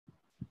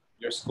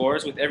your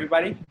scores with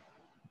everybody?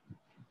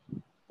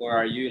 Or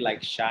are you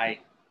like shy,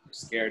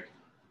 scared,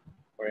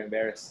 or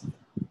embarrassed?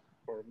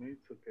 For me,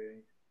 it's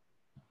okay.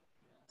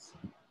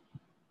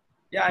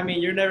 Yeah, I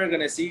mean, you're never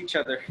gonna see each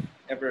other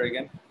ever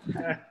again.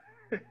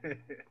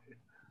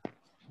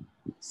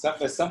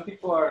 Some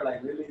people are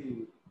like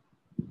really,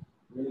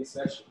 really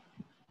special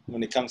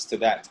when it comes to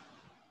that.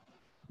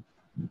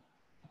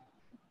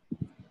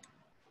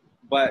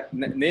 But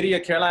Nydia,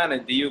 Carolina,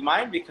 do you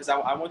mind? Because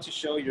I want to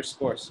show your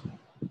scores.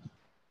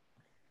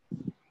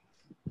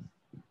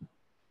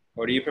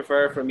 Or do you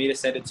prefer for me to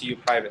send it to you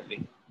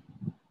privately?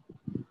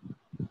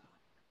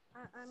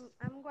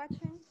 I'm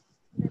watching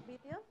the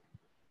video.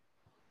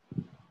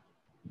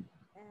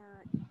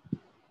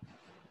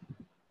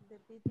 The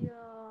video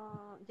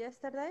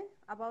yesterday,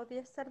 about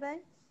yesterday.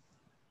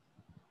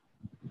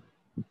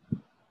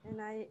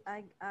 And I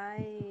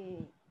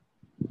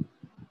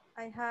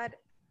had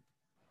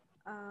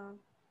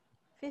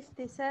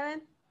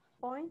 57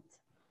 points.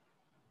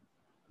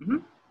 Mm-hmm.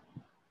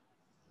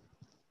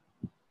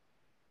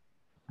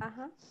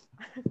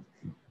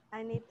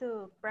 I need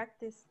to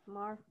practice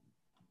more.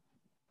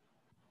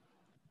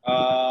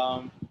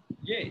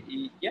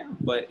 Yeah,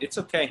 but it's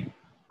okay.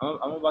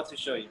 I'm about to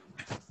show you.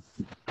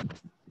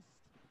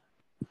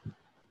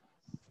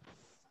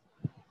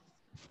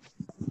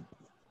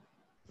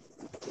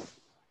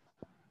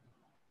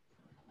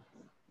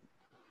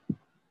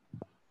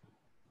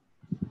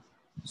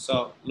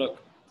 So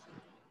look,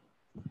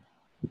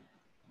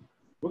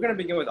 we're gonna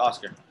begin with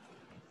Oscar.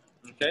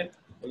 Okay,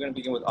 we're gonna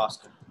begin with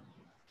Oscar.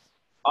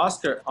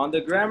 Oscar, on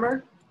the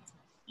grammar,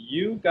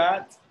 you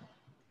got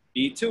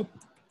B2,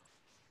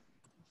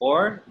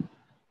 or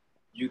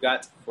you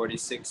got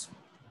 46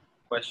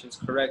 questions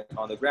correct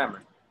on the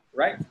grammar,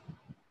 right?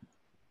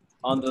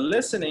 On the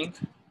listening,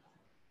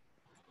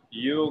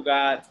 you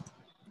got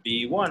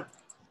B1.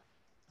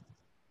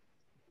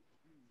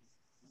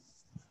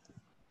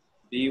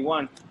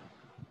 B1.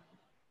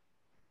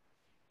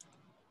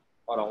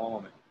 Hold on one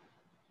moment.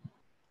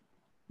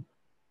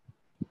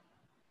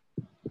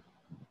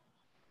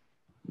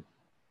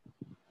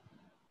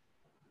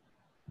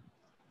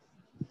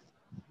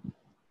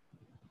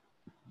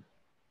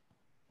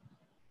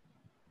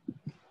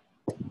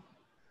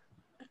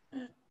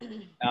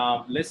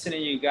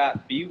 Listening, you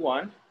got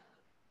B1,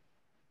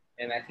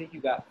 and I think you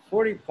got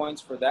 40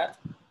 points for that.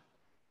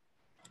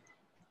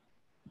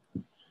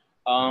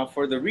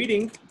 For the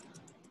reading,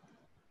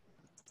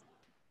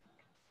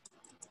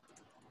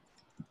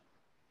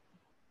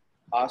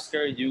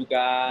 Oscar, you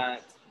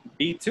got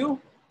B2,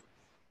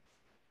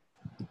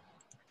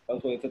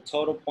 with a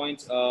total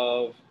points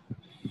of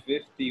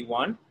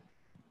 51.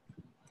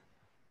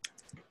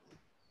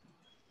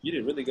 You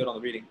did really good on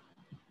the reading.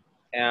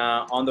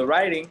 On the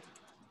writing,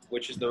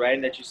 which is the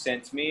writing that you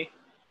sent me,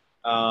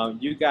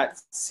 you got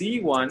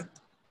C1.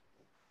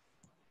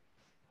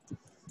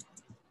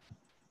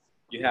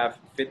 You have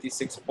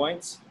 56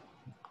 points.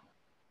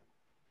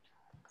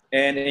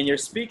 And in your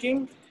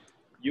speaking,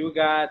 you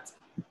got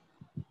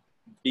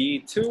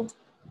B2.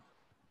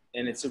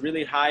 And it's a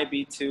really high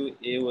B2.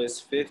 It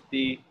was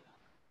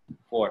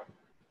 54.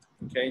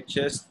 Okay,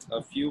 just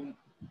two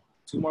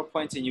more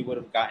points and you would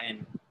have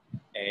gotten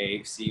a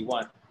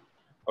C1.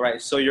 All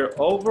right, so your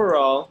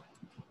overall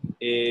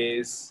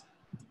is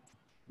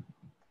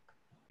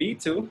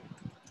B2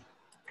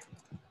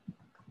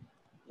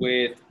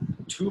 with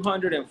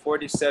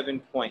 247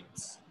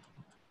 points.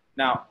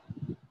 Now,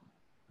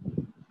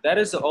 that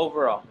is the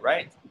overall,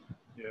 right?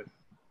 Yes.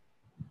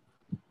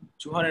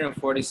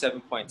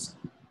 247 points.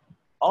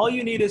 All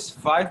you need is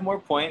 5 more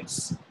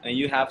points and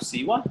you have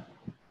C1.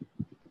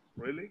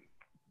 Really?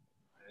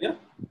 Yeah.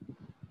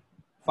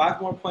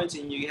 5 more points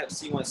and you have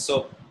C1.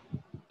 So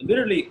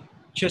literally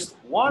just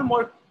one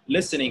more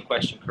listening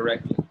question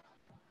correctly.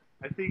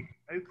 I think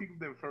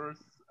the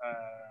first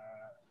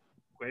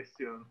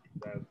question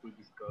that we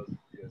discussed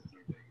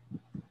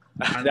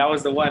yesterday. That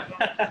was the one.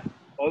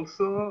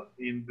 Also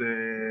in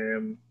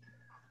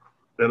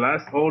the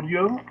last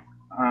audio,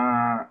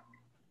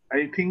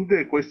 I think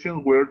the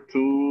questions were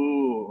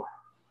too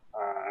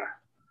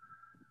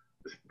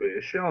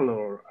special,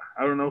 or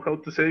I don't know how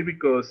to say,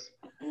 because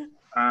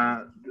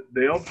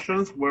the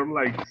options were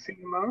like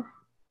similar,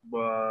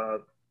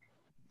 but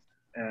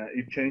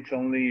it changed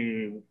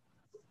only,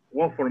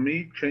 well, for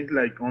me, it changed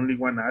like only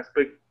one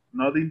aspect,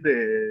 not in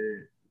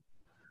the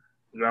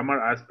grammar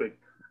aspect.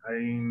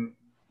 I'm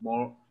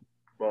more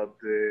about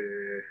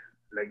the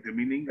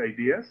meaning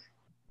ideas.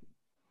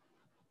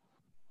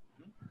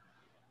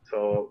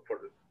 So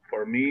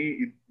for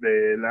me,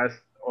 the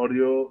last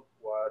audio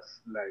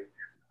was like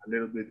a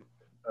little bit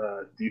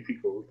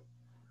difficult.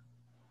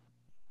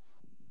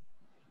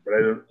 But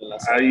and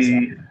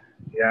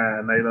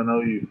I don't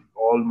know if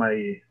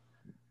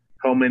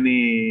how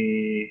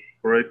many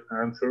correct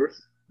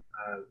answers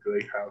do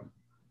I have.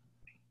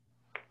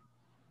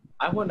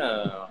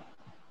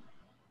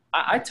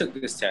 I took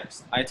this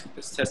test. I took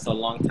this test a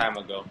long time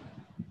ago,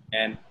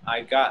 and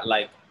I got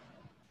like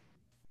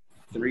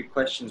 3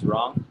 questions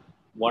wrong.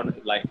 One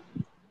of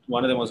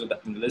them was with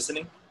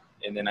listening,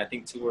 and then I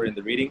think 2 were in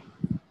the reading.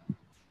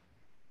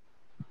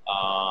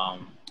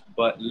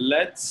 But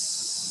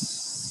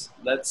let's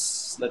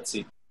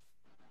see.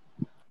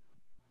 All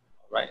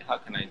right, how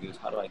can I do this?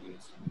 How do I do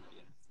this?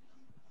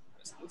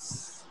 Press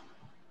this.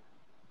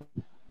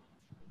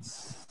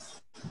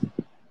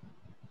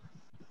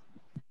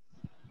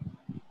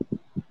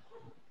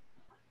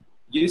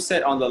 You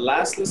said on the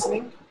last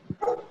listening?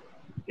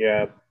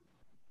 Yeah.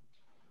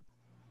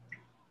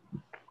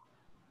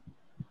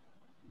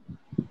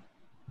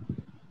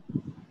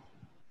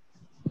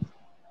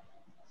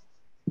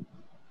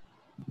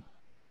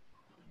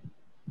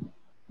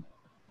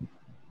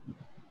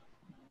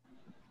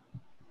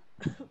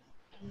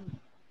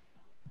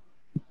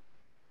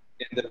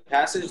 In the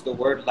passage, the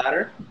word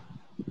ladder.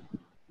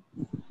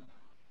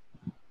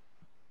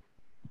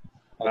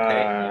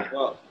 Okay.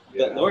 Well,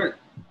 the word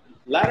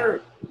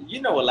ladder.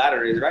 You know what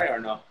ladder is, right, or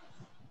no?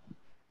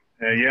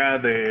 Yeah,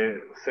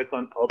 the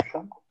second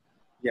option.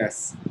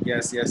 Yes.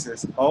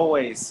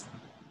 Always.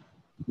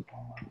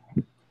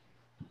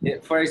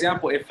 For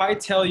example, if I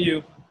tell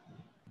you,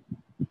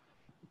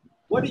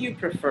 what do you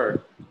prefer,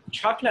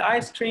 chocolate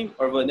ice cream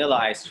or vanilla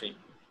ice cream?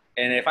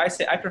 And if I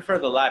say I prefer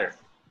the latter,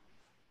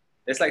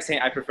 it's like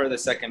saying I prefer the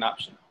second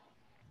option.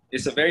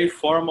 It's a very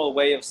formal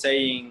way of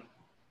saying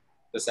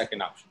the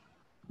second option.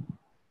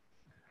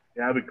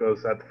 Yeah,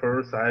 because at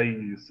first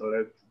I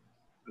select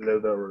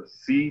letter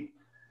C,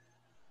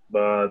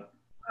 but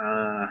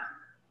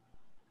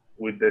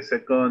with the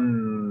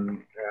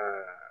second,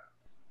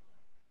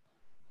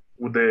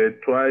 with the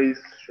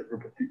twice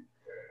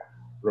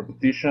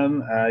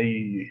repetition,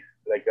 I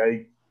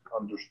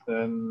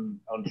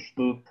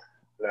understood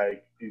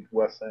like it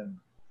wasn't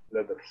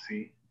letter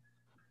C.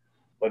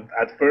 But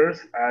at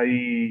first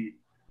I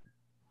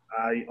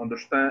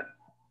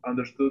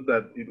understood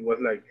that it was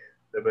like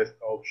the best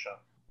option,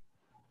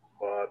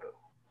 but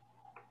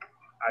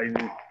I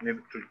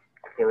needed to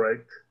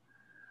correct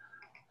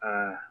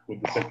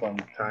with the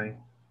second time.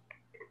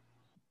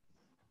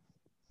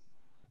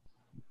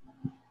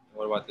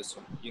 What about this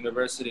one?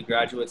 University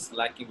graduates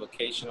lacking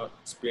vocational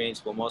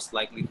experience will most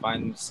likely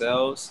find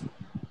themselves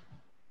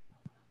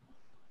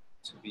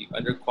to be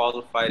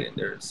underqualified in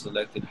their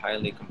selected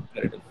highly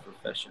competitive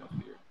professional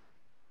field.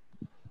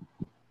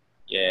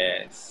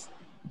 Yes.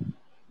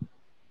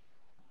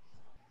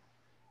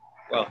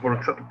 Well, for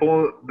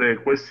example, the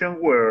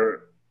question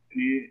where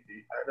I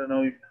don't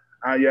know if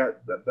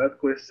that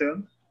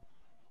question.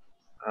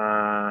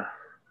 I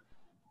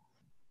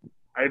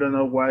don't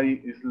know why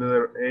is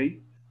letter A.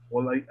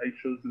 Well, I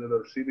chose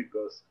letter C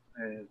because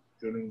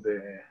during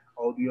the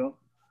audio,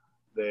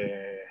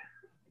 the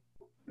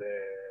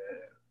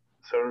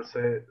sir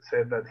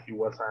said that he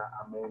was a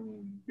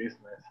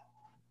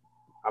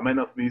man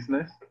of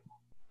business,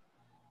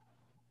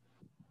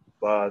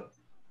 but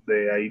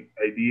the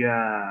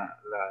idea,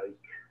 like,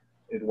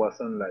 it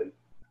wasn't like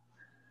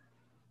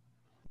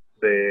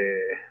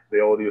the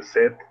audio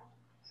said,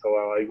 so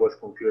I was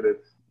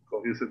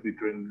confused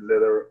between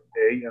letter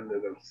A and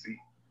letter C,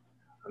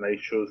 and I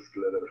chose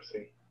letter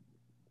C.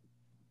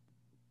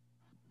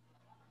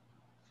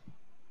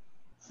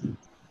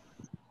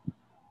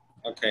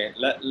 Okay,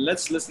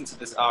 let's listen to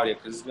this audio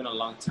because it's been a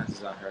long time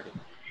since I heard it.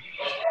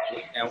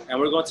 And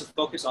we're going to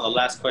focus on the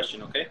last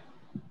question, okay?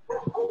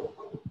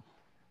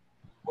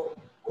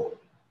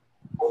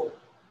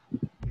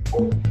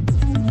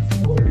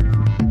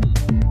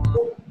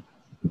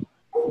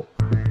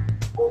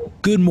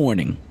 Good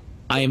morning.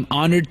 I am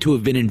honored to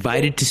have been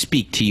invited to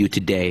speak to you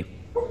today.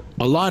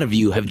 A lot of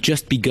you have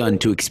just begun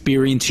to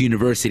experience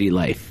university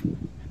life.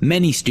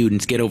 Many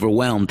students get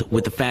overwhelmed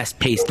with the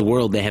fast-paced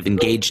world they have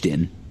engaged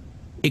in.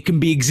 It can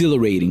be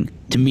exhilarating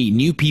to meet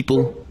new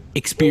people,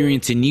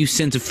 experience a new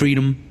sense of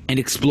freedom, and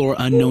explore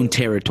unknown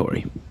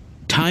territory.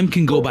 Time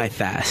can go by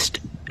fast,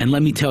 and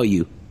let me tell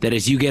you that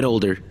as you get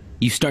older,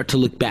 you start to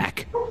look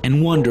back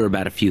and wonder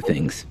about a few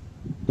things.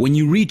 When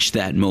you reach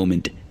that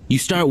moment, you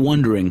start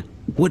wondering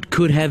what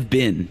could have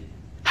been,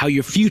 how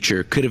your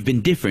future could have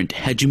been different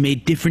had you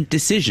made different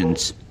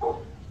decisions.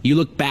 You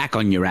look back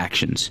on your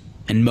actions,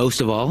 and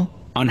most of all,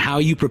 on how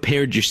you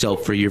prepared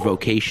yourself for your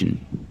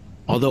vocation.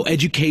 Although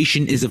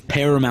education is of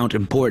paramount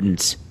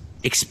importance,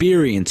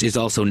 experience is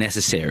also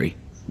necessary.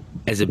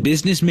 As a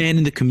businessman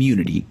in the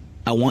community,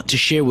 I want to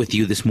share with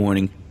you this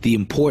morning the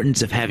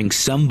importance of having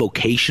some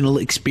vocational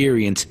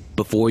experience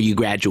before you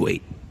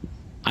graduate.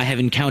 I have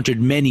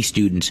encountered many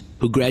students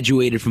who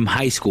graduated from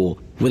high school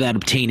without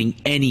obtaining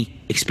any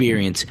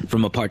experience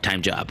from a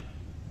part-time job.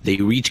 They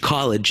reach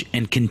college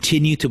and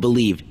continue to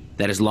believe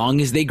that as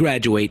long as they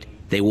graduate,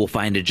 they will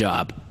find a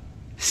job.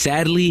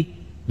 Sadly,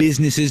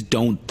 businesses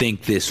don't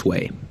think this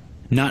way.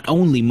 Not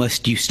only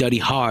must you study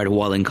hard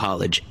while in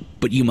college,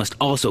 but you must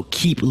also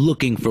keep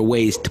looking for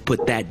ways to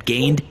put that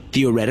gained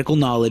theoretical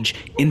knowledge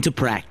into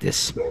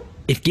practice.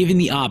 If given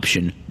the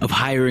option of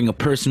hiring a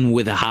person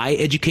with a high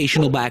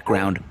educational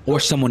background or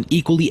someone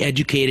equally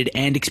educated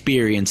and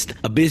experienced,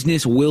 a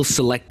business will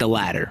select the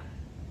latter.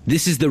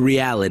 This is the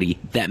reality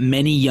that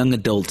many young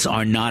adults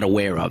are not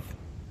aware of.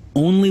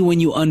 Only when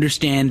you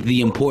understand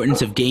the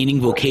importance of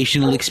gaining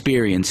vocational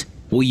experience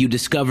will you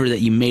discover that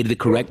you made the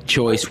correct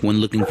choice when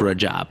looking for a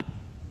job.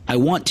 I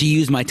want to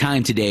use my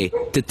time today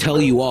to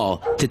tell you all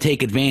to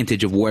take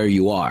advantage of where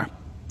you are.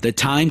 The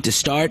time to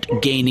start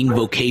gaining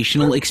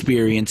vocational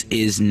experience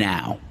is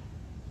now.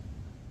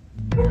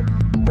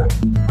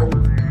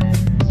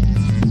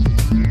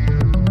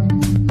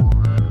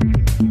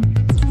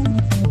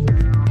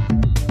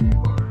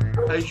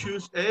 I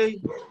choose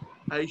A.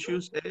 I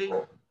choose A.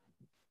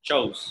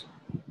 Chose.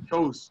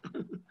 Chose.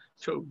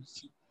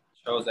 Chose.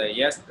 Chose A.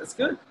 Yes, that's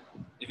good.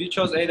 If you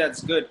chose A,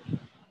 that's good.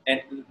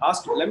 And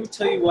Oscar, let me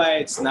tell you why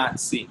it's not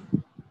C.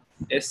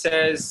 It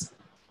says,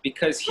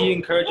 because he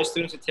encourages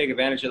students to take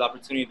advantage of the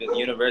opportunity that the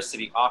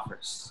university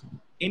offers.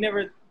 He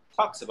never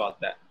talks about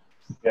that.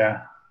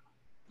 Yeah.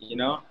 You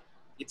know,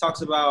 he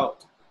talks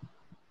about,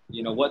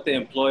 you know, what the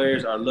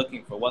employers are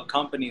looking for, what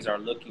companies are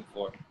looking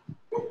for.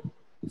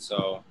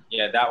 So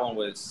yeah, that one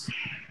was,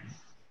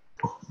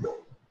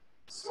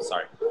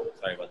 sorry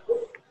about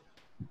that.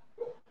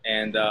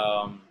 And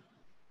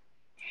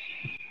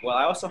well,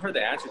 I also heard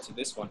the answer to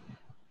this one.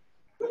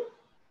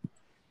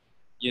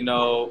 You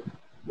know,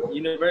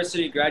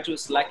 university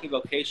graduates lacking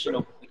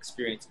vocational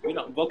experience. You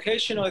know,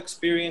 vocational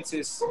experience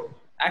is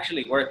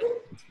actually working.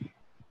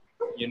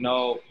 You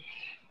know,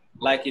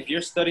 like if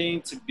you're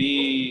studying to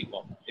be,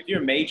 well, if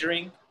you're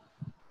majoring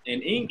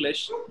in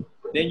English,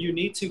 then you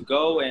need to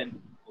go and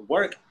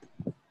work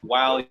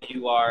while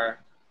you are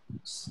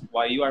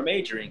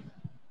majoring.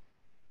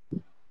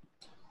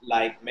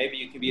 Like maybe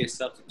you can be a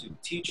substitute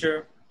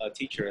teacher, a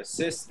teacher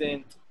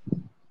assistant,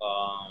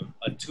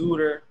 a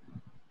tutor,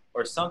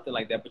 or something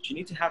like that. But you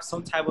need to have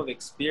some type of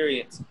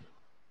experience,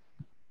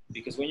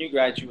 because when you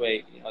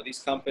graduate, you know, these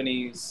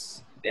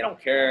companies, they don't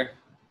care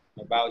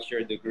about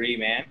your degree,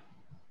 man.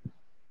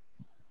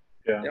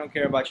 Yeah. They don't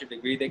care about your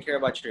degree. They care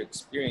about your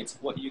experience,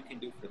 what you can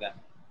do for them.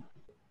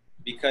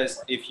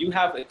 Because if you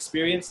have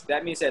experience,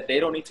 that means that they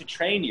don't need to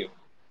train you.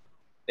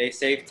 They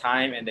save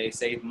time and they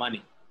save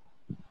money.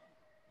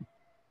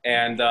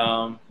 And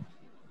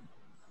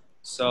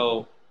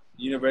so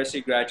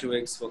university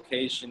graduates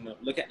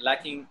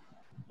lacking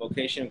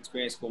vocational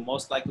experience will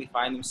most likely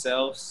find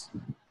themselves,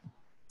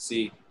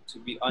 to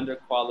be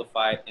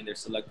underqualified in their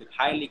selected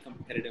highly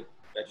competitive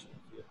professional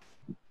field.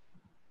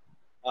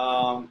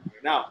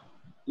 Now,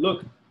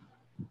 look,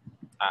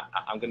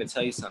 I'm going to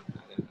tell you something.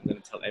 I'm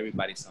going to tell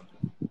everybody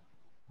something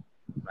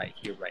right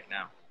here, right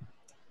now.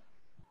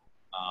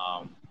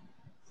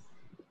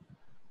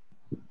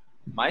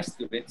 My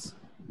students,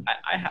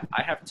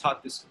 I have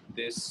taught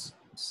this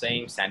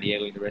same San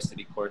Diego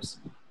University course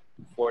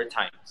 4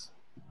 times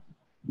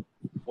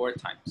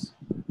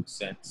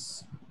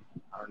since,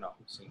 I don't know,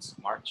 since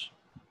March.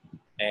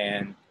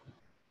 And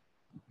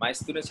my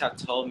students have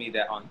told me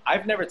that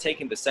I've never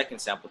taken the second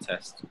sample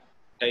test,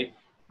 okay?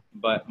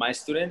 But my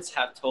students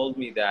have told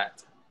me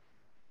that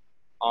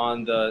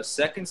on the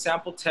second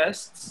sample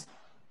tests,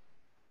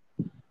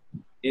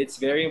 it's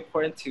very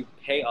important to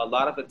pay a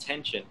lot of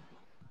attention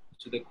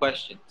to the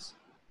questions,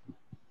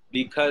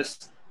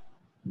 because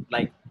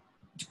like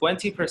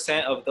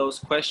 20% of those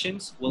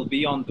questions will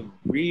be on the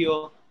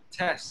real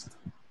test.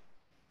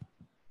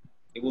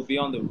 It will be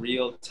on the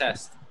real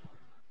test.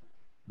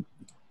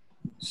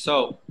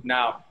 So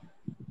now,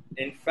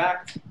 in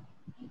fact,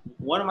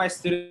 one of my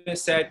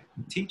students said,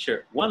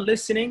 teacher, one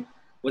listening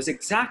was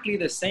exactly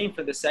the same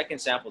for the second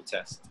sample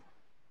test.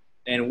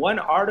 And one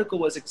article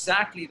was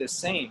exactly the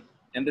same.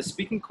 And the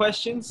speaking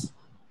questions,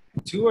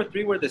 2 or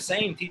 3 were the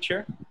same,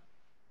 teacher,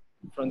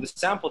 from the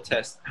sample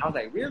test. I was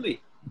like,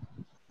 really?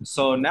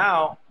 So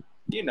now,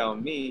 you know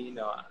me, you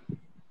know,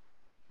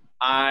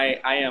 I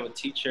am a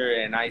teacher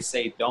and I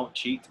say don't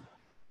cheat,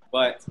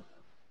 but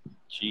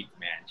cheat,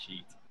 man,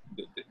 cheat.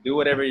 Do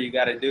whatever you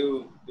gotta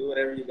do. Do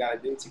whatever you gotta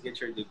do to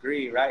get your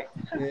degree, right?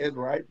 Yeah,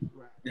 right.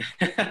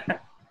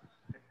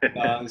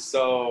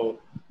 So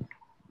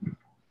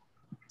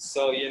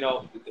you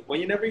know,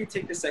 whenever you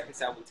take the second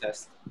sample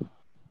test,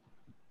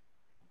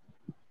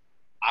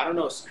 I don't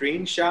know,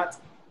 screenshot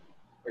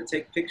or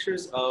take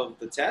pictures of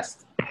the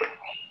test.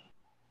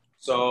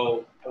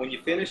 So when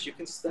you finish, you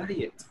can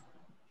study it.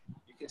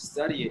 You can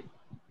study it,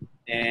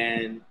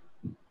 and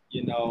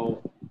you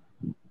know,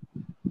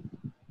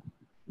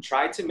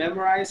 try to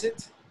memorize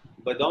it,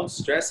 but don't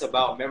stress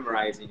about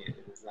memorizing it.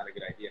 It's not a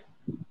good idea.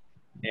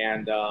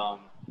 And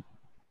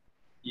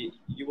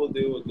you will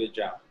do a good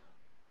job.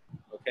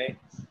 Okay.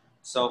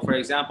 So for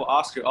example,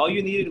 Oscar, all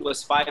you needed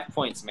was 5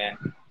 points, man.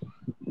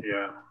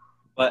 Yeah.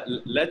 But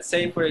let's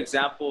say, for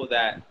example,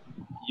 that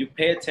you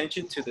pay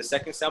attention to the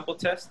second sample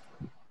test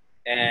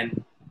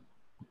and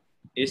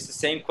it's the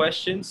same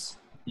questions.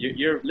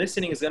 Your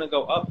listening is going to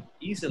go up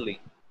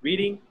easily.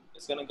 Reading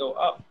is going to go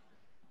up.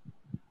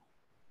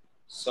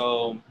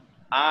 So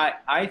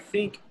I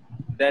think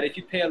that if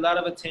you pay a lot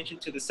of attention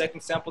to the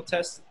second sample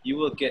test, you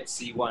will get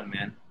C1,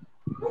 man.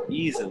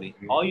 Easily.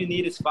 All you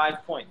need is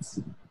 5 points.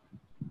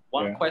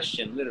 One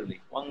question, literally.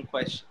 One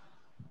question.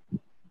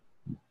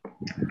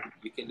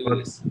 You can do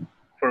this.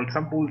 For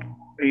example,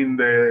 in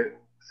the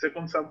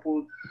second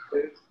sample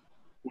test,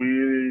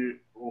 we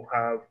will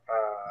have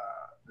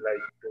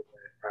like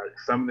a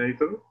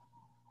examinator,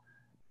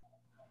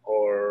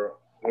 or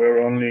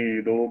we're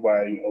only do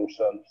by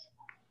ourselves?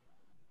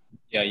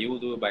 Yeah, you will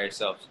do it by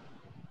yourself.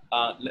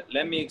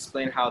 Let me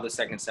explain how the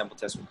second sample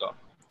test will go.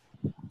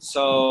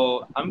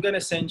 So I'm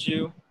gonna send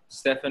you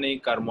Stephanie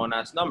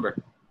Carmona's number,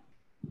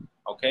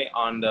 okay,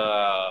 on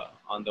the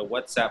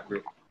WhatsApp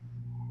group.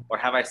 Or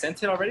have I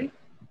sent it already?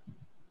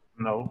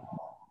 No.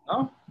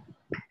 No?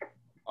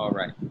 All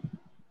right.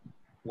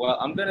 Well,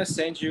 I'm gonna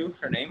send you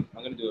her name.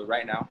 I'm gonna do it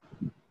right now.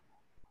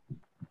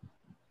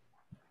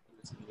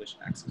 It's English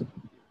accent.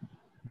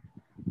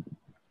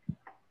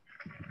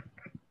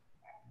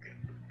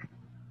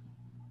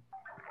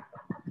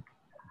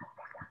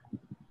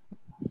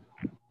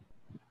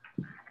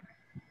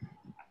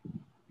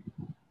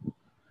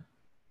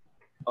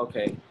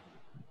 Okay.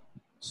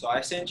 So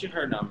I sent you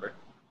her number.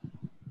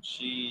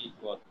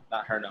 Well,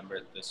 not her number,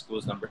 the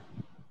school's number.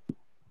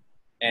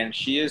 And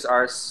she is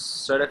our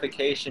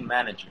certification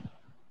manager.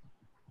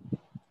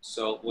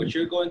 So what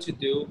you're going to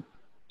do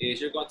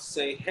is you're going to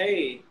say,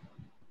 hey,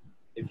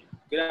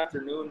 good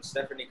afternoon,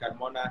 Stephanie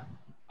Carmona.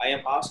 I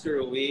am Oscar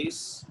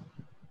Ruiz,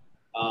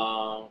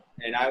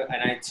 and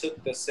I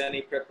took the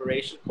Cenni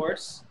preparation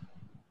course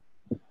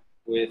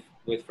with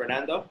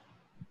Fernando,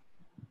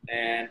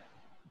 and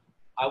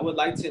I would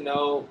like to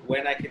know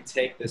when I can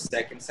take the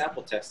second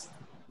sample test.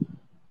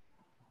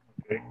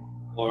 Okay.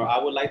 Or I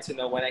would like to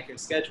know when I can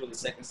schedule the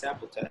second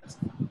sample test.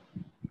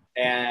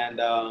 And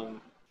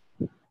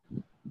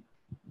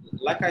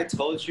like I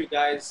told you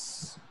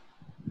guys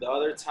the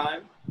other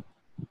time,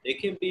 it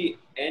can be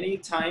any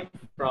time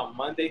from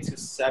Monday to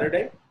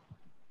Saturday,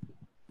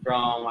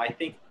 from I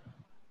think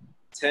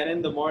 10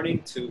 in the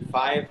morning to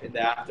 5 in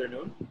the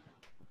afternoon.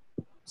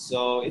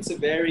 So it's a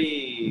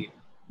very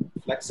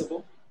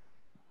flexible.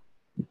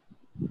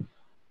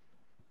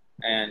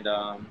 And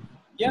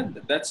yeah,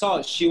 that's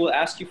all. She will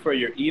ask you for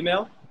your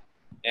email,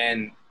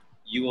 and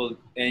you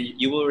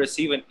will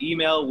receive an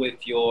email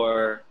with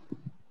your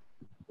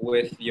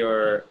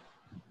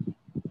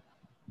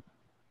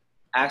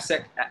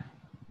access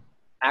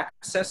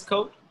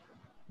code,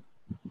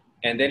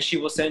 and then she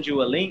will send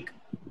you a link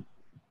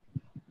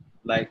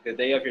like the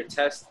day of your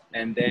test,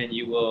 and then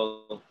you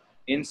will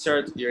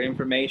insert your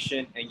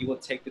information and you will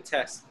take the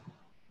test.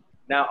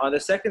 Now on the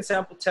second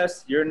sample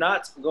test, you're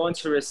not going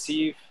to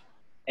receive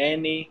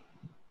any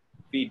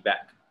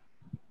feedback,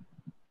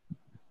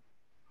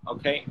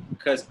 okay?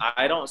 Because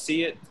I don't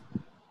see it,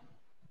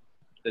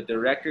 the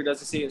director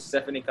doesn't see it,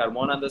 Stephanie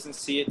Carmona doesn't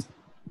see it.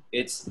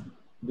 It's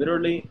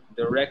literally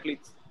directly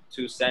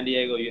to San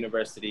Diego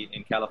University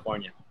in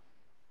California.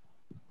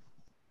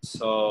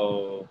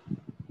 So,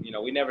 you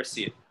know, we never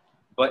see it.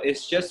 But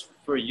it's just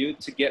for you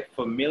to get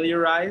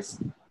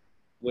familiarized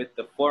with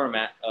the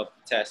format of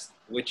the test,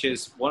 which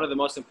is one of the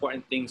most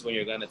important things when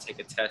you're going to take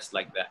a test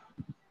like that,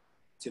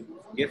 to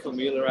get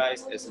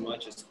familiarized as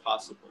much as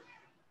possible.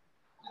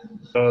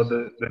 So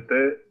the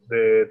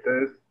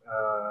test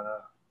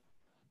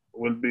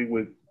will be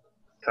with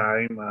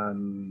time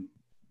and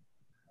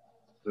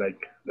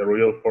like the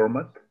real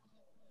format?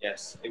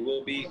 Yes, it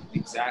will be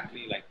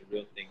exactly like the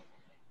real thing.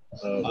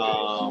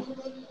 Okay.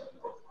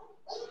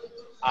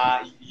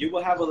 You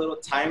will have a little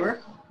timer,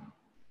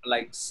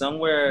 like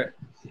somewhere.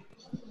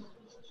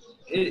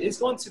 It's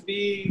going to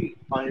be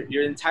on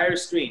your entire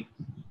screen,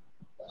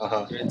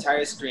 your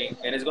entire screen,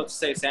 and it's going to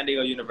say San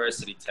Diego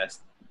University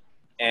test.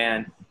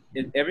 And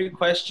every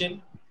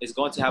question is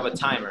going to have a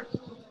timer.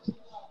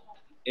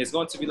 It's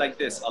going to be like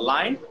this, a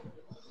line,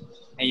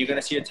 and you're going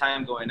to see your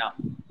time going up.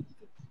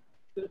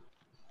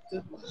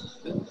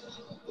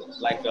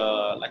 Like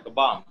a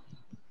bomb.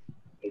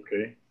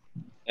 Okay.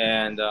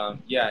 And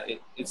yeah,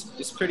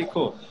 it's pretty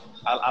cool.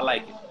 I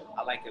like it.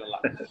 I like it a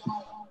lot.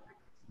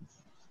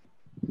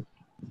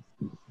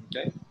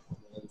 Okay.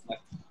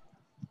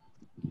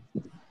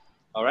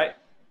 All right.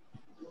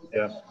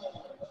 Yeah.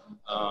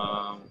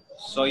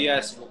 So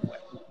yes,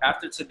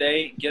 after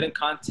today, get in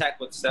contact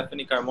with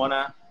Stephanie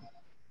Carmona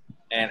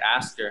and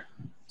ask her.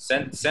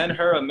 Send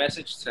her a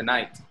message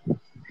tonight.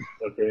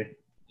 Okay.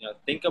 You know,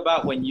 think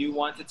about when you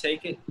want to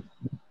take it,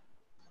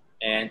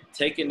 and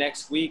take it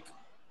next week.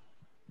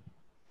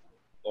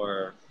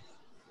 Or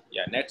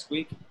yeah, next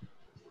week.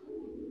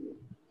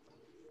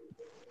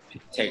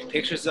 Take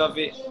pictures of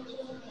it,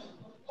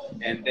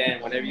 and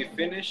then whenever you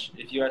finish,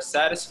 if you are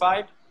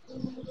satisfied,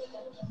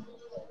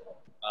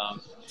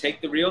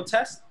 take the real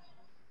test.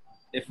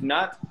 If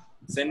not,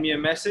 send me a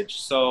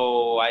message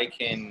so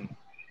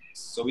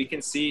we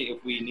can see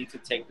if we need to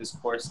take this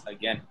course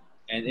again,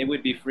 and it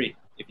would be free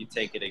if you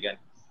take it again.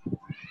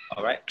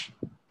 All right.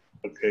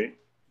 Okay.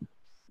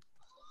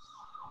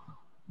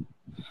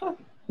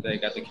 They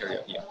got the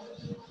karaoke.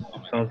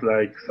 Oh Sounds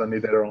like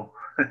Sonidero.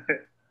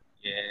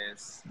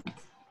 Yes.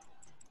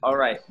 All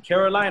right,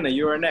 Carolina,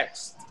 you are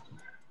next.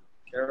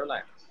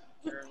 Carolina.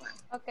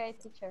 Okay,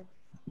 teacher.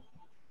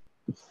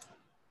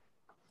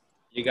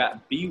 You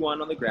got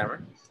B1 on the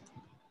grammar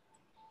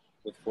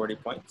with 40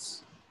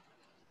 points.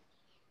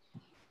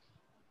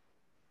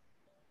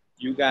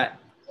 You got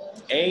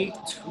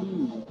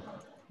A2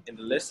 in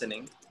the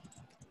listening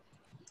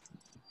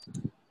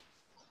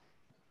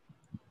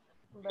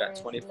You got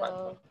Very 25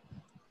 slow. points.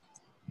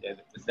 Yeah,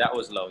 that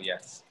was low,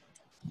 yes.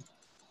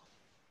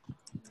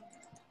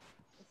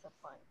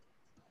 Disappointed.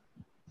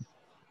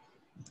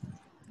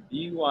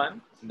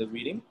 B1 in the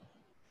reading.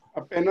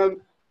 Apenas,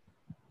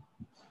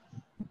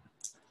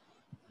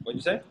 What'd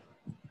you say?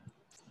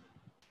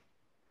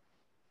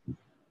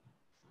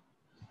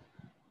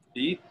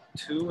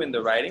 B2 in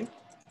the writing.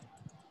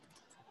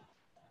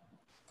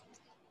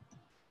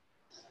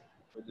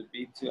 For the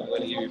B2, I'm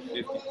going to give you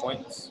 50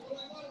 points.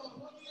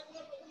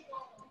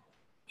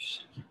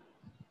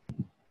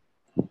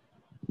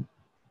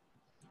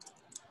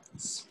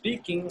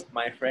 Speaking,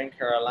 my friend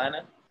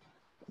Carolina,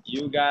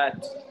 you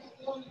got,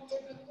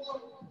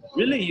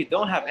 really, you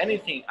don't have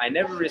anything. I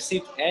never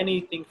received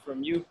anything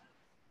from you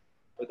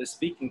for the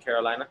speaking,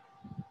 Carolina.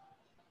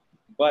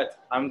 But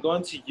I'm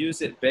going to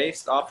use it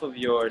based off of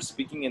your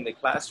speaking in the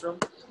classroom.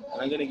 And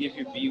I'm going to give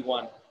you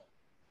B1.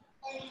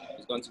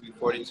 It's going to be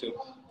 42.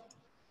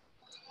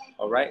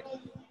 All right.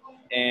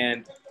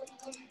 And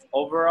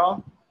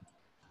overall,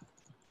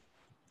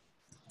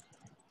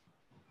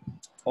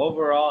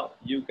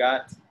 you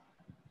got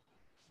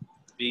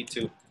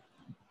B2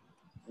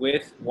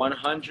 with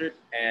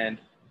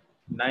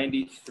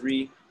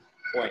 193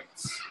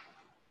 points.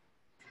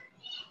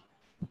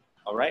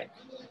 All right.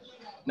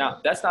 Now,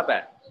 that's not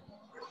bad.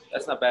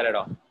 That's not bad at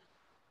all.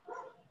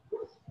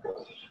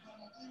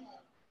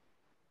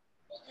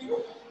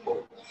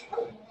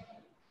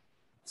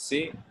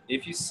 See,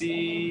 if you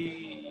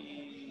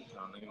see,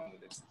 oh, let me move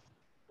this.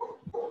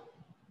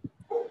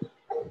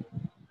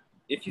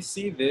 If you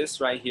see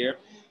this right here,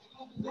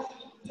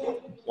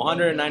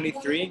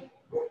 193,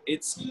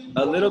 it's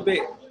a little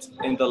bit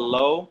in the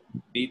low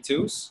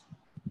B2s,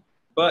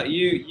 but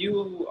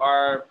you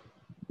are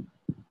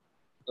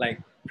like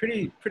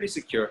pretty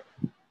secure.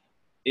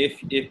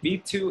 If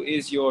B2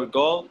 is your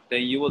goal,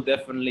 then you will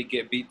definitely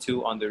get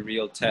B2 on the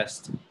real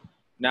test.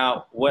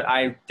 Now, what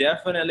I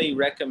definitely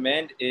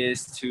recommend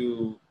is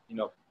to,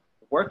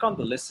 work on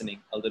the listening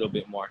a little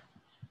bit more.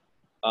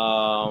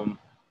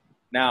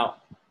 Now,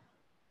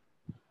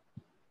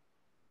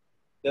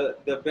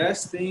 the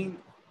best thing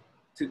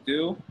to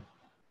do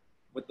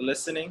with the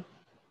listening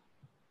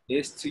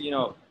is to,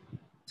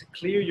 to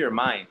clear your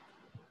mind.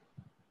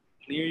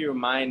 Clear your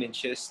mind and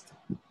just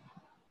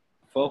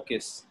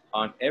focus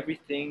on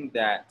everything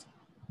that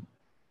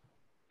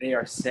they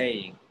are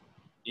saying.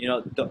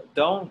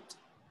 Don't,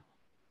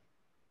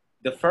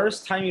 the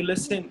first time you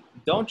listen,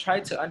 don't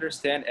try to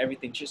understand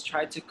everything. Just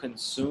try to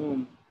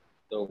consume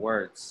the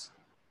words.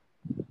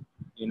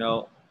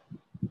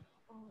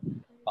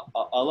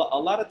 A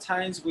lot of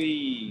times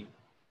we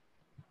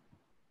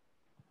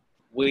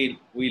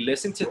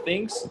listen to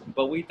things,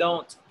 but we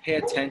don't pay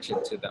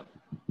attention to them.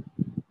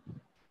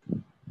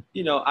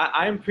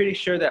 I'm pretty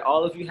sure that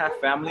all of you have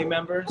family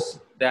members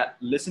that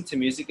listen to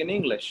music in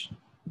English.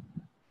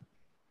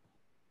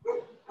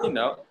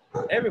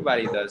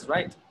 Everybody does,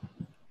 right?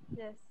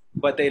 Yes.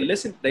 But they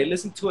listen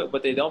to it,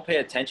 but they don't pay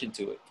attention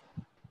to it.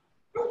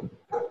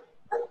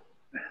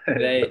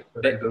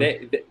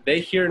 They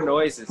hear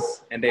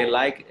noises and they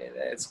like it.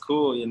 It's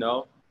cool,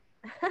 Yes.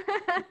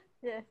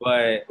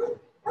 But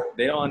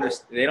they don't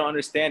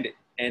understand it,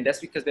 and that's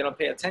because they don't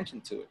pay attention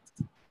to it.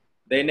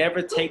 They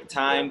never take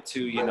time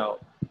to,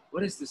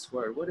 what is this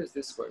word? What is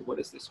this word? What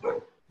is this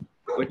word?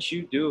 What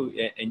you do,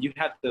 and you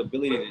have the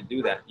ability to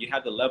do that. You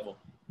have the level.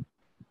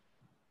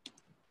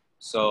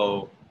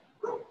 So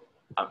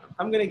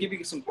I'm gonna give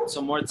you some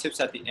more tips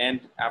at the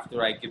end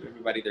after I give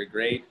everybody their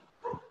grade.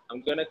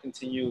 I'm gonna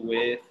continue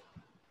with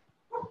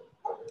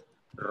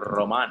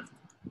Roman.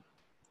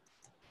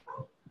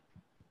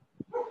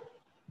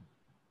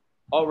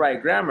 All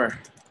right, grammar.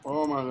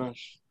 oh my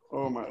gosh.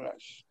 Oh my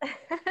gosh.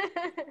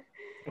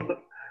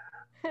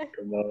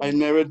 Come on. I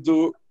never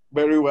do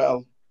very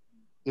well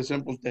the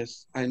simple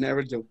test. I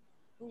never do.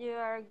 You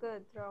are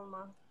good,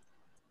 Roma.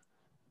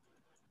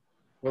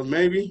 Well,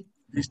 maybe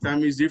this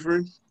time is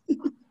different.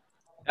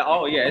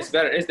 Oh yeah, it's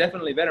better. It's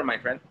definitely better, my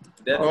friend.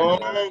 Definitely.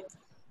 Oh,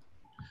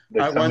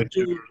 The exam is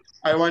different.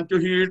 I want to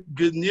hear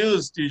good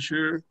news,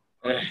 teacher.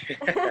 I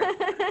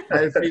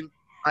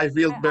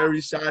feel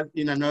very sad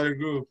in another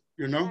group,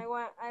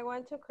 I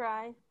want to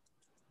cry.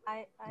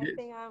 I Yes.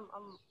 think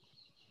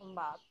I'm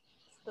bad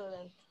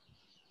student.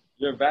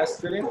 You're a bad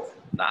student?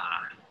 Nah.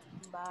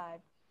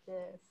 Bad.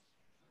 Yes.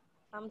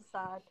 I'm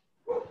sad.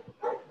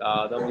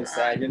 Don't be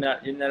sad. You're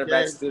not a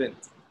bad Yes. student.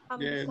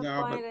 I'm Yeah,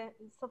 no, but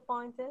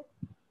disappointed.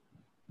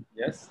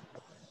 Yes.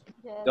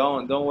 Yes.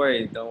 Don't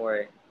worry. Don't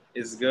worry.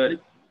 It's good.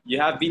 You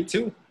have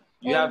B2.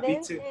 You have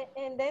B2.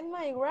 And then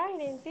my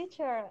writing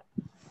teacher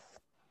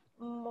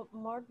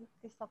more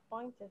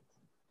disappointed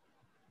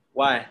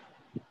Why?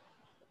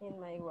 in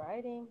my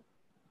writing.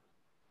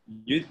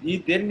 You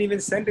didn't even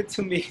send it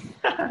to me.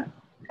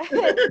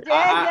 Yes,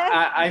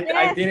 I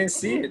yes. didn't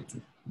see it.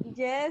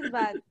 Yes,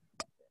 but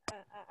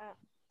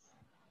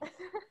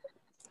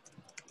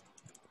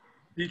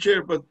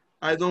teacher, but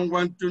I don't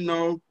want to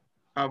know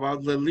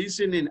about the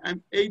listening.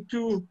 I'm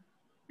A2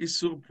 is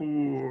so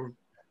poor.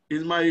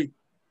 It's my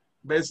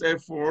best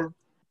effort.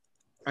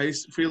 I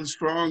feel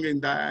strong in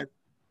that.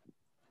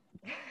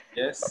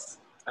 Yes.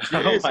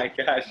 Oh Yes, my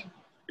gosh.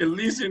 and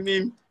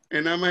listening,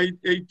 and I'm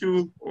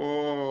A2.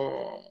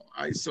 Oh,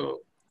 I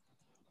so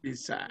be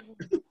sad.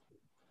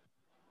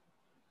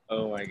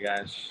 Oh my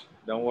gosh.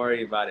 Don't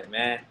worry about it,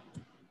 man.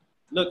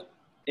 Look,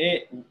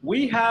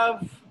 we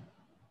have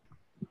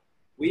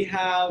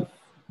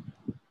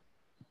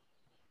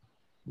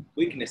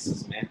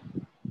weaknesses, man.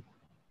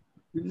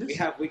 We Yes.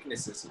 have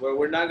weaknesses where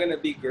we're not gonna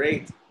be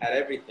great at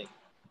everything.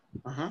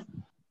 Uh-huh.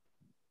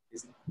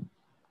 It's,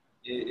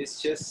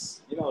 it's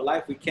just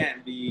life. We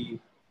can't be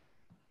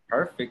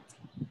perfect.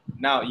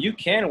 Now you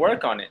can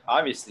work on it.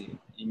 Obviously,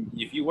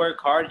 if you work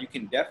hard, you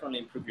can definitely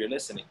improve your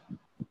listening.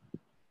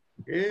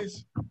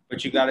 Yes.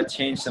 But you gotta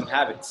change some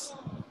habits.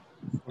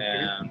 Okay.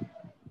 And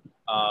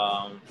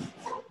um,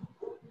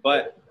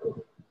 but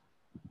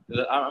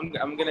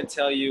I'm gonna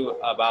tell you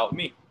about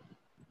me.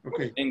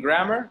 Okay. In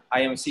grammar,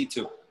 I am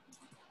C2.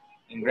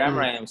 In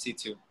grammar, Mm. I am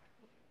C2.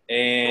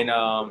 In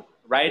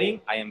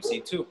writing, I am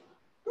C2.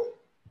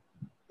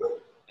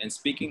 In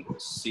speaking,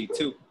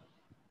 C2.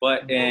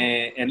 But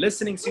in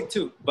listening,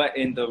 C2. But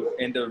in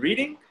the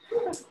reading,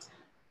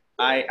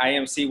 I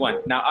am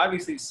C1. Now,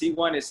 obviously,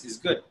 C1 is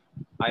good.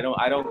 I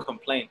don't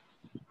complain.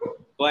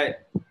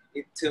 But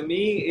to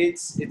me,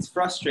 it's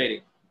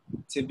frustrating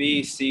to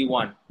be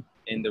C1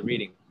 in the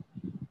reading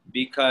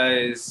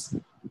because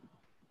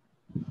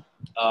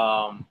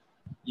um,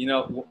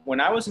 when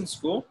I was in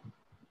school,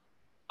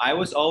 I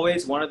was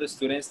always one of the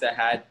students that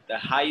had the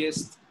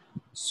highest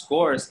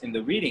scores in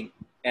the reading,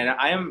 and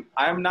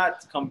I'm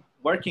not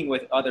working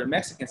with other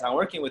Mexicans. I'm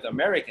working with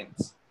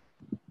Americans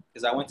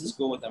because I went to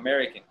school with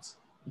Americans.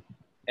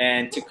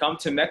 And to come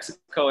to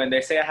Mexico and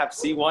they say I have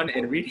C1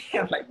 in reading,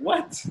 I'm like,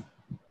 what?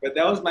 But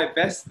that was my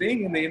best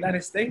thing in the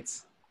United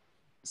States.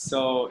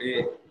 So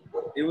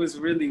it was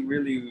really,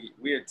 really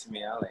weird to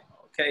me. I'm like,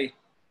 okay.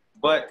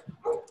 But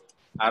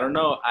I don't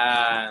know.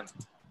 I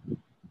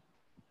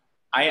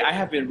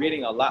have been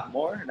reading a lot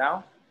more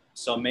now.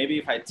 So maybe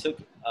if I took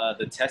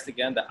the test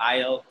again, the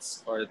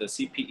IELTS or the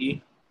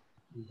CPE,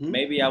 Mm-hmm.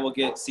 maybe I will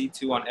get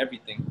C2 on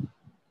everything.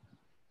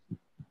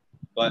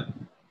 But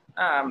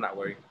I'm not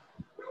worried.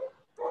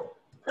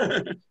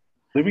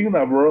 Living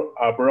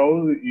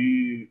abroad,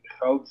 it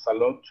helps a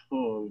lot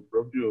to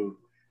improve your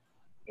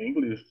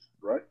English,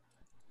 right?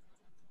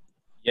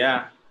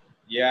 Yeah.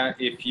 Yeah.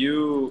 If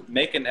you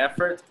make an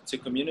effort to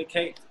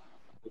communicate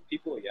with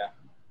people, yeah.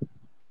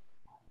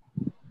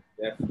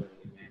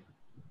 Definitely, man.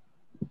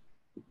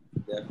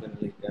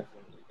 Definitely,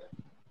 definitely,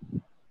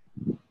 definitely.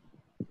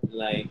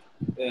 Like,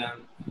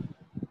 um,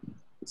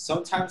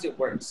 sometimes it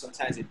works,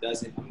 sometimes it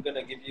doesn't. I'm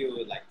gonna give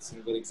you like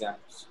some good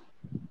examples.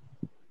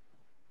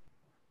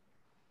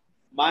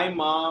 My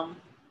mom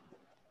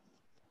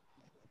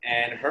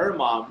and her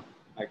mom,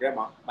 my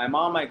grandma, my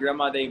mom and my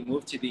grandma, they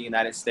moved to the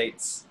United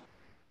States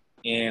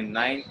in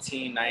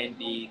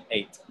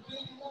 1998.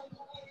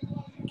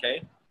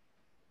 Okay,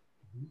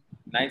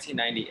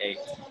 1998.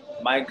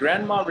 My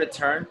grandma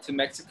returned to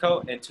Mexico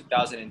in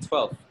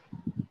 2012.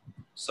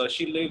 So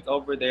she lived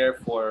over there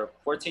for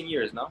 14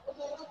 years now.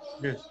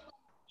 Yes.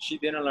 She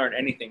didn't learn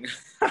anything.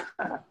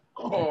 My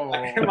Oh.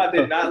 grandma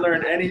did not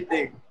learn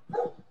anything.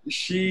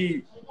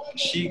 She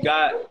she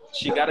got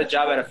a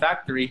job at a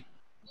factory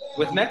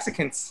with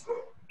Mexicans.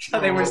 So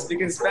they were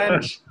speaking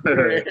Spanish.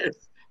 Yes.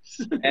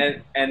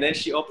 And then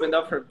she opened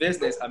up her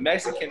business, a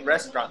Mexican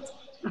restaurant.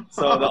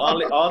 So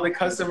all the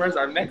customers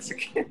are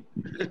Mexican.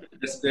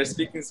 They're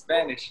speaking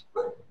Spanish.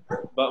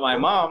 But my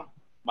mom,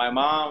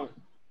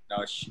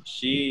 no,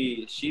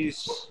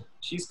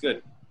 she's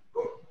good.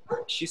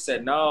 She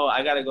said no,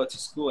 I gotta go to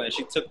school, and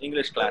she took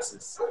English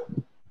classes.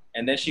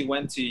 And then she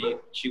went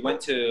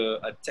to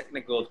a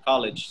technical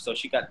college, so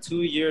she got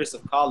 2 years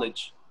of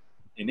college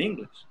in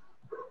English.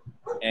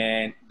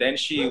 And then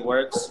she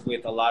works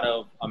with a lot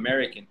of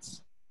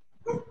Americans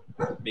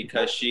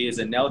because she is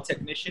a nail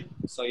technician.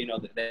 So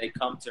they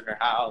come to her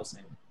house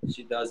and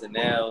she does the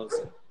nails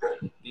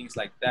and things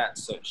like that.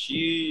 So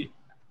she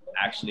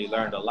actually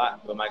learned a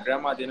lot, but my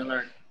grandma didn't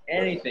learn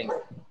anything.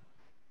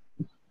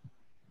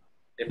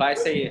 If I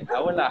say,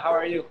 "Abuela, how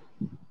are you?"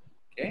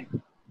 Okay,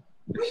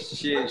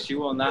 she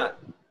will not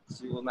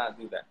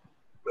do that.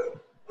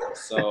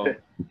 So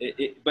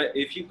but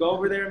if you go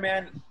over there,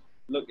 man,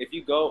 look, if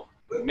you go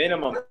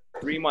minimum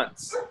 3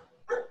 months,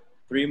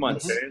 3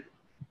 months,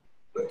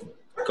 Okay.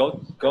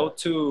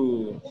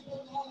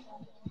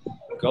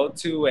 go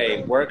to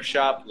a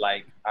workshop.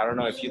 Like, I don't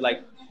know if you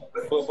like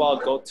football,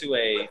 go to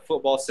a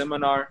football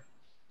seminar.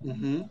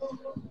 Mm-hmm.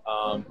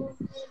 Um,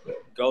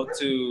 go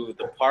to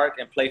the park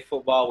and play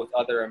football with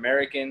other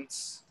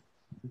Americans.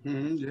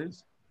 Mm-hmm.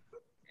 Yes.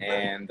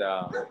 And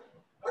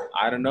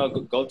I don't know,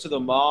 go to the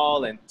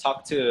mall and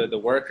talk to the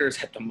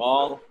workers at the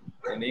mall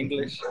in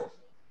English.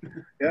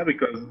 Yeah,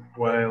 because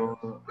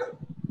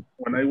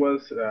when I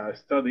was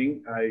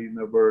studying, I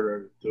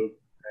never took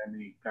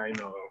any kind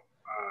of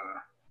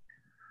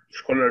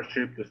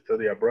scholarship to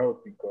study abroad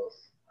because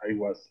I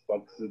was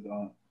focused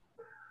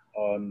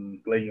on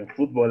playing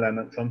football,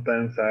 and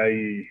sometimes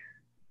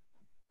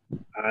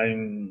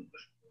I'm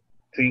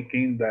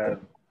thinking that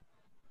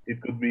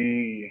it could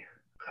be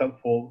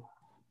helpful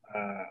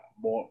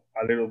more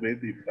a little bit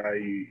if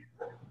I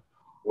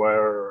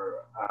were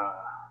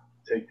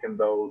taking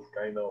those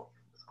kind of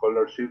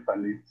scholarship at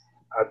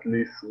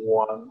least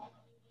one.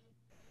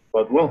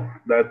 But well,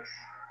 that's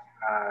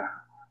uh,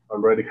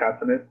 already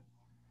happened.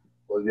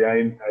 But yeah,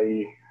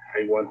 I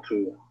want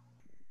to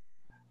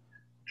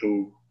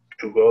to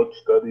go to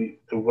study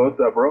to go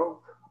to abroad.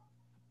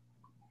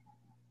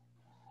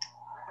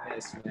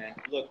 Nice, man.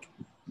 Look,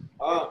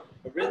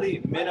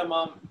 really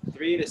minimum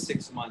 3 to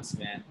 6 months,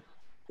 man.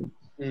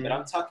 But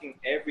I'm talking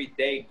every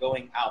day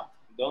going out.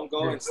 Don't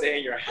go and stay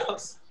in your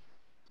house.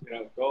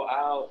 Go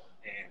out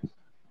and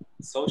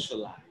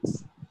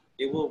socialize.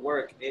 It will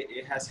work.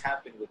 It has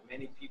happened with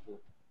many people.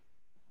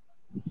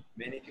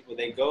 Many people,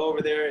 they go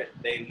over there,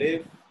 they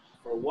live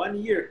for 1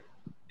 year,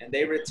 and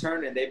they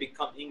return and they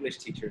become English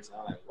teachers.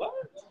 I'm like, what?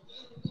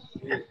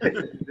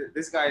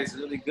 This guy is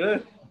really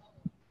good.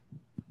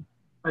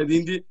 I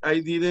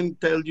didn't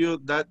tell you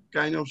that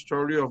kind of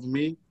story of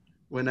me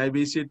when I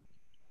visit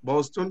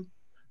Boston.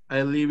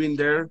 I live in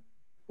there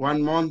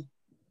 1 month.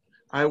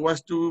 I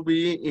was to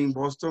be in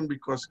Boston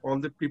because all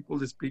the people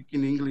they speak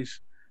in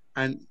English,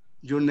 and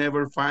you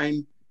never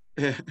find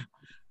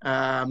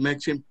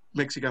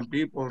Mexican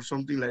people or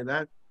something like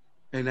that.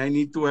 And I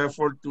need to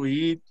effort to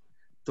eat,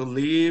 to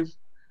live,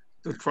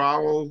 to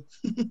travel.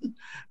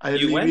 I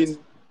You live went? in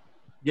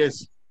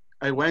yes,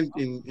 I went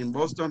in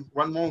Boston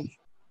 1 month,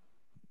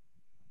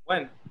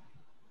 When?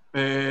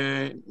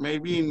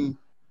 maybe in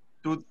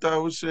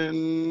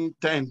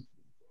 2010.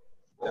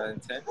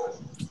 2010?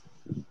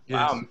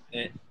 Yes, Wow.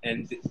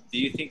 And do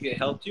you think it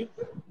helped you?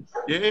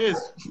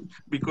 yes,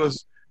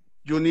 because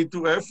you need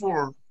to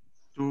effort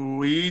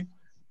to eat,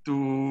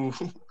 to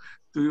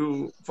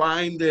to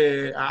find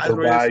the address.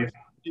 Survive.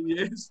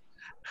 Yes,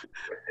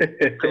 I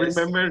Yes.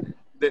 remember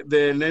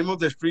the name of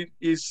the street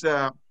is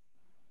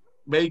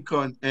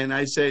Bacon, and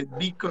I said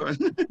Beacon,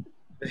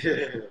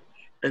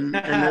 and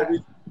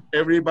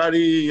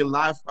everybody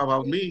laughed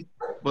about me,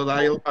 but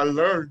I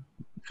learned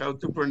how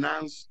to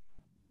pronounce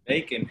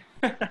Bacon.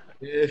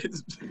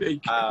 yes,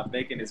 Bacon.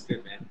 Bacon is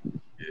good, man.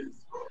 Yes.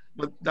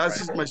 But that's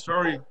Right. just my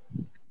story.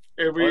 Oh,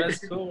 Every that's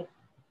cool.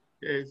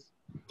 yes,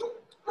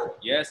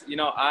 Yes,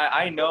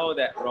 I know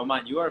that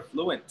Roman, you are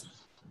fluent.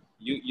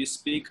 You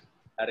speak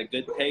at a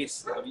good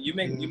pace. You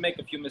make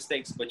a few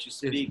mistakes, but you yes,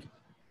 speak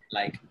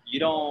like you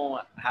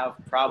don't have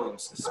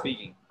problems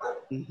speaking.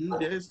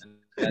 yes. And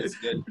that's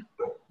good.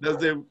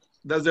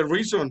 That's the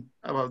reason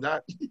about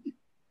that.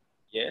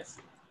 Yes,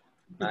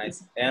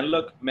 nice. And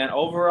look, man,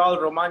 overall,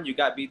 Roman, you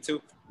got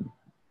B2.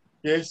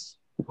 Yes.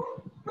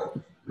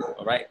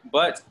 All right,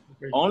 but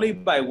Okay. only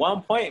by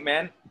 1 point,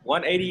 man.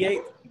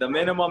 188. The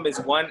minimum is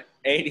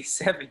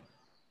 187.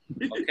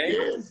 Okay,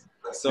 Yes.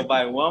 so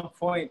by 1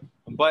 point,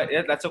 but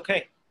that's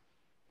okay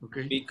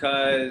Okay.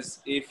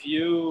 because if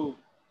you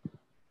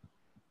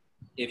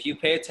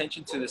pay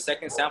attention to the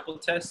second sample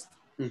test,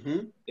 Mm-hmm.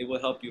 it will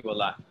help you a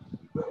lot.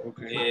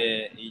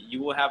 Okay. You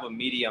will have a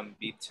medium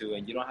B2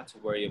 and you don't have to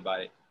worry about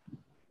it.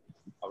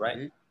 All right.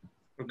 Okay.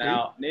 Okay.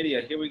 Now,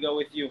 Nydia, here we go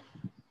with you.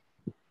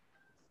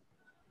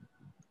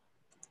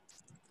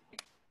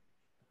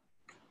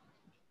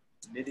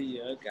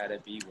 Nydia gotta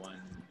be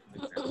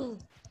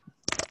one.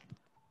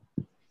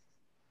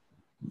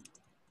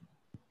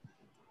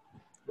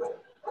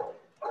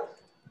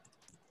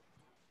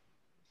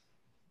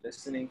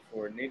 Listening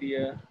for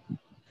Nydia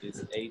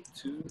is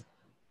A2.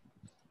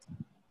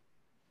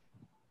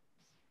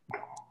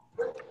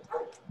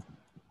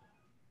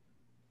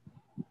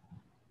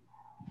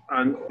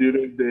 And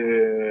during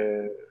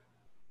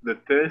the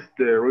test,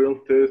 the real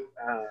test,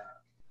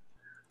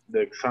 the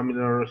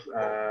examiners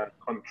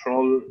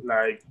control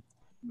like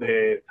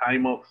the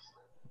time of,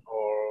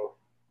 or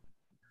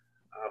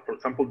for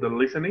example, the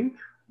listening,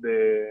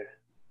 the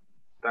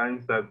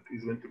times that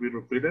is going to be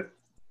repeated,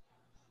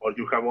 or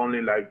you have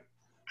only like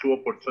two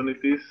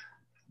opportunities,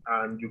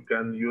 and you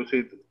can use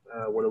it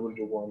whenever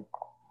you want,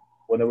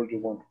 whenever you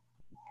want.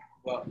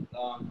 Well,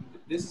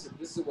 this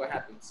is what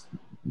happens.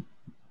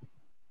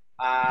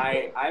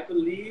 I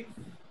believe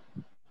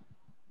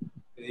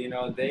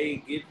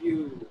they give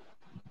you,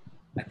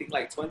 I think,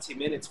 like 20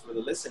 minutes for the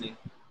listening.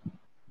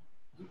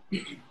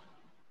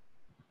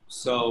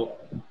 So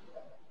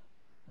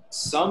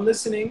some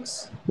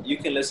listenings you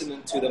can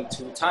listen to them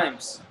 2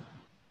 times,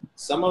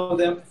 some of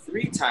them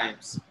 3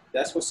 times.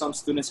 That's what some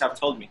students have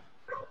told me.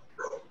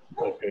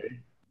 Okay.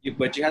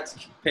 But you have to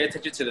pay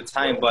attention to the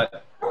time.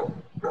 But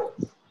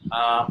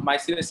my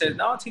student said,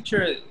 no,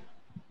 teacher,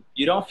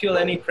 you don't feel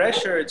any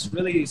pressure. It's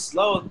really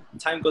slow.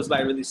 Time goes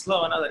by really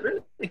slow. And I was like,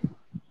 really?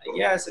 Like,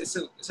 yes,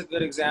 it's a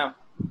good exam.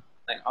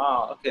 Like,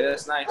 oh, okay,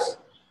 that's nice.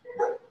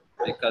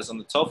 Because on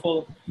the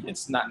TOEFL,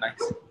 it's not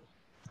nice.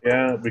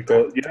 Yeah,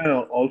 because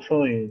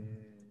also in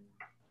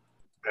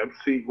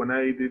FC, when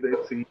I did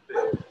FC,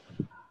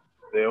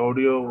 the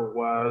audio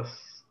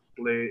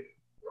play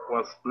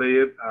was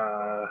played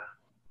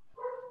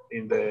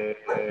in the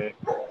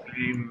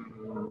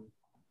same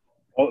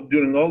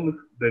during all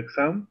the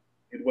exam.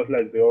 It was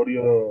like the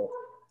audio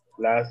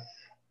lasts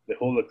the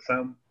whole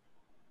exam,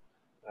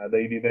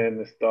 they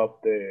didn't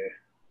stop the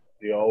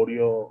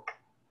audio.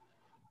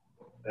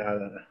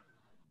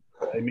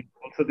 I mean,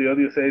 also the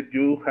audio said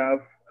you have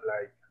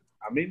like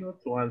a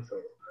minute to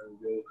answer, and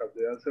you have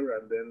the answer,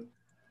 and then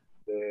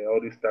the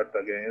audio start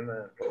again,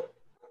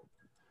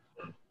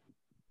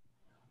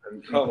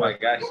 and Oh it my was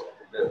gosh,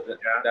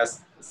 yeah,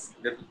 that's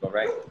difficult,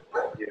 right?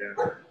 yeah.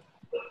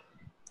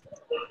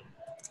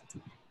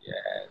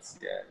 Yes,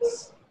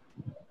 yes.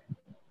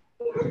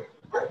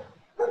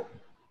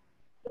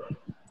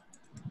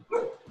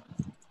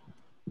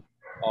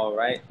 All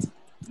right,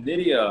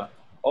 Lydia.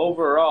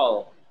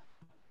 Overall,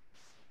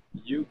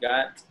 you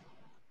got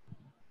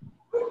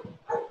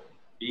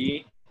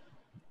B1,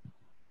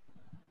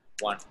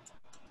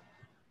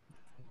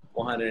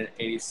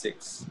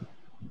 186.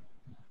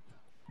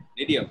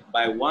 Lydia,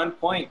 by 1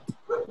 point.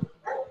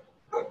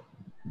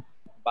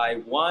 By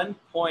 1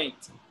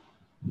 point,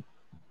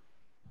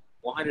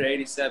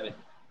 187.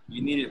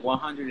 You needed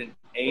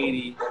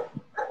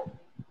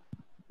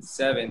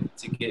 187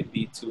 to get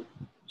B2.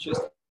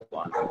 Just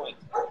 1 point.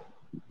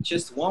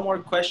 Just one more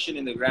question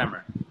in the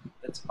grammar.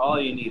 That's all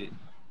you needed.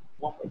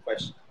 One more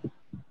question.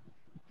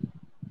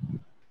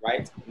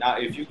 Right? Now,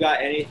 if you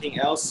got anything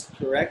else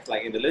correct,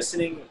 like in the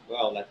listening,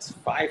 well, that's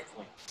 5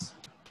 points.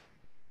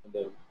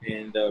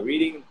 In the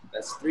reading,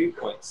 that's 3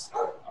 points.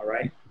 All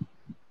right?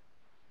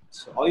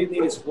 So all you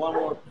need is one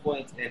more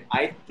point, and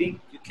I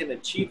think you can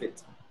achieve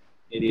it,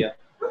 Lydia.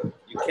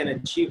 You can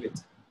achieve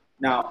it.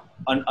 Now,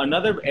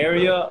 another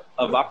area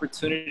of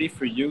opportunity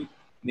for you,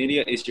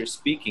 Lydia, is your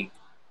speaking.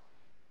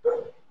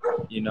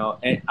 You know,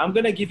 and I'm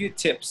gonna give you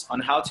tips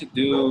on how to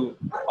do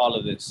all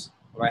of this,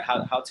 right?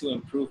 How to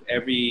improve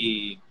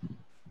every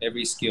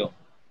skill.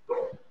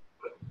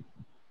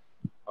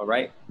 All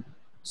right.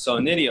 So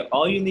Nydia,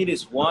 all you need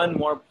is one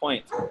more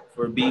point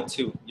for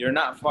B2. You're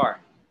not far.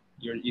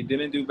 You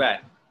didn't do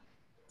bad.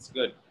 It's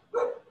good.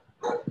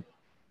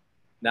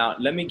 Now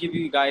let me give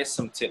you guys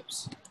some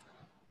tips.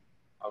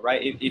 All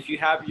right. If you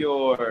have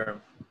your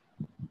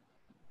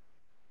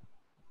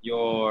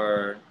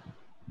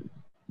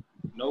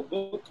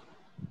notebook,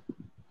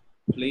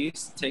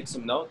 please take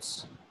some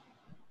notes.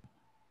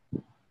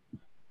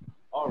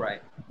 All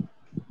right.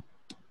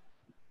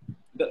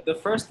 The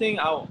first thing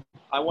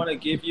I want to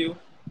give you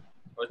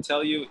or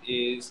tell you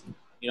is,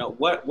 you know,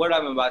 what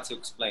I'm about to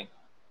explain.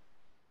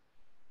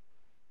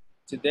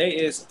 Today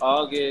is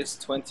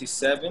August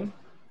 27th,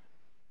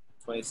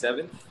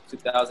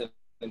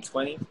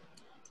 2020,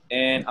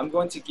 and I'm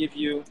going to give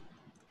you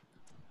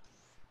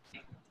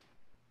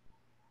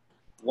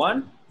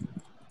 1,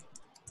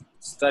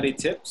 study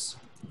tips,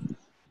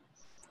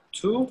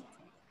 2,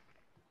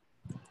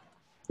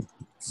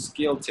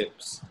 skill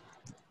tips.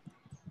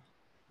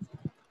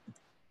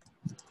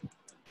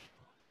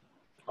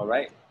 All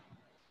right.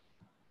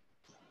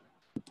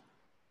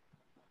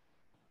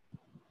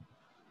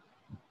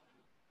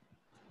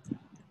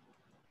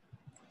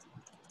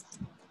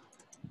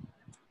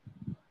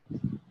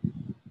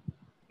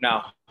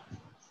 Now,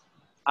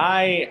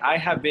 I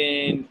have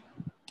been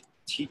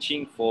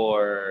teaching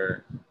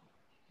for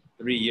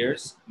 3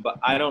 years, but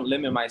I don't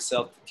limit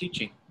myself to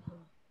teaching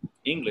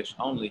English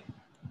only.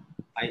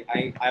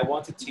 I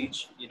want to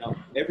teach, you know,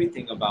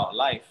 everything about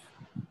life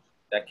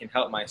that can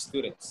help my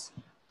students.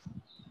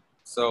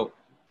 So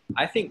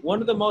I think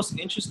one of the most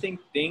interesting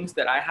things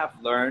that I have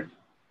learned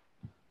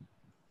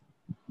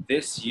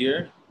this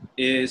year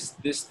is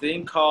this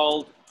thing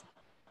called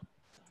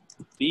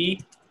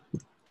be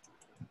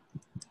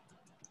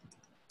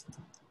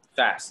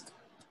fast.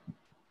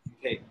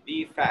 Okay,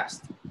 be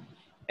fast.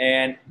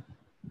 And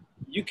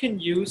you can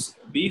use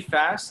be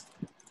fast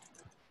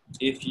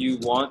if you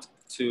want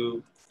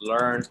to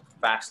learn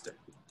faster.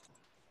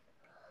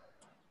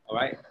 All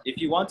right,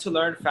 if you want to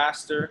learn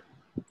faster,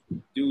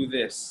 do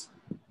this.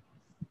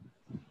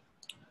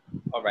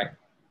 All right,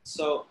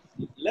 so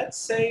let's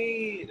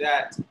say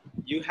that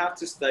you have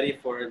to study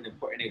for an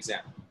important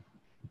exam.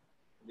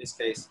 In this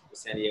case, the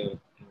San Diego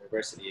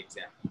University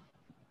exam,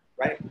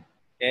 right?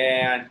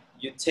 And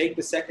you take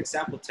the second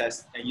sample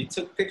test and you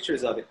took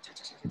pictures of it,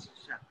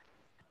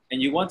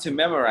 and you want to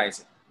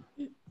memorize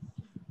it,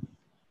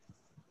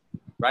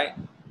 right?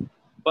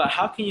 But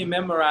how can you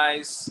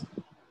memorize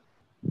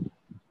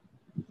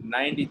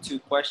 92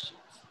 questions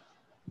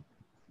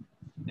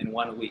in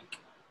 1 week?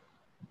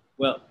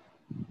 Well,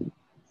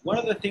 one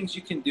of the things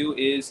you can do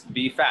is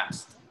be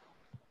fast.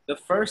 The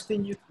first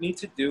thing you need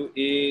to do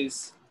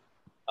is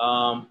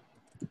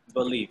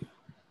believe.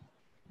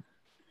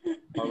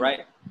 All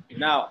right.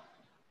 Now,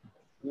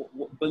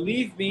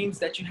 believe means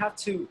that you have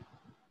to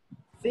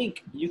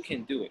think you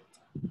can do it.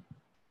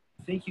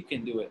 Think you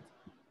can do it.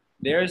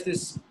 There's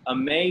this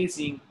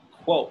amazing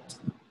quote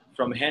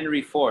from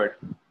Henry Ford,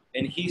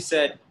 and he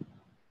said,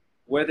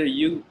 whether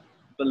you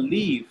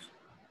believe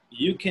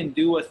you can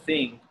do a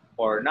thing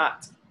or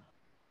not,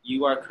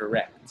 you are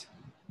correct.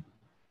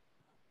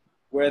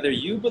 Whether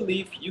you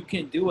believe you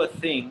can do a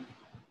thing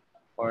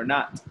or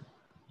not,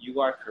 you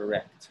are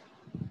correct.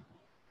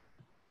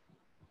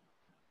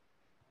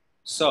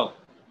 So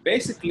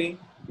basically,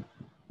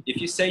 if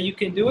you say you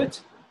can do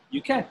it,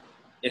 you can.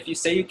 If you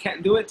say you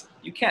can't do it,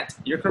 you can't.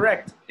 You're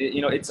correct.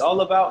 It's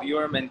all about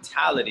your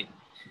mentality.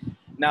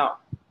 Now,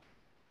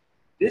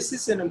 this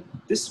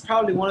is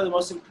probably one of the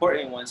most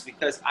important ones,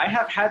 because I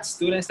have had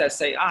students that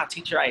say,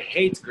 teacher, I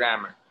hate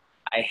grammar.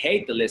 I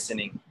hate the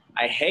listening.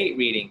 I hate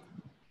reading.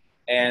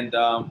 And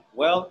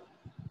well,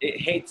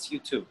 it hates you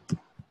too.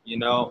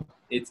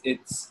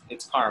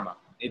 It's karma.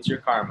 It's your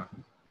karma.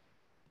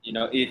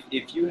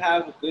 If you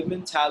have a good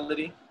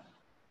mentality,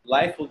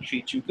 life will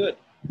treat you good.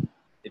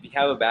 If you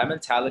have a bad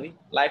mentality,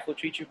 life will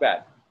treat you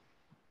bad.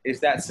 It's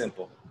that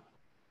simple.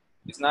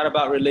 It's not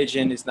about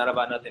religion. It's not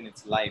about nothing.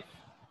 It's life.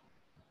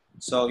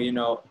 So,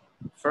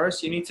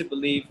 first you need to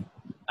believe,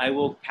 I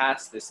will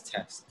pass this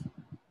test.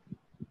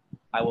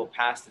 I will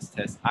pass this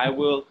test. I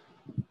will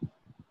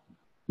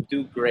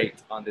do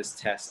great on this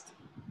test.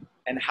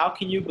 And how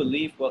can you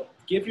believe? Well,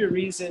 give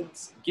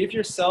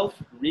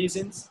yourself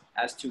reasons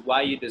as to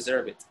why you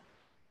deserve it.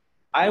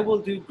 I will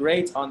do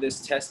great on this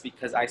test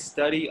because I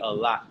study a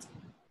lot.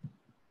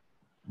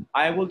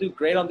 I will do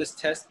great on this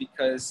test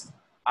because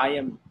I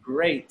am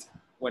great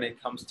when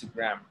it comes to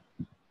grammar.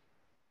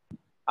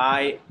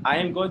 I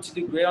am going to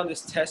do great on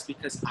this test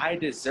because I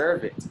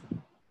deserve it,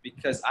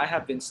 because I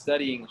have been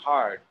studying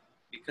hard,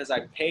 because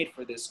I paid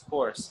for this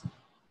course,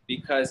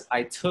 because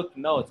I took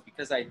notes,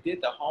 because I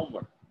did the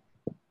homework.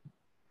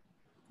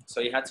 So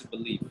you have to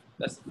believe.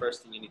 That's the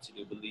first thing you need to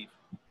do, believe.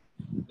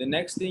 The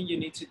next thing you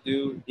need to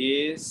do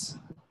is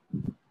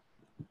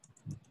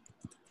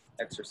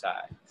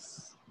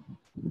exercise.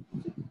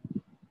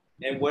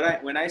 And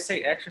when I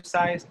say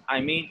exercise,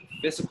 I mean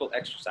physical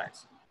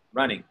exercise.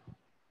 Running,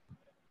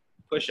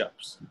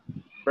 push-ups,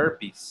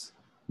 burpees,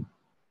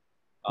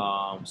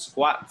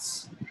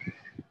 squats.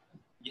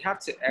 You have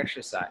to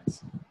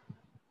exercise.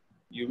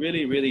 You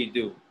really, really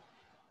do.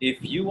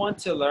 If you want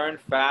to learn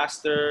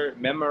faster,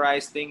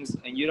 memorize things,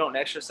 and you don't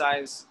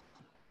exercise,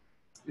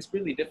 it's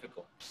really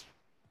difficult,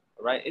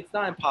 all right? It's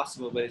not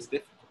impossible, but it's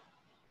difficult.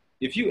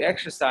 If you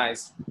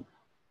exercise,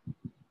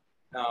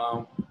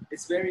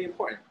 it's very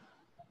important,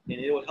 and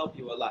it will help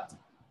you a lot.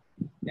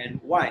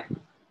 And why?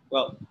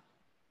 Well,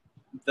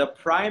 the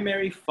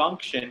primary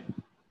function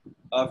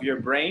of your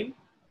brain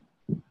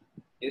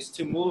is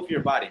to move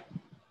your body.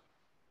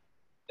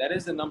 That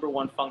is the number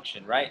one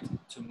function, right?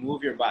 To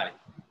move your body.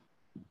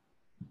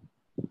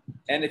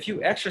 And if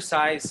you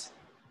exercise,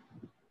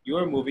 you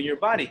are moving your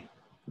body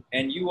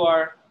and you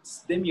are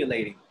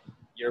stimulating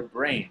your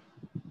brain.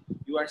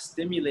 You are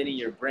stimulating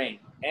your brain.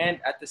 And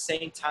at the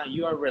same time,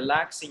 you are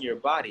relaxing your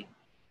body.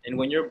 And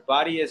when your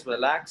body is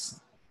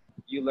relaxed,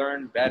 you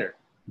learn better.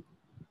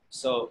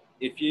 So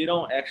if you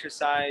don't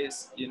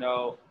exercise,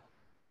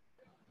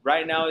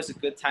 right now is a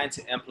good time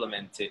to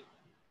implement it.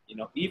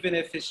 Even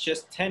if it's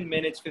just 10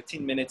 minutes,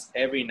 15 minutes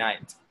every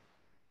night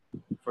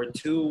for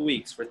 2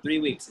 weeks, for 3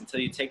 weeks until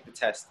you take the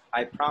test,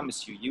 I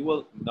promise you, you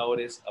will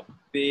notice a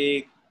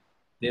big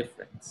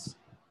difference.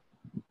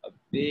 A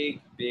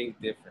big,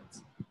 big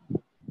difference.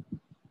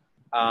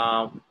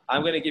 I'm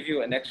going to give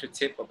you an extra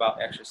tip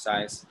about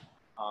exercise.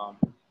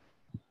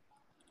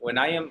 When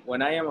I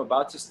am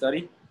about to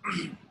study,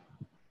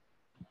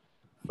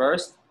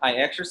 first I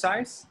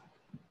exercise,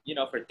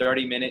 for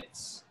 30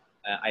 minutes.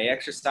 I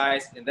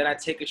exercise, and then I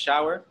take a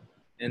shower,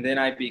 and then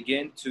I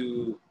begin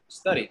to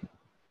study.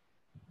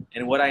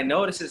 And what I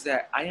notice is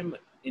that I am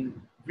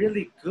in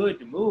really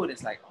good mood.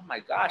 It's like, oh my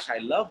gosh, I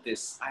love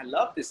this. I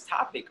love this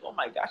topic. Oh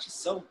my gosh, it's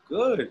so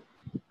good.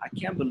 I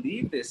can't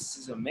believe this. This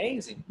is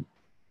amazing.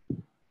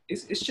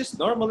 It's just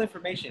normal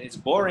information. It's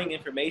boring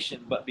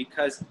information, but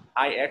because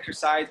I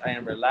exercise, I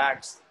am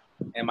relaxed,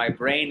 and my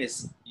brain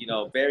is,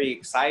 very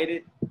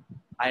excited.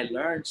 I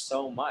learned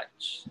so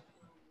much.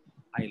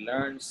 I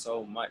learned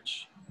so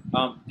much.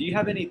 Do you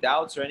have any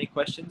doubts or any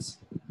questions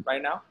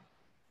right now?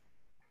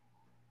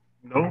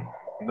 No,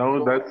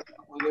 that's...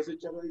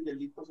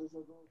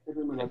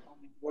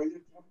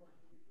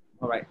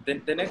 All right,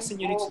 then the next thing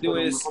you need to do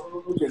is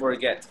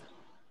forget.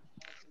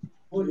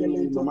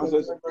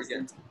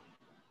 Forget.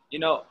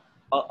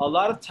 A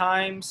lot of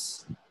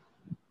times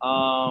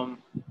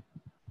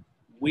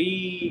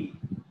we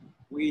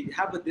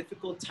have a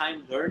difficult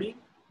time learning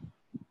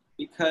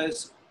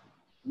because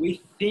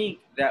we think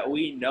that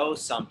we know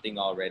something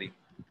already,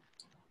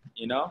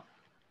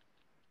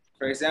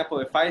 For example,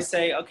 if I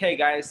say, okay,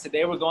 guys,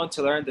 today we're going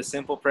to learn the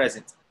simple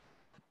present.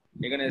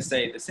 You're going to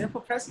say, the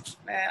simple present?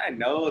 Man, I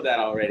know that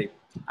already.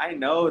 I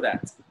know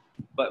that.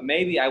 But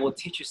maybe I will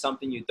teach you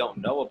something you don't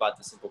know about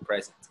the simple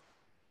present.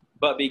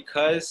 But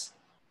because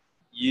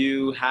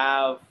you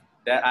have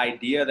that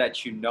idea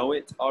that you know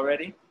it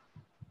already,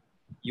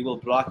 you will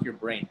block your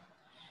brain.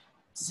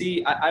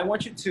 See, I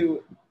want you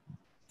to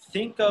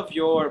think of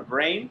your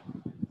brain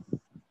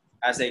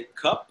as a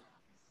cup,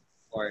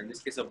 or in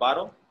this case, a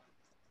bottle.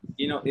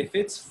 If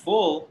it's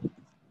full,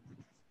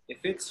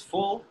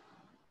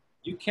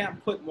 you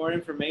can't put more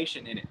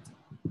information in it.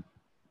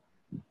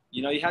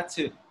 You have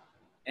to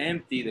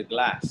empty the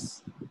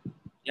glass.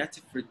 You have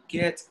to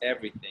forget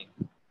everything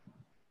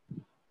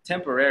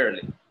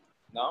temporarily,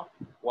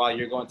 while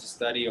you're going to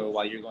study or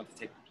while you're going to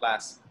take the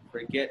class.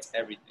 Forget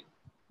everything.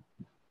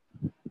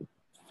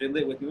 fill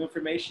it with new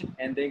information,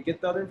 and then get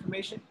the other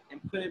information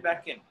and put it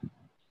back in.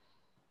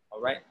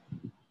 All right?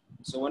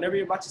 So whenever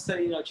you're about to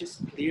study, just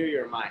clear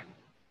your mind.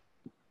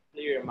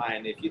 Clear your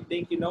mind. If you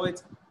think you know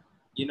it,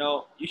 you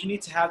should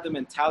need to have the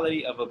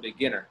mentality of a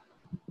beginner.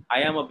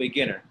 I am a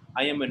beginner.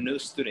 I am a new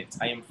student.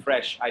 I am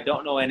fresh. I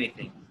don't know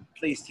anything.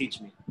 Please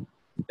teach me.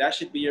 That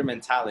should be your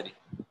mentality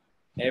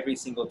every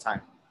single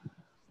time.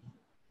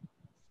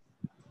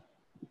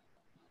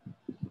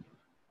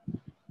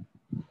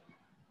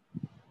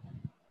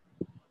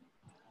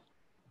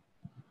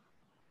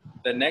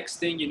 The next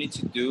thing you need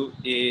to do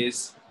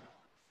is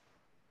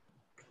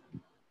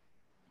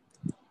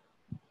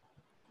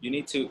you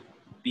need to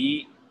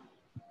be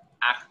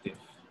active.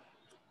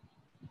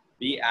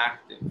 Be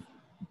active.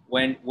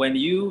 When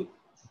you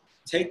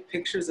take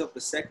pictures of the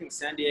second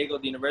San Diego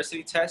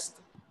University test,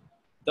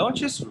 don't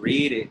just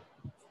read it.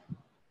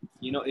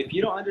 If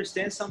you don't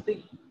understand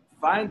something,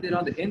 find it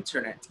on the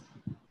internet.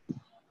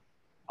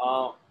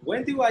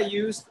 When do I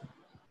use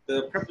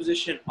the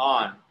preposition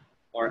on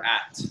or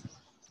at?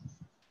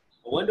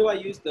 When do I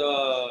use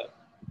the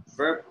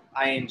verb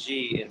ing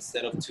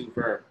instead of to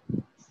verb?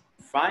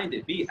 Find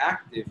it, be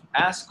active,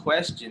 ask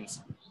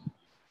questions,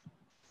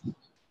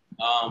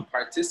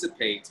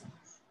 participate,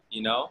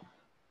 You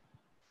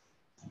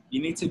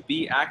need to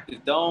be active.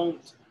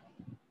 Don't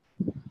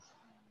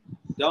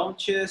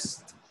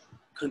just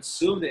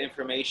consume the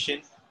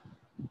information,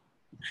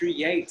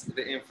 create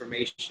the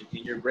information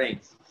in your brain,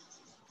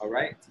 all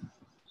right?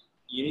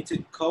 You need to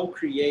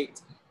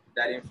co-create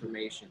that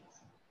information.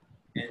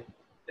 And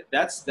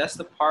that's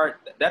the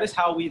part, that is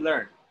how we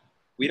learn.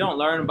 We don't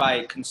learn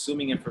by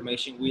consuming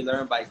information, we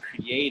learn by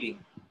creating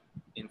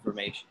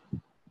information.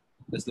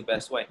 That's the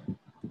best way.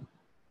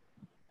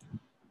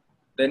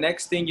 The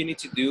next thing you need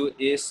to do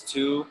is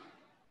to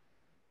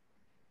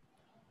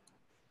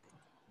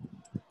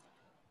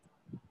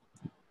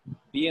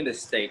be in the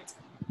state.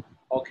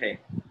 Okay,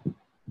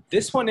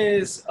 this one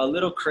is a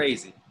little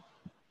crazy.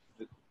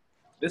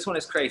 This one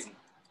is crazy.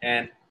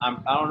 And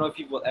I don't know if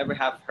you will ever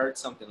have heard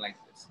something like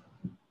this.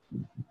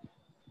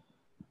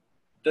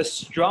 The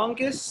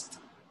strongest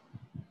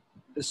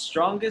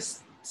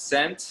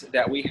scent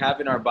that we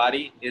have in our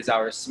body is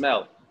our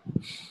smell.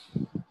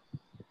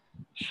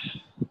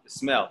 The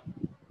smell.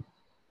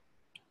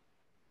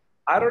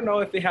 I don't know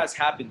if it has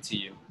happened to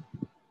you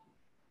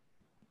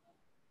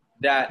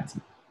that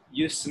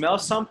you smell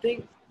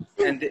something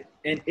and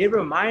it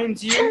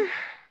reminds you,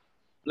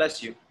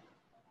 bless you,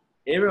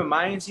 it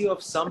reminds you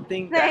of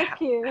something that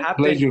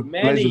happened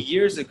many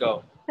years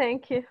ago.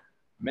 Thank you.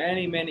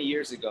 Many, many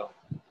years ago.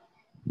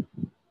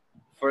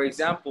 For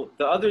example,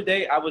 the other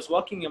day I was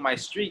walking on my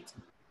street,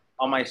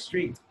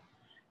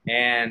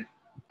 and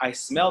I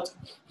smelled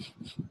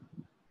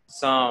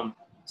some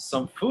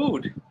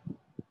food.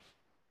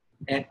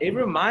 And it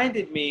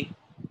reminded me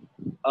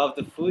of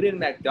the food in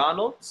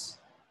McDonald's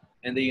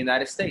in the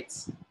United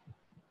States.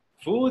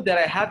 Food that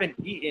I haven't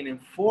eaten in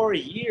 4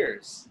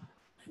 years.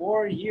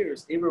 4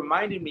 years. It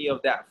reminded me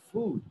of that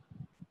food.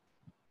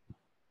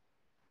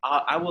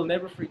 I will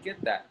never forget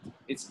that.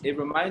 It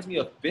reminds me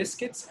of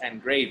biscuits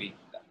and gravy.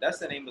 That's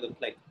the name of the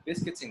plate,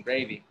 biscuits and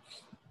gravy.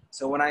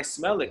 So when I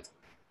smell it,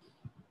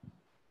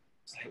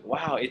 it's like,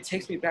 wow, it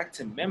takes me back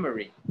to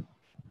memory.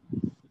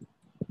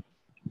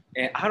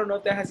 And I don't know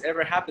if that has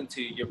ever happened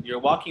to you. You're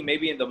walking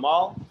maybe in the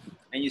mall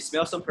and you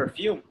smell some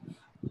perfume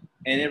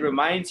and it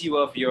reminds you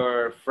of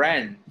your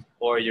friend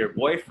or your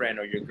boyfriend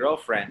or your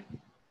girlfriend.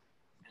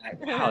 And like,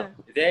 wow,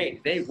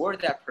 they wore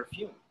that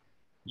perfume.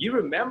 You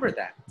remember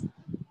that.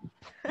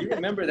 You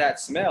remember that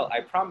smell.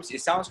 I promise you,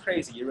 it sounds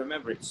crazy. You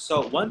remember it.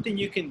 So one thing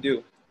you can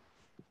do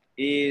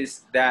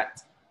is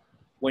that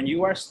when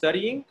you are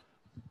studying,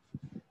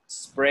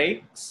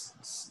 spray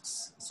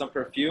some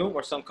perfume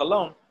or some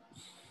cologne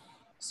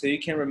so you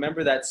can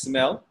remember that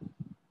smell.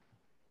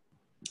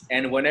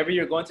 And whenever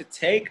you're going to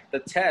take the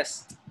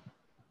test,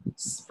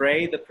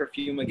 spray the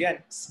perfume again.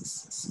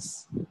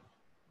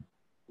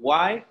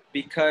 Why?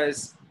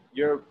 Because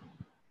your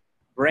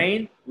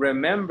brain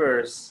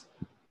remembers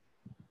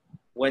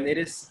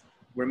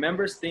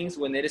things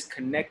when it is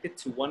connected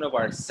to one of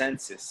our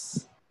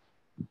senses.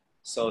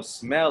 So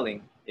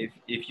smelling, if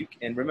you,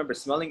 and remember,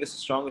 smelling is the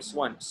strongest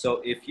one.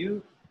 So if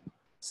you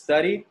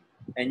studied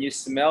and you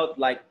smelled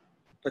like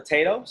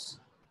potatoes,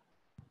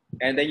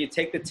 and then you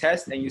take the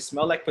test and you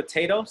smell like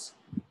potatoes,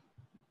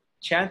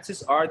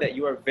 chances are that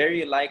you are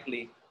very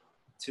likely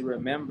to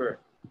remember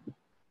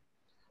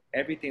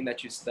everything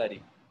that you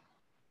study.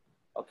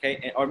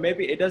 Okay, or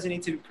maybe it doesn't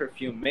need to be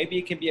perfume. Maybe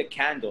it can be a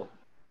candle.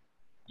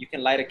 You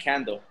can light a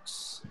candle,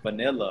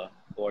 vanilla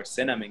or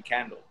cinnamon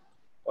candle.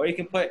 Or you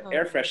can put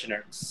air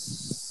freshener.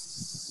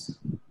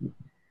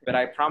 But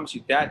I promise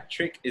you, that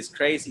trick is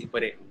crazy,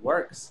 but it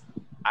works.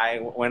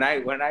 When I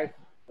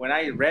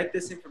read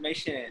this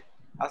information,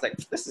 I was like,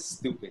 this is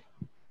stupid,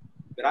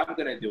 but I'm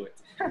gonna do it.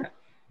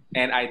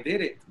 And I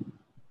did it.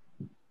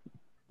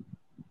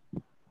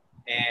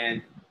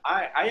 And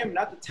I am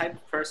not the type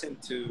of person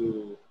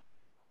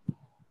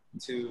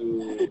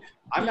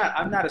I'm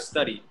not a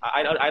study.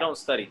 I don't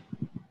study.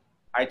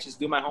 I just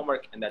do my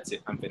homework and that's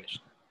it. I'm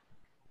finished.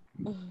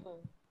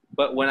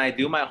 But when I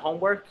do my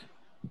homework,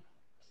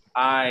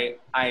 I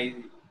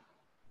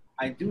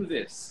do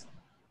this.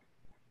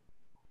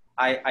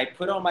 I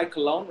put on my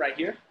cologne right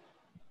here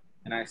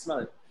and I smell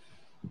it.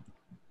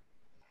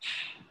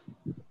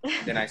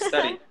 Then I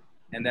study,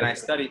 and then I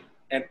studied.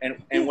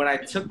 And when I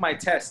took my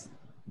test,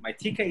 my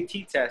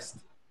TKT test,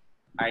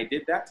 I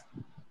did that.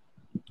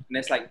 And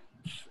it's like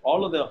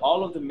all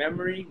of the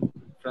memory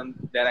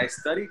from that I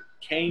studied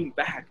came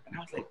back. And I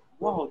was like,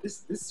 whoa,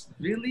 this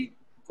really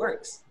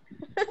works.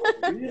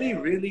 Really,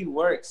 really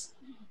works.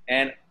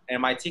 And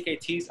my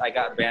TKTs, I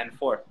got band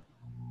 4.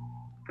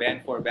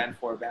 Band 4, band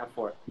 4, band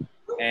 4.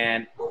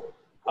 And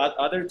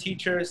other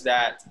teachers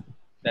that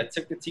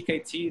took the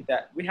TKT,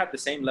 that we have the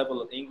same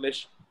level of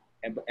English,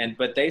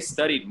 but they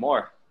studied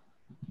more.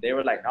 They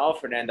were like, "Oh,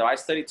 Fernando, I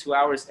studied 2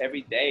 hours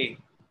every day."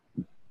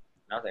 And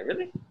I was like,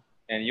 "Really?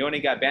 And you only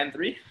got band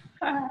 3?"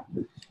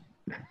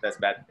 That's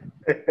bad.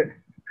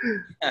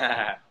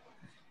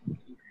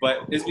 But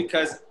it's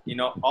because, you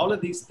know, all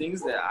of these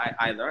things that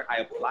I learned, I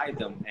applied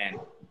them and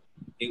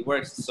it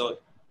works. So,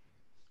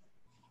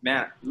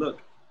 man,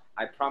 look,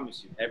 I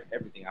promise you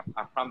everything.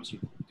 I promise you,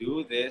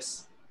 do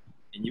this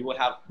and you will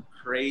have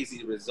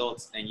crazy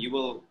results, and you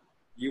will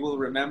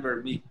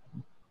remember me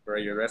for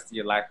your rest of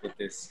your life with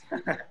this.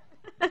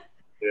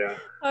 Yeah.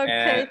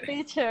 Okay,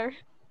 teacher.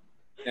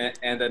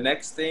 And the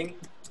next thing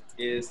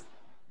is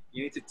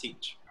you need to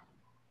teach.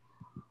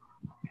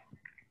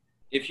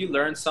 If you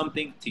learn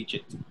something, teach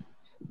it.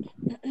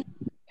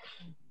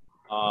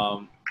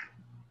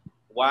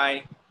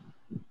 Why?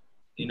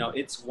 You know,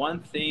 it's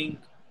one thing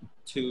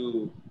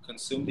to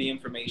consume the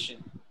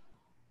information,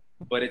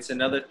 but it's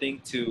another thing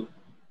to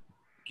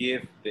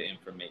give the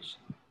information.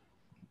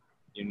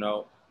 You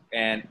know,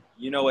 and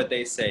you know what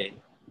they say,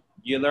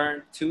 you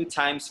learn 2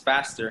 times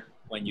faster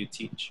when you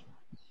teach.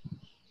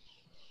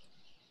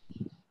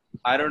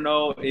 I don't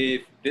know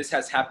if this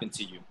has happened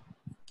to you.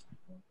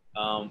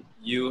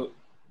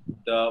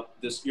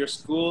 Your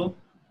school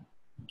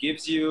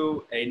gives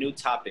you a new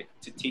topic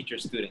to teach your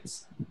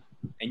students,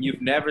 and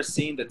you've never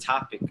seen the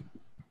topic.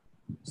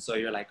 So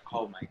you're like,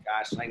 oh my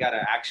gosh, I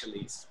gotta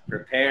actually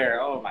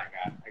prepare. Oh my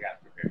God, I gotta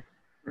prepare.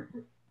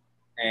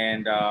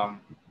 And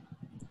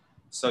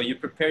so you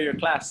prepare your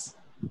class.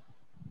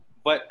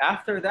 But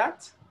after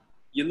that,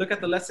 you look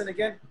at the lesson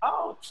again.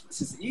 Oh,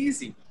 this is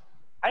easy.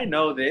 I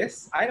know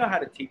this. I know how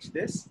to teach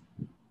this.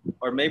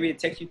 Or maybe it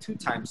takes you 2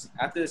 times.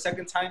 After the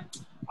second time,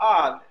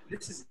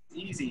 this is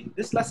easy.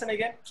 This lesson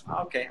again?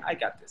 Okay, I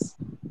got this.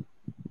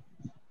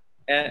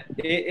 And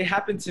it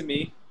happened to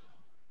me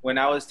when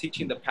I was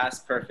teaching the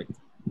past perfect.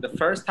 The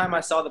first time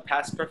I saw the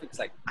past perfect, it's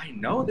like, I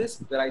know this,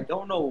 but I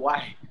don't know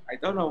why. I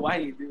don't know why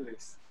you do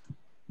this.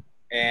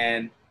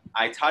 And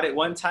I taught it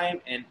one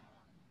time, and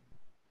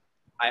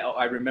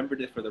I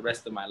remembered it for the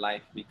rest of my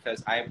life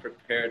because I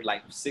prepared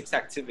like 6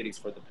 activities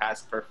for the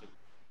past perfect.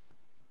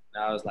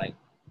 And I was like,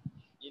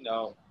 you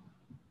know,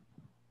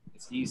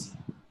 it's easy.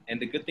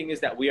 And the good thing is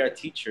that we are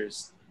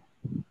teachers,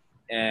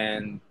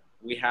 and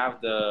we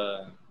have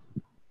the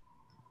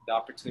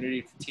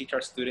opportunity to teach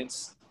our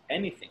students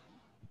anything.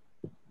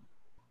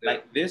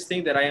 Like this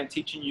thing that I am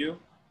teaching you,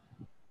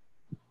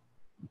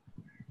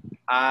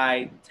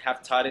 I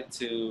have taught it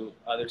to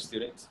other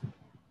students,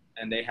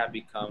 and they have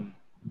become,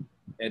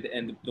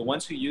 and the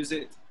ones who use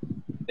it,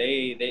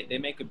 they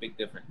make a big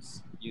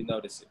difference. You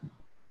notice it.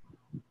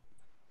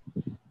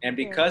 And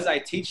because I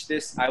teach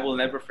this, I will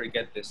never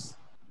forget this.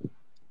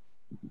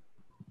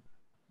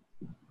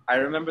 I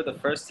remember the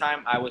first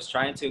time I was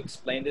trying to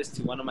explain this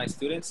to one of my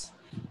students,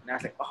 and I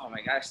was like, oh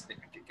my gosh,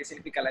 ¿qué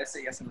significa la S?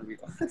 Ya se me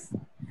olvidó.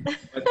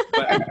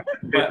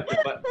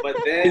 But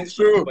then, It's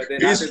true. But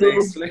then It's after true. they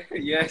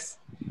explain, yes.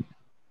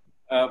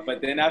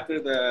 But then after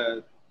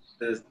the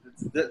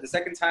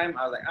second time,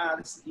 I was like,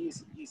 this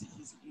is easy.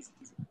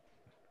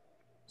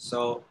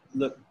 So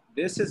look,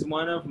 this is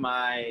one of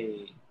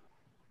my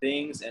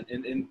things,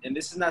 and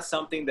this is not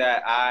something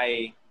that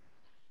I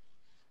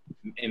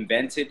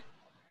invented.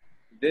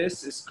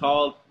 This is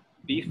called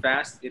Be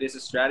Fast. It is a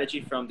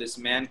strategy from this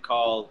man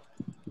called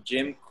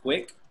Jim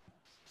Quick.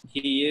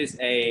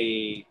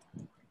 He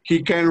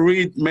can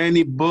read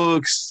many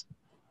books.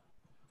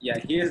 Yeah,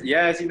 he is.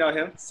 Yes, you know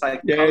him,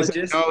 psychologist.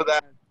 Yes, I know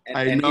that.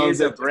 And he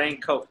is a brain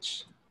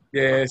coach.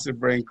 Yes, a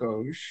brain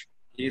coach.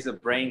 He's a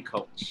brain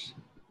coach,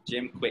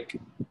 Jim Quick.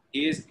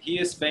 He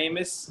is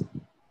famous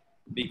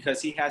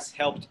because he has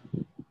helped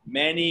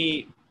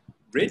many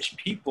rich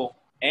people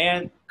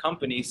and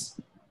companies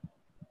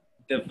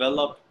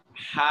develop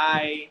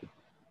high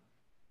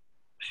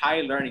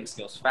learning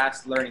skills,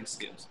 fast learning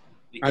skills.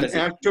 Because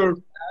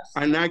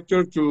an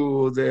actor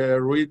to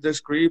read the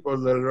script or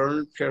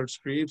learn her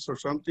scripts or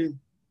something.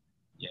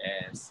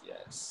 Yes.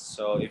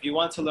 So if you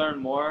want to learn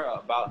more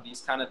about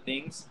these kind of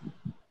things,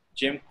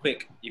 Jim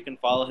Quick, you can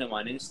follow him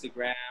on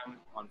Instagram,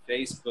 on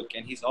Facebook,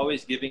 and he's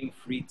always giving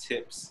free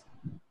tips.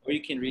 Or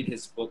you can read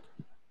his book.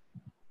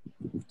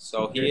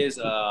 So he is,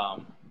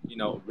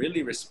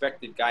 really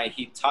respected guy.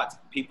 He taught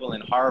people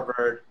in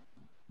Harvard.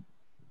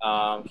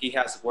 He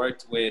has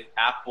worked with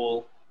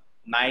Apple,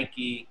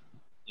 Nike,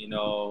 you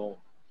know,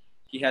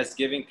 he has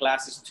given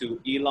classes to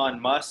Elon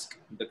Musk,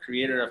 the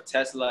creator of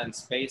Tesla and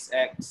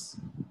SpaceX.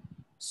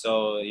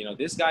 So, you know,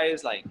 this guy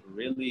is like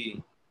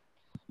really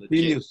legit.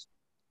 Genius.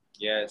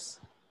 Yes.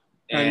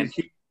 And And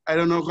I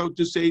don't know how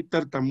to say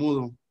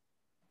tartamudo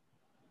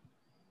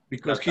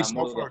because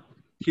tartamudo.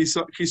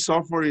 he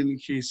suffered in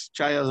his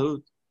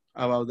childhood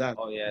about that.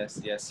 Oh,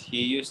 yes, yes.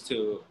 He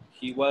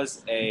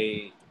was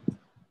a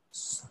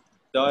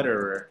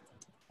stutterer.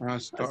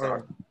 That's the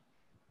hard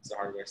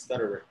word,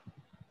 stutterer.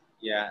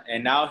 Yeah,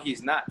 and now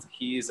he's not.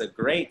 He is a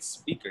great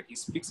speaker. He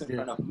speaks in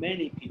front of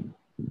many people.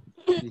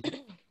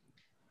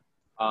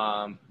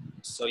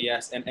 So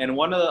yes, and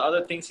one of the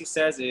other things he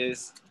says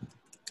is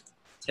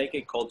take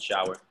a cold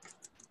shower.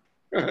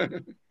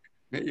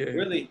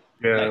 Really,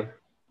 like,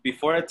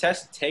 before a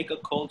test, take a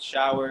cold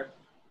shower.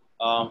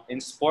 In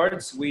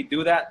sports, we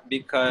do that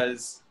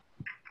because,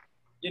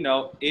 you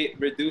know, it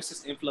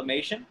reduces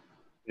inflammation.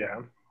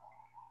 Yeah.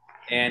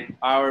 And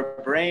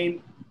our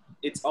brain,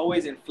 it's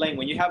always inflamed.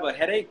 When you have a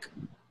headache,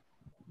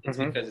 it's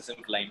because it's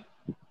inflamed.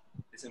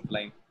 It's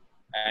inflamed.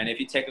 And if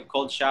you take a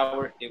cold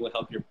shower, it will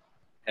help your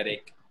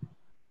headache.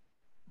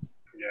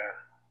 Yeah.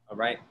 All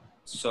right.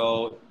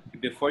 So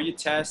before you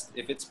test,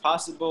 if it's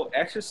possible,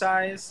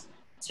 exercise,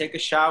 take a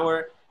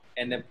shower,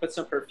 and then put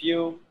some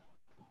perfume.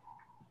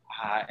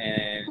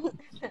 And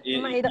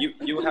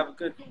you have a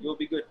good, you'll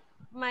be good.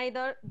 My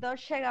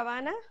Dolce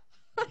Gabbana.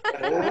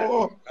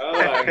 Oh. Oh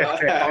my God.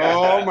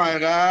 Oh my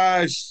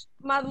gosh.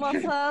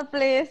 Mademoiselle,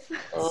 please.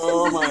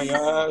 Oh my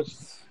gosh.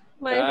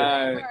 My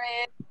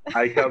favorite.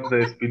 I have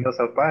the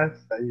Espinosa Paz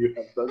and you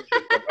have Dolce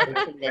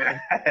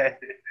Gabbana.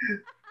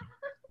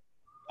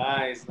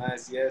 Nice,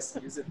 nice. Yes,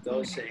 use a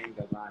Dolce and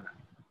Gabbana.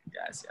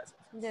 Yes, yes.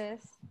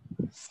 Yes.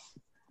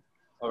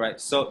 All right.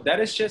 So that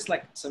is just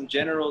like some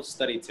general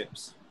study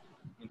tips.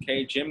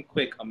 Okay, Jim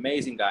Quick,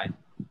 amazing guy.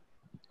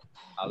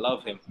 I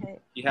love him. Okay.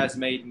 He has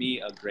made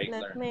me a great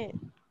learner. Let me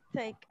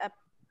take a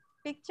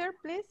picture,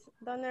 please.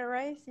 Don't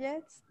erase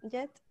yet.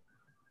 Okay.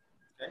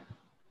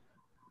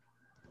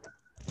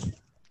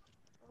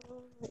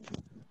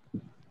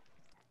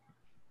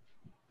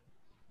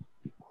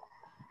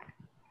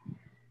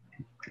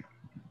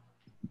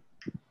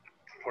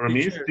 For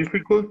me, it's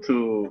difficult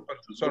to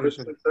Sorry.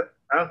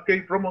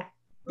 Okay, Romo.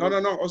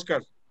 No,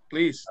 Oscar,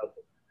 please.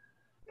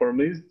 For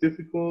me, it's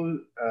difficult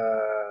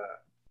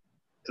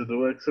to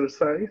do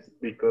exercise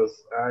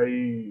because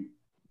I'm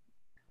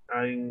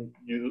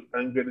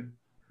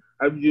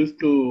used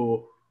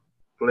to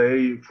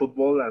play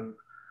football and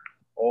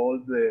all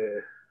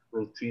the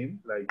routine,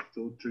 like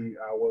 2-3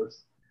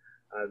 hours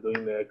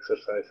doing the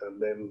exercise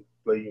and then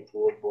playing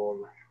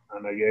football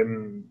and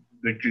again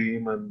the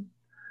gym and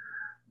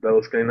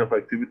those kind of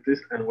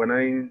activities. And when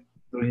I'm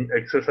doing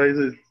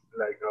exercises,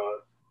 like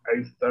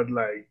I start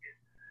like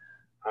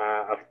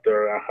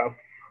after a half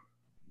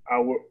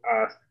hour,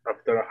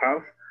 after a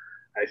half,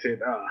 I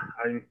said,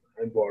 I'm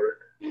bored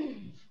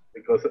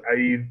because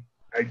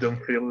I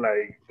don't feel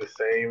like the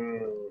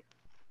same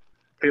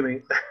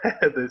feeling,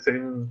 the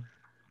same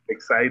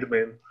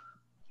excitement.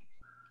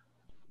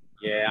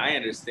 Yeah, I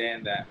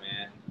understand that,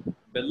 man.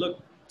 But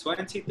look,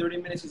 20, 30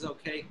 minutes is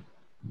okay.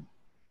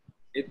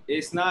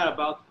 It's not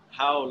about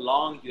how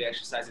long you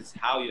exercise, it's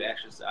how you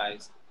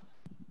exercise.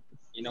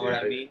 You know what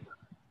I mean?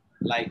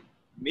 Like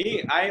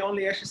me, I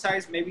only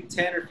exercise maybe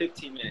 10 or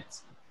 15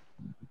 minutes.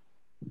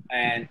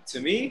 And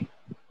to me,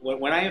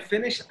 when I am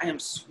finished, I am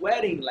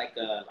sweating like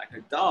a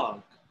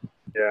dog.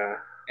 Yeah.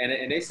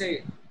 And they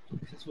say,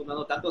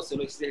 Fernando, tanto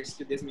solo hiciste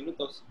ejercicio 10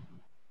 minutos.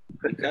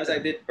 Because I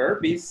did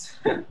burpees.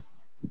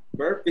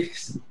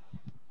 Burpees.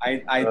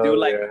 I do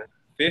like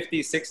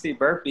 50, 60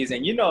 burpees.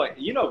 And you know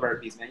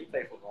burpees, man. You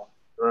play football.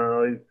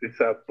 It's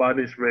a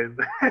punishment.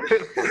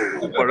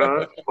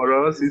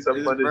 for us, it's a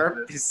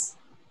punishment. Burpees.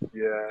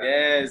 Yeah.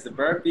 Yes, the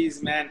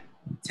burpees, man.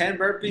 10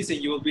 burpees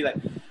and you will be like,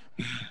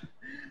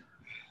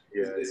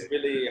 it's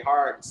really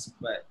hard.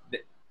 But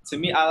to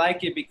me, I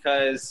like it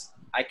because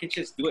I can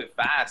just do it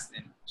fast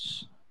and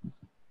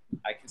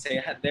I can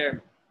say,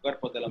 there,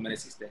 cuerpo, te lo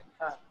mereciste.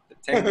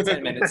 10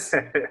 minutes.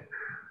 10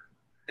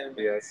 minutes.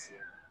 Yes.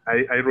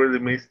 I really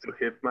miss to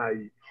hit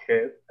my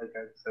head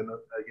against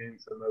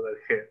another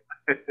head.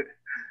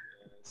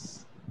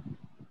 Yes.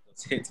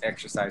 Those hit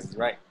exercises,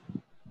 right?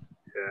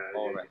 Yeah.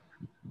 All right.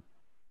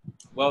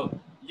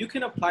 Well, you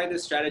can apply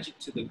this strategy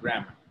to the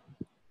grammar.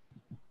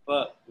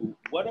 But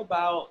what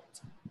about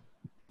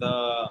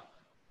the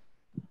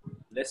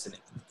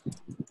listening?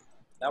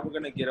 Now we're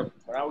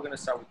gonna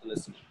start with the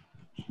listening.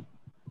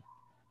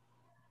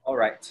 All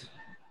right.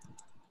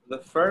 The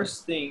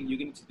first thing you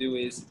need to do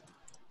is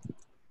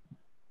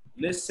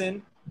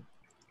listen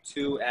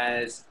to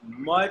as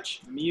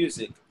much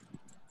music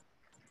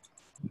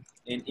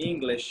in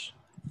English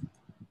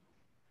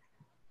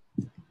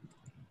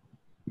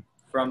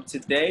from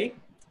today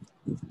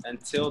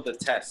until the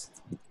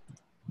test.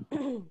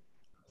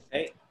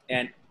 Okay,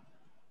 and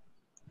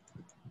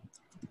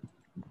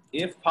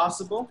if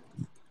possible,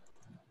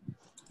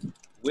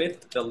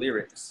 with the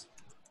lyrics.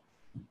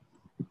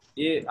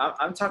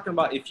 I'm talking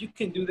about if you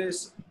can do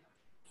this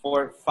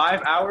for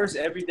 5 hours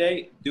every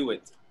day, do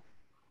it.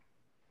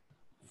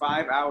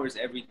 5 hours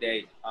every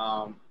day.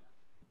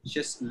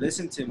 Just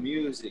listen to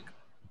music.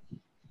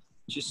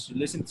 Just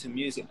listen to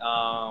music.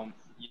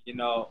 You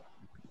know,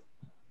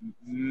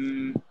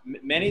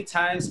 many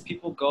times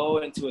people go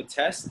into a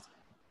test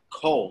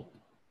cold.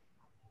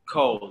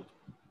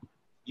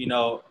 You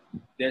know,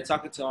 they're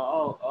talking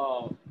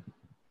to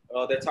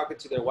they're talking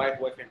to their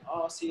boyfriend.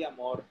 Oh, sí,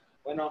 amor.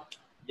 Bueno,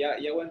 ya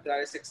voy a entrar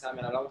a ese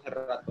examen. Hablamos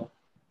al rato.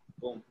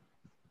 Boom.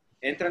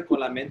 Entran con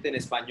la mente en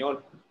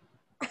español.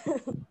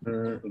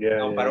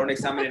 Para un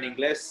examen en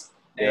inglés.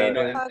 And, you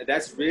know, and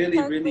that's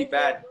really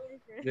bad.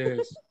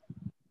 Yes.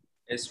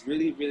 It's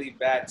really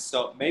bad.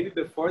 So maybe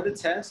before the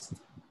test,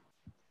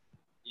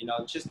 you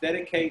know, just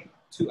dedicate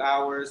 2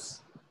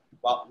 hours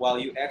while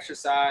you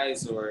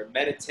exercise or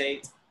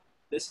meditate.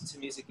 Listen to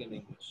music in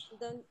English.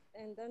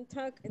 Don't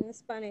talk in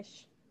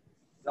Spanish.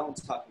 Don't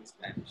talk in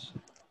Spanish.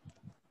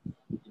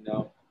 You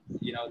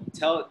know,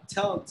 tell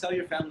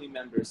your family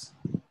members,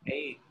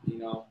 hey, you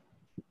know,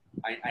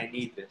 I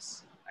need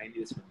this. I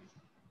need this from you.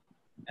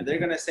 And they're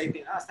gonna say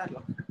things, estás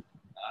loco.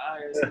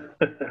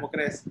 ¿Cómo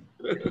crees?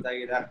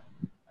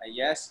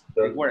 Yes,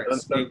 it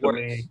works. It works.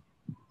 Me.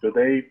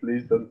 Today,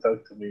 please don't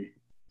talk to me.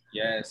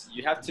 Yes,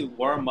 you have to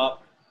warm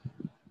up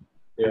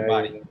your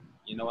body.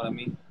 You know what I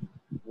mean?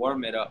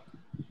 Warm it up.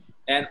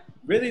 And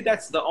really,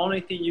 that's the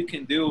only thing you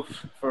can do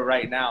for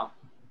right now.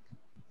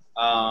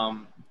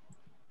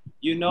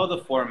 You know the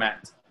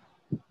format.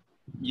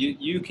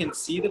 You can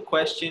see the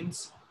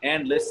questions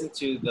and listen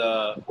to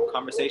the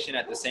conversation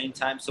at the same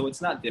time, so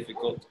it's not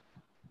difficult.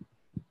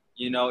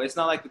 You know, it's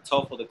not like the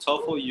TOEFL. The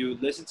TOEFL, you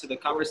listen to the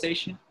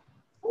conversation,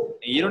 and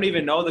you don't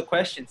even know the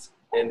questions,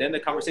 and then the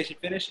conversation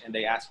finished, and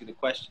they ask you the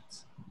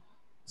questions.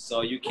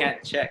 So you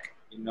can't check,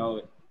 you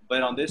know,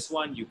 but on this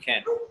one, you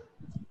can.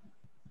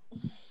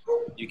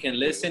 You can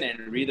listen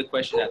and read the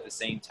question at the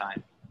same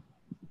time.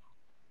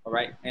 All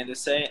right, and the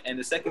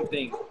second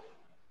thing,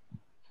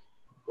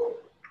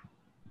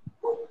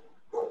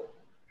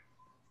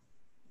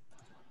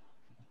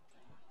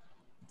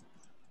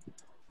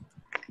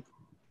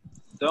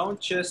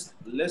 don't just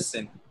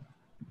listen.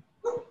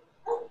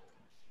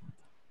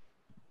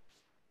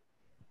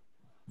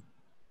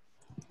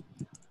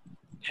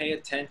 Pay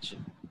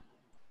attention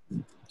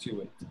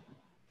to it.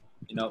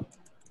 You know,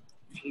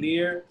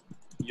 clear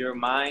your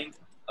mind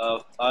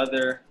of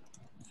other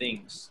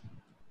things.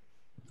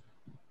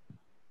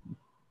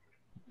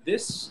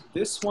 This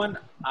one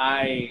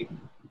I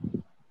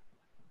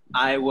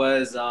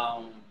was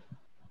I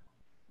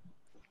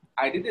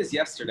did this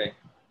yesterday.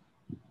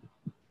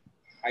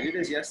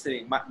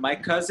 My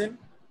cousin,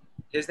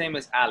 his name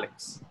is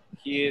Alex.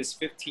 He is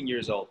 15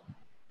 years old.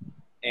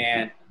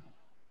 And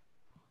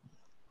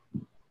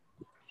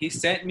he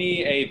sent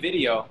me a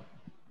video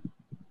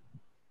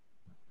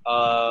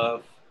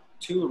of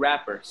 2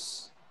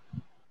 rappers.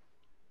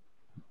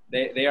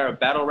 They are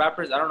battle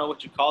rappers. I don't know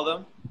what you call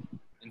them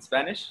in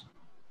Spanish.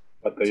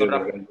 Batalla de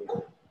gallos.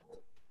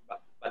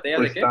 ¿Batalla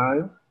de qué?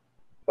 Freestyle.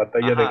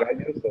 Batalla de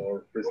gallos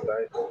or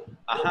freestyle.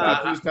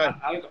 Ajá,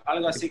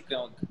 algo así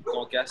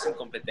como que hacen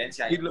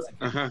competencia.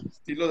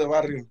 Estilo de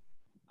barrio.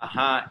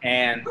 Ajá,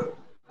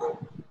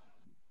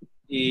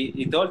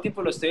 y todo el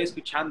tiempo lo estoy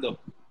escuchando.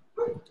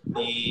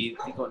 Y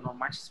digo, no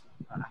manches,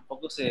 ¿a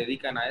poco se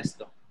dedican a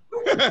esto?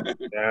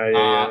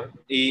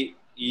 Y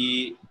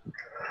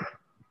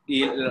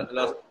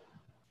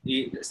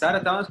estaba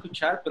tratando de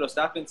escuchar, pero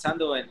estaba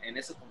pensando en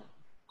eso, como,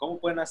 ¿cómo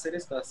pueden hacer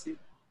esto así?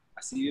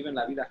 Así viven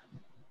la vida.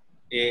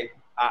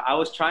 I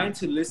was trying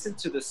to listen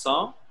to the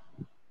song,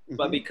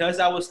 but because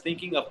I was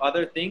thinking of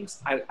other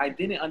things, I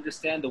didn't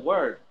understand the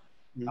word.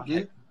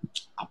 Okay.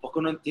 ¿A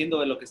poco no entiendo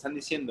de lo que están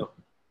diciendo?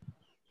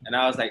 And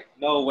I was like,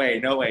 no way.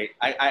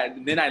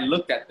 Then I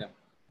looked at them.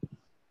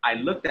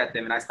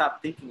 And I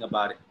stopped thinking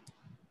about it.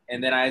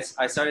 And then I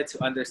started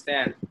to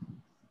understand.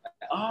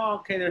 Oh,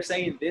 okay, they're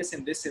saying this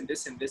and this and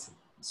this and this.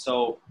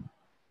 So,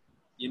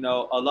 you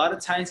know, a lot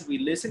of times we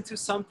listen to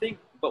something,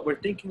 but we're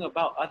thinking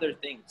about other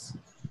things.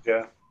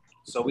 Yeah.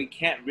 So we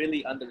can't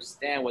really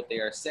understand what they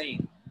are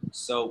saying.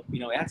 So, you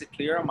know, we have to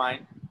clear our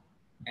mind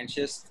and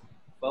just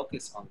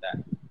focus on that.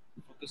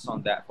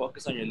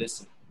 Focus on your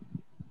listening.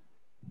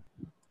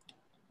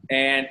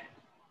 And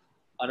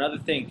another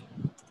thing,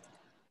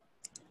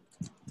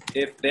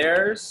 if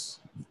there's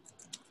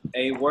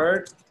a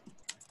word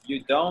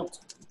you don't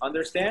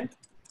understand,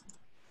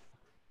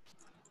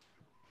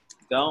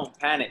 don't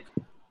panic.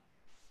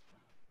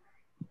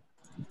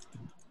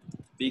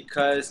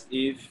 Because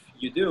if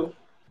you do,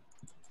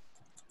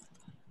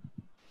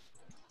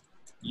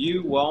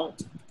 you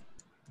won't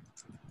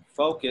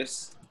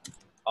focus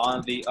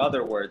on the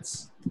other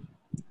words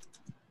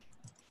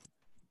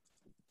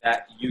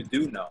that you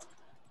do know.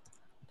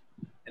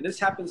 And this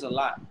happens a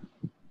lot.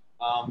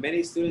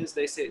 Many students,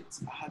 they say,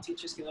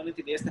 teachers que no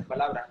entendí esta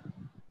palabra.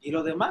 Y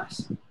lo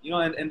demás, you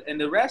know, and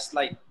the rest,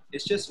 like,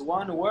 it's just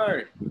one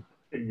word.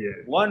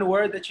 Yeah. One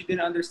word that you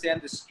didn't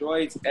understand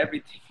destroys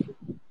everything.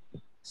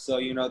 So,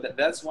 you know,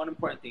 that's one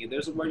important thing. If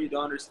there's a word you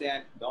don't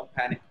understand, don't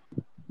panic.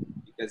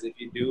 because if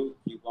you do,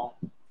 you won't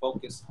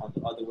focus on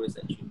the other words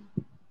that you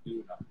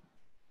do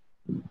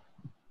know.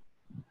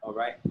 All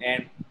right,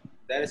 and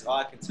that is all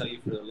I can tell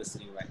you for the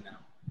listening right now.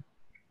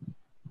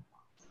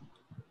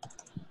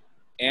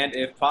 And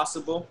if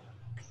possible,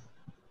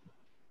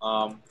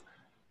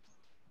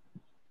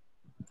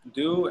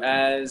 do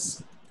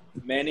as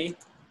many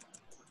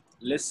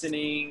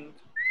listening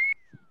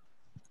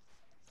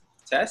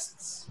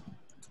tests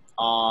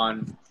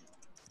on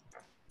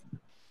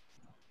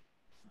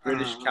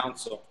British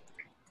Council.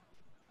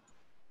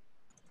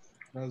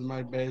 That's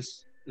my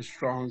best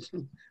strong,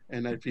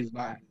 and I feel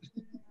bad.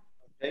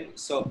 Okay,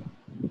 so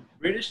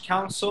British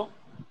Council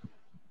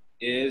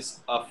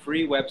is a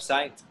free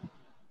website,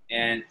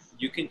 and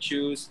you can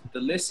choose the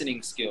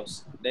listening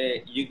skills.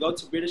 You go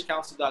to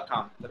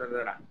BritishCouncil.com.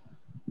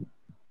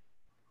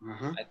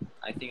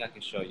 I think I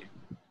can show you.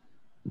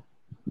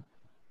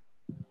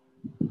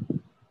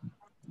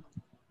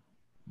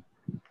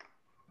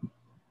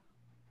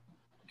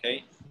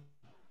 Okay,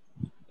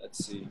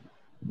 let's see.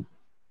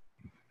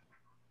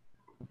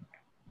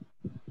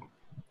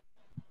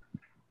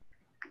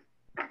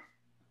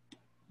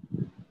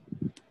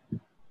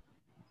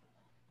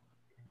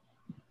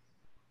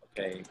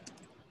 Okay,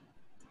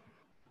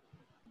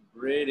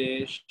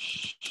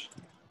 British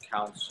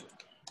Council.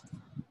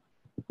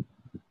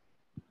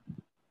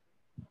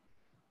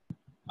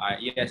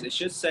 Yes, it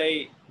should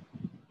say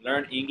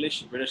Learn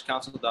English,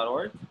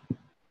 BritishCouncil.org.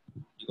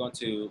 You're going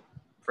to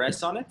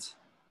press on it.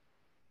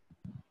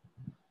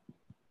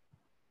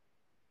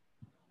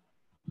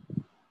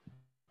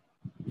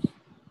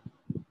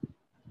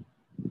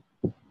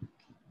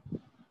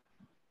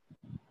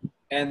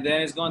 And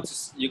then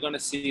you're going to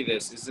see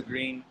this. This is a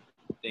green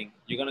thing.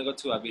 You're going to go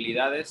to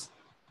Habilidades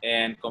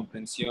and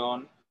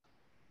Comprensión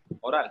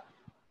Oral.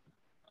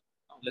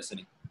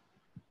 Listening.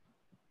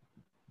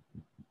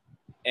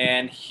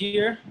 And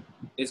here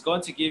it's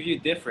going to give you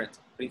different.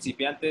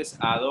 Principiantes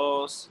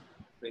A2,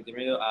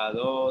 intermedio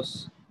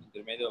A2,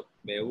 intermedio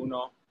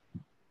B1.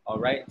 All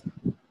right.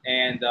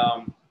 And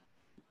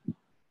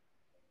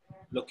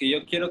lo que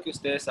yo quiero que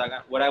ustedes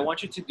hagan, what I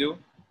want you to do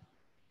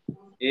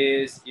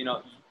is,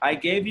 I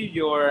gave you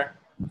your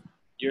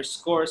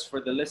scores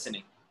for the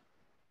listening.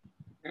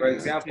 For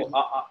example,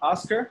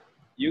 Oscar,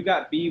 you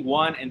got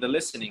B1 in the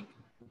listening,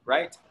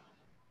 right?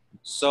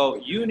 So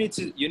you need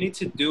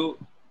to do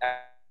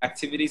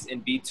activities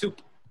in B2.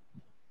 Okay.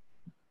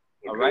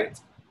 All right?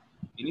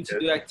 You need to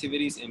do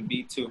activities in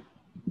B2.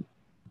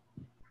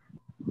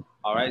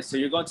 All right, so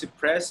you're going to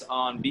press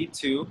on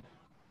B2,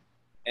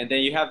 and then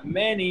you have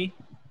many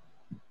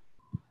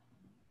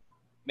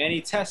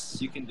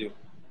tests you can do.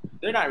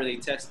 They're not really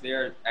tests,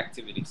 they're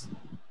activities.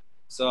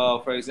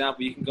 So for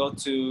example, you can go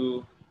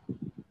to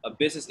a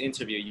business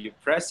interview. You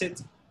press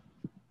it,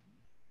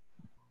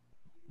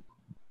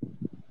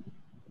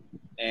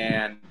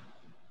 and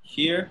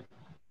here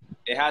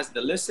it has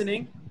the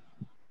listening,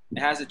 it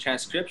has the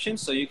transcription,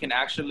 so you can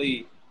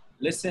actually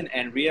listen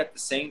and read at the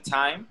same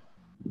time.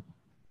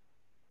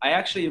 I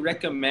actually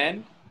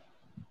recommend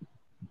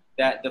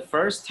that the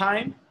first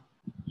time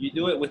you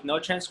do it with no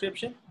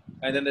transcription,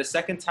 and then the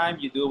second time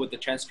you do it with the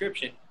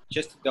transcription,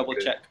 just to double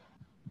check.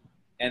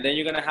 And then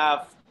you're gonna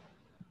have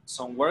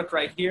some work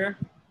right here,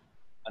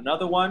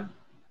 another one,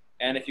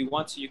 and if you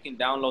want to, you can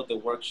download the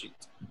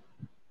worksheet.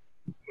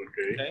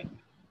 Okay.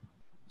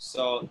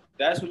 So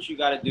that's what you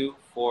gotta do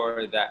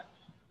for that.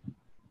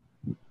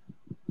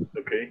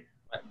 Okay.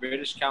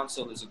 British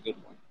Council is a good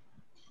one.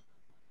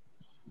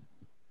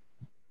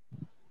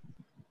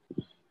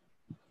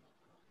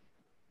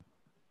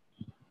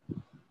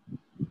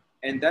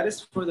 And that is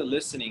for the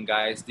listening,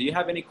 guys. Do you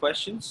have any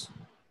questions?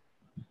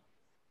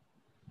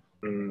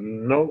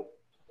 No.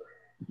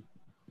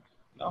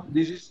 No?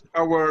 This is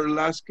our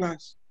last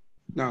class.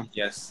 No.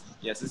 Yes,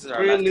 this is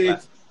our Really?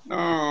 last class.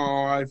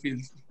 No, I feel.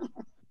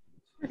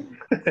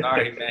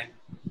 Sorry, man.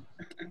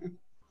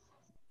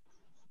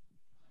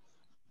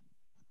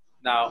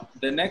 Now,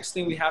 the next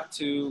thing we have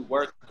to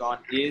work on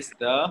is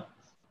the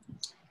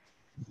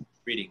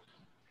reading.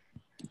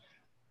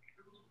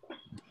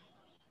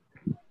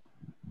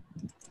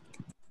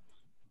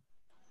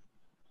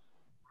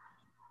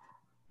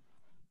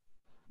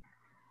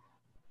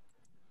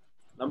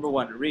 Number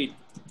one, read.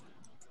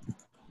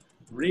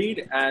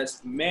 Read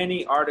as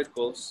many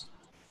articles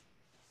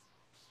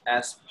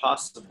as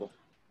possible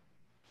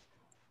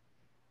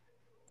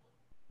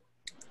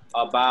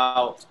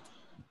about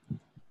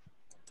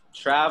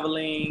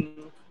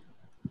traveling,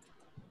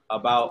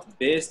 about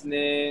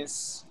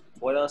business.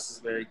 What else is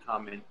very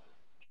common?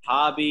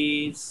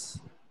 Hobbies.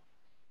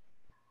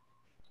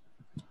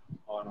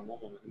 Hold on one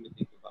moment. Let me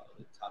think about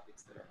the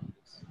topics that are on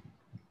this.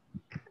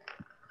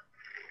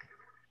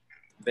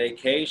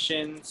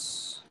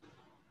 Vacations,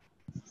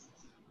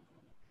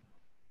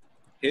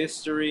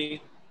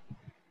 history,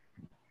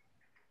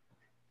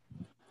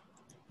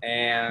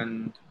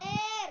 and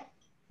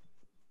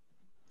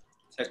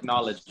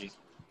technology.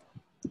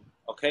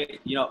 Okay,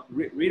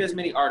 read as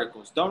many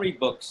articles. Don't read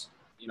books.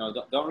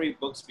 Don't read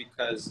books,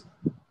 because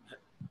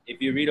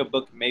if you read a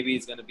book, maybe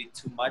it's going to be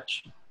too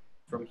much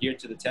from here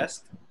to the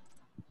test.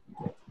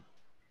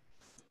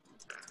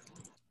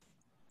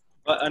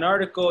 an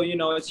article, you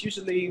know, it's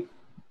usually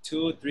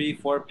 2, 3,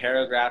 4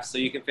 paragraphs, so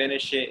you can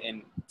finish it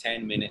in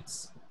 10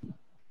 minutes.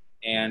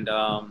 And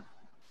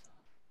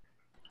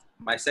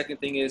my second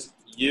thing is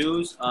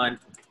use an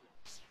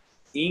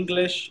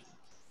English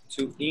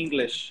to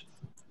English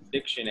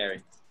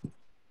dictionary.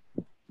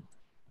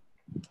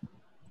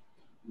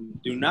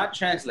 Do not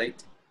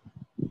translate.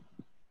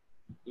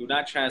 Do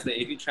not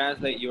translate. If you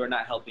translate, you are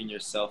not helping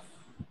yourself.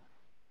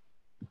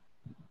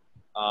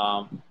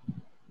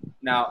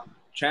 Now,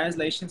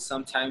 translation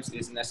sometimes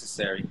is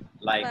necessary.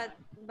 Like,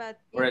 but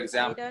for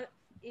example,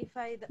 if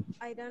I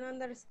don't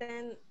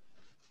understand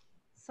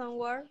some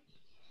word,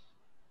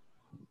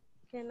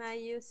 can I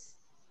use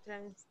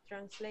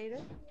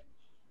translator?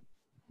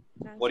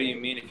 What do you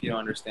mean if you don't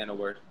understand a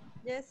word?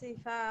 Yes,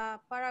 if a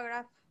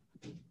paragraph,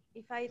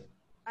 if I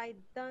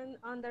don't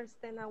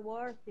understand a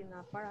word in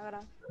a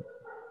paragraph,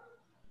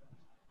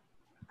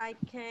 I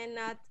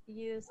cannot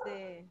use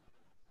the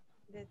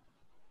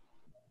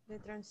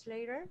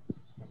translator.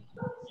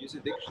 Use a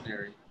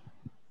dictionary.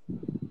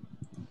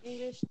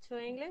 English to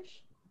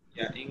English?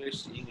 Yeah,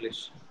 English to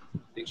English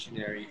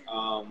dictionary.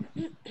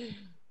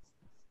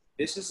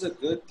 This is a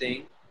good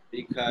thing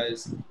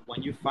because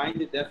when you find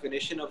the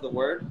definition of the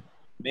word,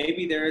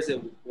 maybe there is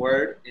a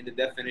word in the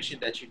definition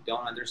that you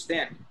don't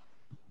understand.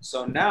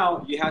 So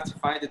now you have to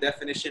find the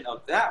definition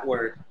of that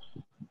word.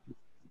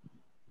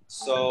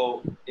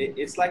 So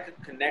it's like a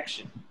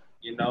connection,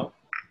 you know?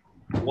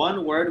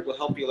 One word will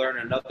help you learn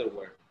another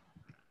word.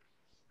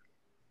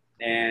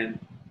 And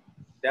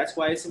that's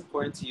why it's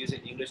important to use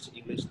an English to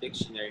English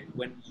dictionary.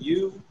 When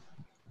you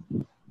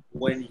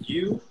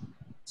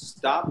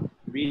stop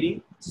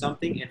reading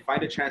something and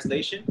find a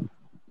translation,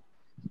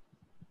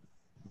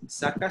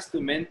 sacas tu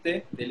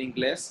mente del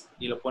inglés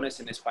y lo pones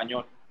en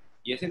español.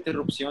 Y esa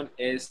interrupción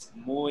es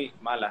muy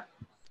mala.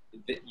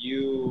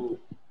 You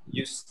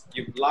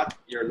block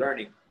your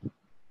learning,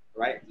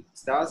 right?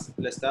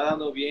 Le estás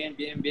dando bien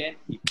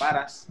y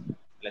paras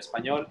el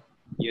español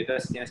y otra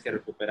vez tienes que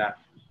recuperar.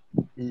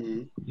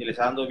 Y le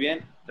estás dando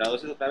bien,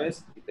 traduces otra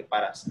vez y te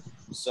paras.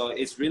 So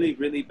it's really,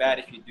 really bad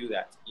if you do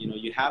that. You know,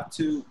 you have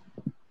to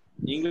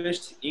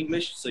English to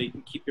English so you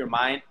can keep your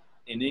mind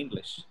in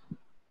English.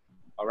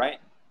 All right?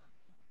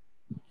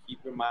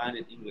 Keep your mind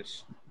in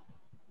English.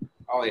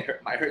 Oh, it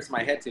hurts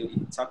my head to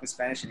talking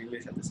Spanish and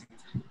English at the same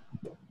time.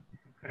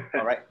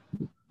 All right?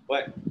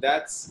 But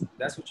that's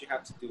what you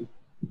have to do,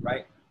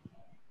 right?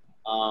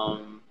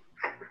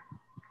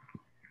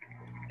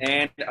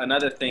 And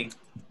another thing,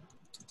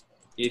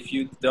 if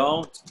you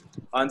don't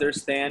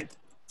understand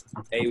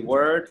a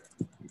word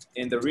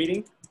in the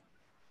reading,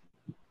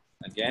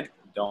 again,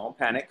 don't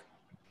panic.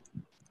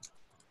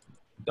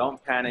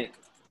 Don't panic.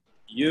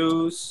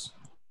 Use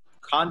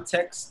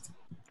context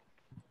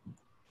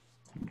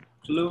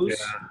clues.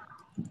 Yeah.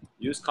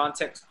 Use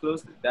context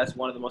clues. That's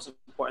one of the most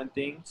important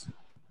things.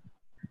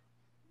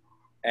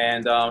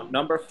 And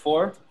number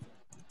 4,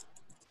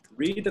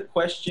 read the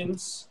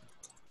questions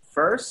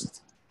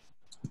first,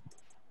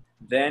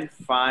 then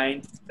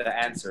find the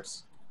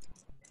answers.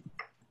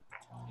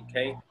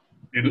 Okay?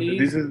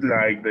 This is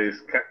like the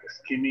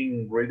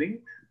skimming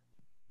reading.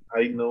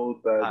 I know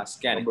that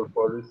scanning. Number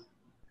 4 is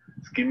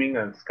skimming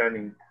and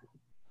scanning.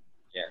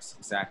 Yes,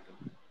 exactly.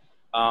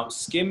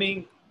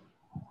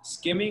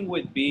 Skimming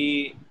would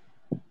be,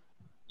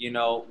 you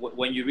know,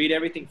 when you read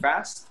everything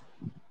fast,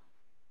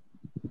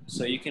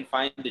 so you can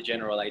find the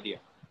general idea.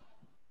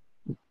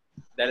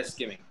 That is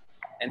skimming.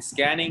 And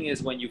scanning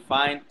is when you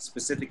find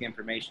specific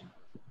information,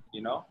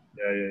 you know?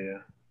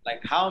 Yeah.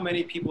 Like how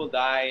many people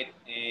died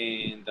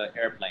in the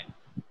airplane?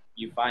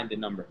 You find the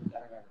number.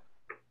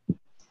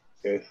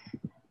 Yes.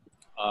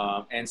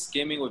 And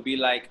skimming would be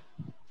like,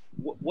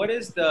 what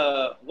is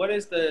the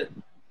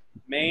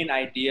main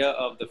idea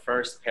of the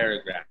first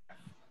paragraph?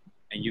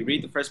 And you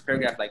read the first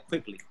paragraph like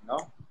quickly,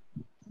 no?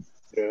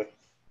 Yeah.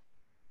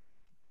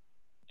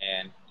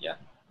 And yeah,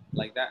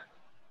 like that.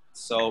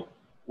 So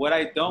what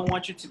I don't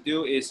want you to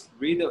do is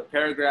read the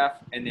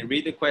paragraph and then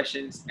read the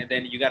questions, and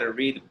then you got to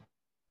read the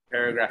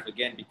paragraph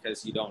again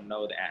because you don't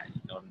know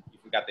you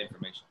forgot the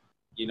information,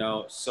 you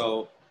know?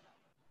 So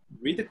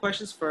read the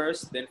questions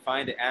first, then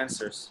find the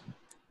answers.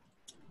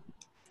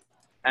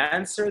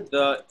 Answer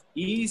the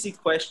easy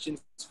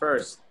questions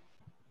first.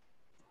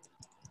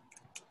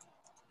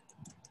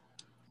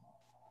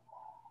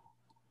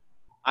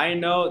 I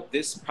know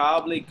this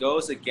probably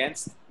goes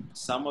against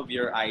some of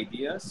your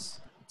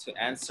ideas to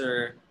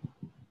answer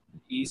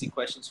easy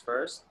questions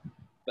first,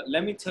 but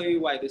let me tell you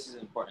why this is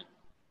important.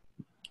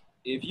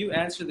 If you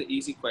answer the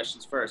easy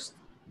questions first,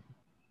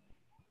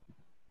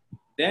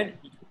 then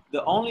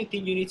the only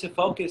thing you need to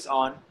focus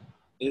on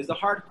is the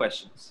hard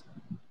questions.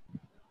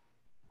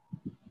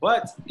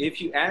 But if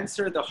you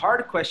answer the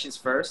hard questions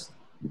first,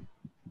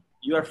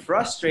 you are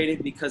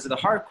frustrated because of the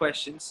hard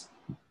questions,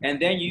 and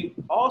then you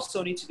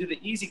also need to do the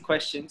easy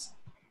questions,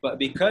 but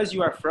because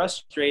you are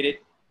frustrated,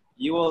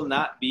 you will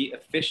not be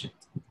efficient.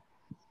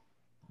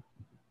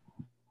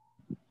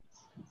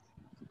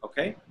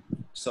 Okay?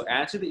 So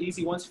answer the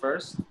easy ones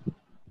first.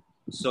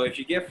 So if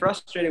you get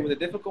frustrated with the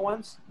difficult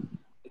ones,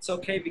 It's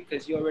okay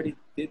because you already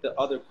did the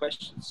other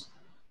questions.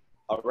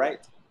 All right.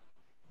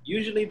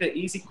 Usually the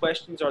easy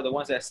questions are the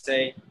ones that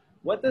say,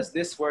 what does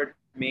this word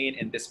mean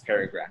in this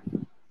paragraph?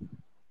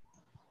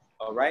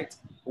 All right.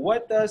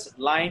 What does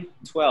line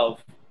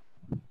 12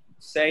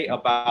 say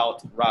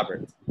about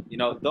Robert? You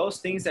know, those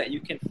things that you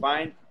can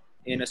find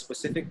in a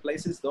specific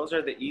places, those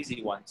are the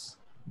easy ones.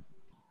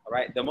 All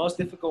right. The most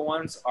difficult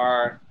ones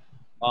are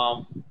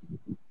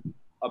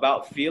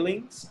about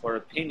feelings or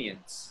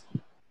opinions.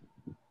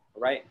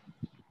 All right.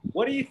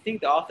 What do you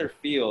think the author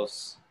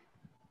feels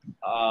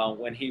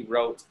when he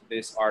wrote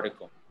this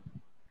article?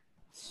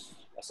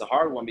 That's a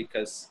hard one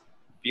because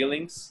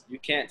feelings, you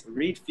can't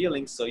read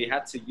feelings, so you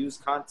have to use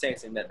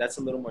context, and that's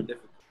a little more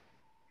difficult.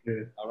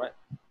 Yeah. All right.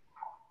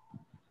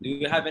 Do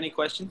you have any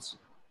questions?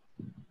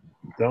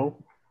 No.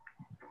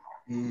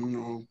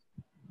 No.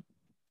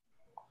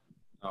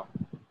 No.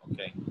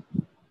 Okay.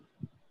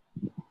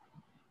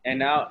 And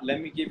now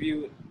let me give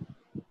you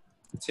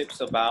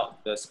tips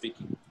about the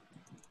speaking.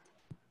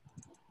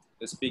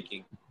 The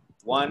speaking.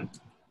 One,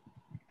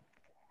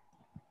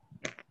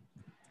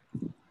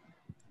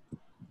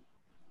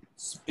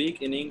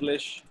 speak in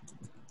English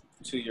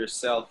to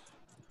yourself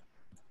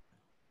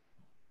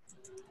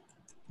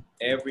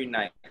every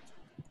night.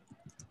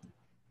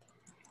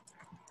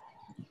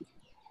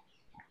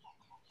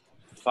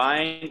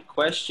 Find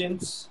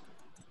questions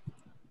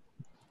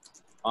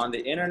on the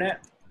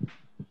internet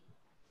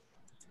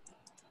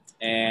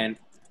and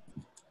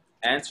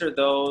answer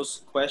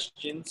those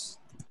questions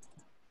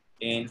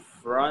in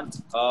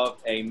front of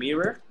a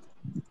mirror.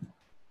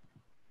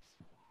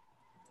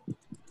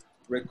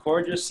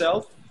 Record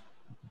yourself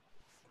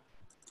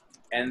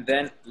and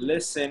then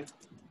listen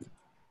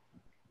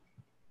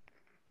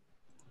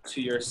to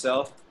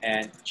yourself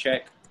and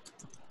check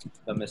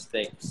the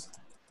mistakes.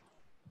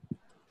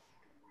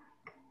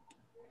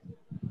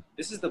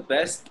 This is the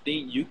best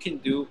thing you can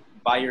do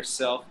by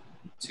yourself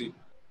to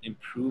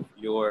improve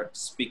your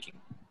speaking.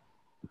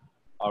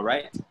 All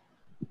right?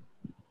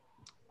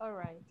 All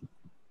right.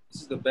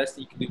 This is the best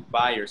thing you can do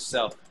by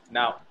yourself.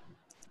 Now,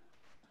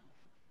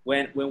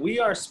 when we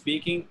are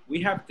speaking,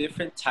 we have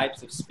different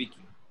types of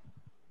speaking.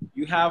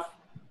 You have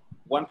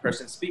one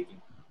person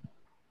speaking.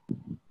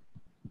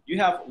 You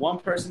have one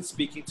person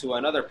speaking to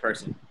another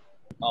person,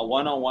 a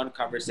one-on-one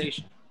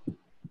conversation.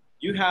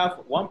 You have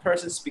one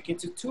person speaking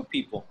to two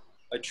people,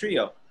 a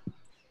trio.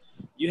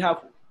 You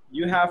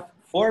have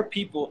four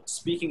people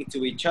speaking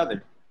to each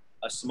other,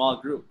 a small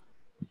group.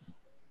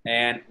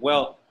 And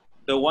well,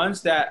 the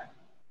ones that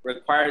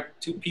require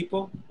two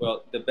people,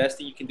 well, the best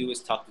thing you can do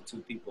is talk to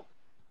two people.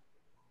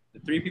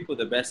 The three people,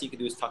 the best thing you can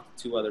do is talk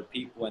to two other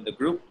people. And the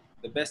group,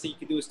 the best thing you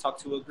can do is talk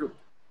to a group.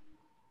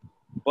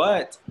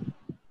 But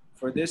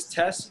for this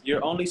test,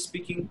 you're only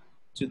speaking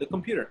to the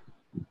computer.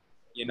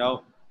 You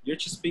know, you're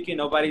just speaking,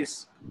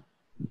 nobody's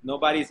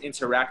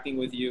interacting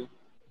with you.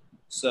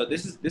 So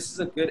this is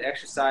a good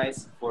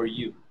exercise for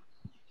you.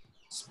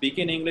 Speak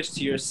in English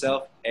to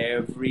yourself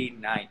every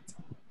night.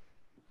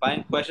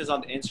 Find questions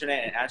on the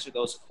internet and answer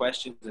those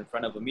questions in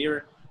front of a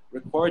mirror.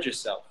 Record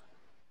yourself.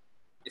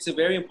 It's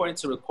very important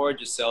to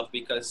record yourself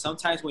because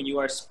sometimes when you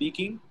are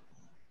speaking,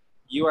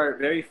 you are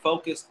very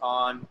focused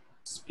on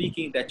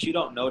speaking that you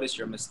don't notice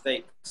your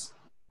mistakes.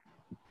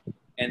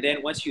 And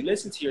then once you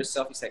listen to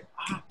yourself, you say,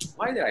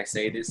 why did I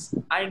say this?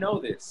 I know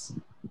this,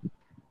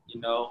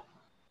 you know.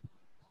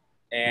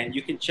 And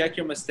you can check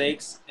your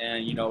mistakes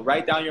and, you know,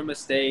 write down your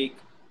mistake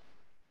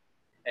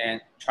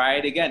and try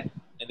it again.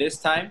 And this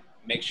time,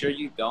 make sure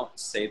you don't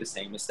say the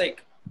same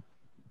mistake.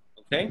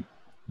 Okay?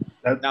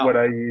 That's Now, what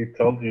I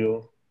told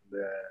you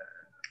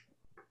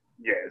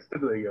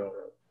yesterday or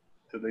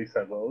 2 days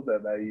ago,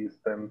 that I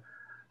spent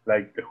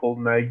like the whole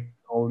night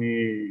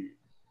only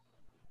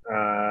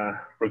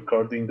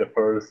recording the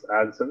first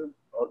answer,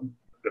 or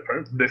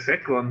the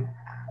second,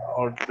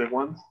 or the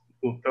ones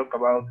who talk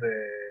about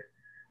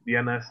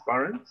Diana's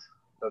parents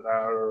that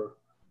are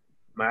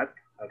mad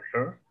at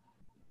her.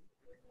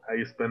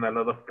 I spent a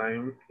lot of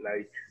time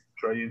like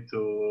trying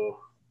to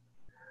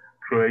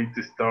create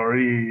the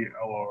story,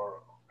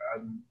 or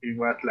it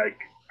was like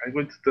I'm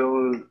going to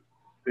tell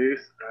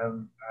this,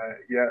 and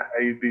yeah,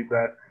 I did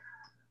that.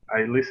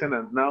 I listened,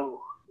 and now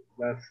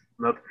that's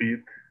not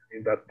fit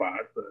in that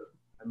part,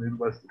 and it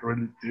was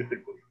really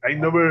difficult. I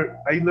never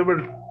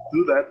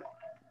do that,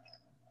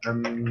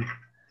 and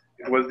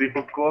it was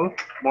difficult.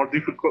 More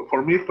difficult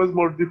for me. It was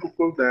more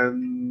difficult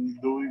than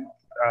doing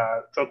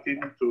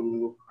talking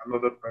to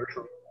another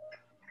person.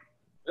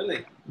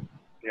 really?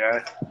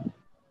 Yeah.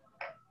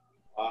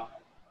 Wow.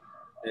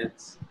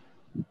 It's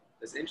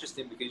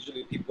interesting because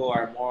usually people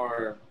are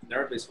more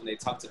nervous when they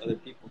talk to other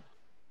people.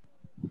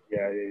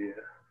 Yeah.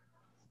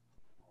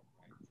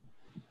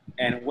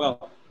 And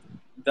well,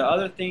 the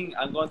other thing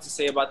I'm going to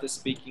say about the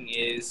speaking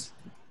is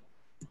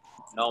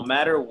no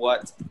matter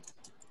what,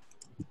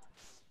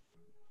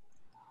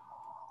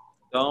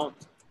 don't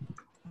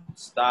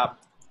stop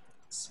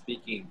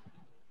speaking.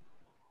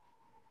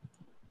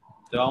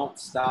 Don't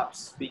stop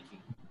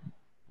speaking.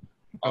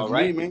 All That's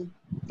me, right? man.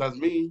 That's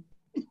me.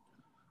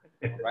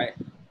 Right?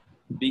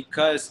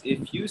 Because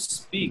if you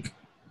speak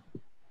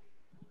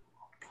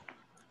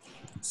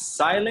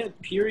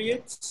silent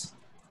periods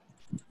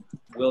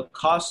will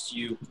cost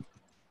you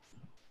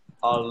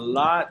a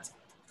lot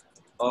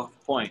of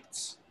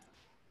points.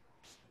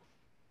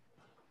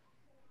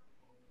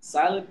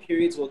 Silent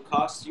periods will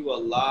cost you a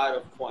lot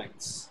of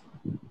points.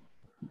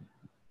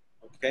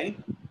 Okay?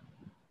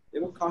 It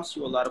will cost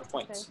you a lot of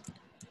points. Okay.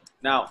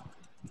 Now,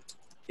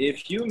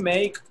 if you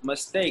make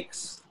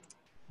mistakes,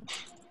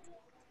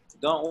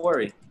 don't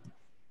worry.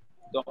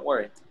 Don't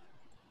worry.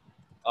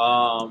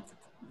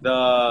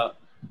 The,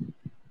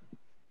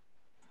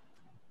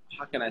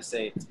 how can I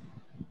say it?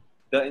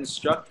 The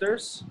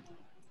instructors,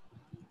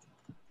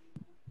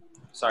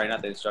 sorry,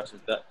 not the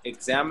instructors, the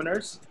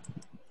examiners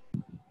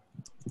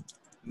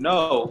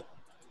know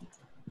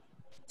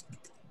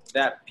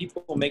that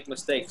people make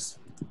mistakes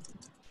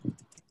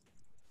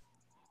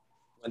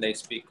when they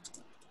speak.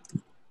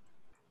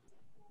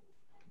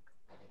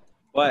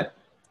 But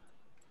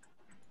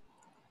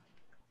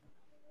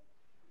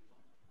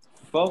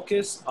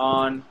focus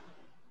on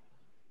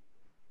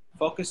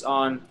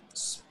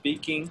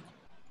speaking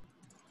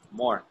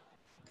more.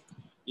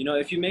 You know,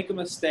 if you make a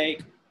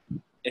mistake,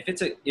 if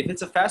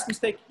it's a fast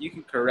mistake, you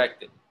can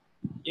correct it.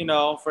 You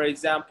know, for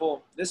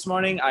example, this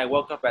morning I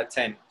woke up at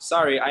 10.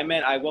 Sorry, I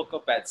meant I woke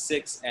up at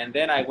 6 and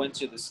then I went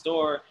to the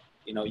store.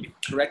 You know, you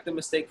correct the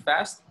mistake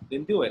fast,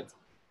 then do it.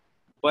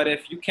 But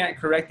if you can't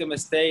correct the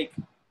mistake,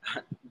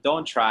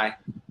 don't try.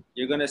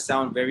 You're gonna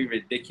sound very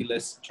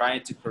ridiculous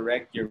trying to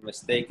correct your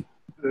mistake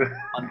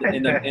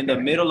in the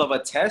middle of a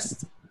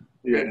test.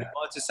 Yeah. You're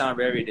going to sound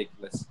very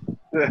ridiculous.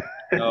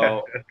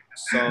 So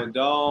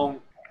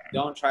don't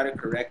try to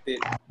correct it.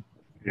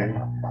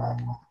 Yeah.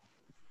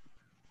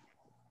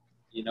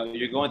 You know,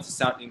 you're going to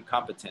sound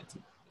incompetent.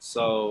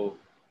 So,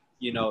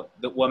 you know,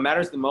 what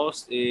matters the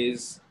most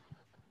is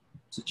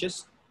to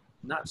just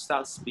not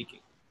stop speaking.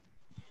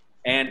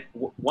 And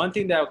one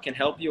thing that can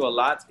help you a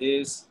lot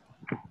is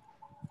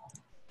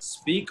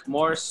speak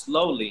more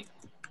slowly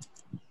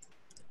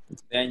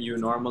than you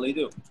normally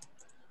do.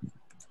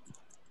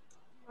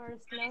 More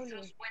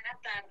slowly.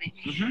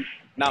 Mm-hmm.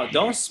 Now,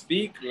 don't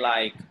speak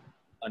like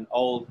an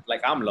old,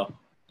 like AMLO.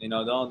 You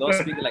know, don't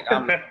speak like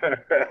AMLO.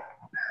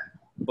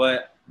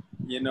 But,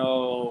 you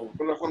know,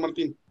 Hola, Juan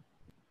Martín.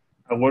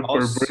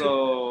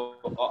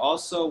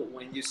 also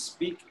when you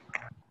speak,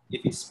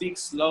 if you speak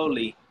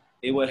slowly,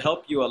 it will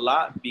help you a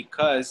lot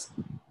because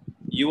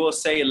you will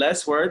say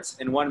less words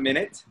in 1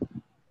 minute,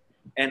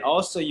 and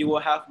also you will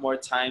have more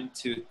time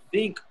to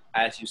think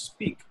as you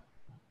speak.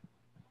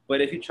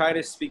 But if you try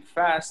to speak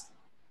fast,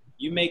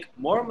 you make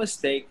more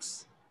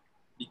mistakes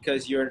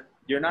because you're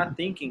not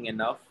thinking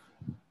enough,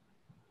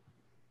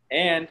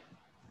 and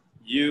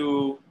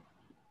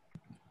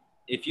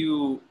if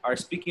you are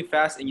speaking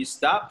fast and you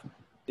stop,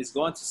 it's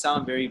going to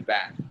sound very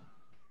bad.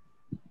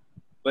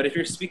 But if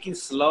you're speaking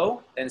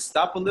slow and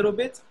stop a little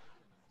bit,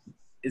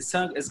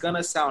 it's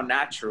gonna sound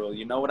natural.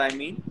 You know what I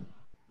mean?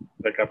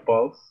 Like a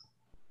pulse.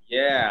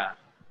 Yeah.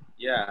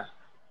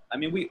 I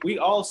mean, we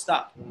all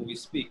stop when we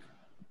speak.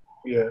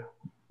 Yeah.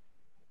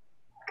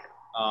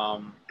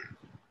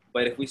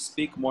 But if we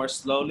speak more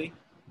slowly,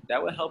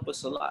 that will help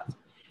us a lot.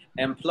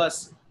 And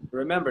plus,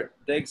 remember,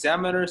 the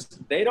examiners,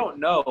 they don't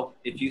know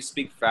if you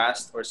speak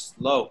fast or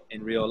slow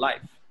in real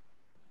life.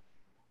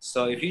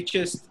 So if you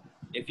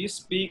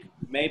speak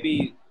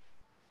maybe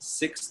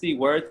 60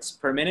 words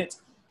per minute,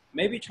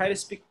 maybe try to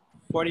speak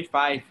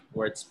 45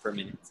 words per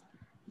minute.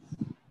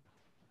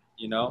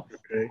 You know?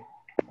 Okay.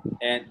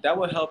 And that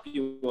will help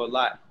you a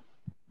lot.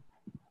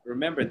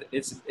 Remember,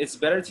 it's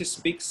better to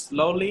speak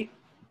slowly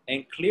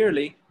and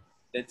clearly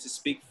than to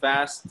speak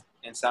fast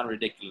and sound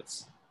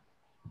ridiculous.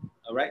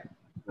 All right?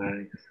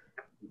 Nice.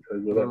 It's a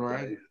good All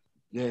right. advice.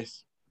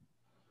 Yes.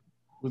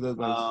 Good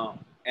advice.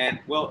 And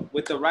well,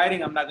 with the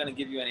writing, I'm not going to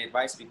give you any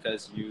advice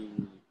because you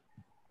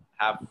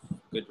have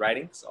good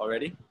writings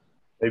already.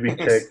 Maybe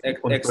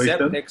check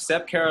punctuation.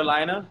 Except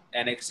Carolina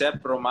and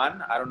except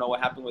Roman. I don't know what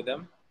happened with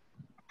them.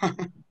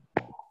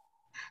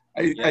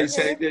 I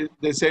say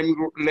the same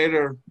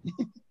letter.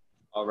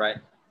 All right.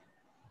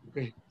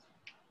 Okay.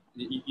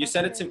 You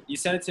sent it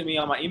to me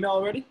on my email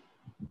already?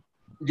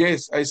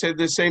 Yes, I said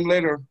the same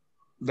letter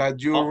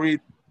that you read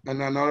at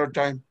another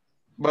time,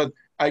 but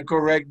I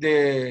correct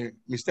the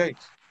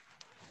mistakes.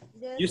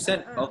 Yes, You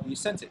sent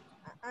it.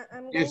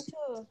 I'm Yes.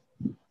 going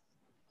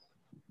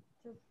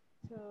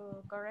to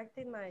correct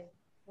in my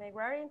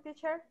writing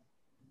teacher.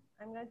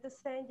 I'm going to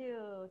send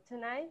you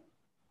tonight.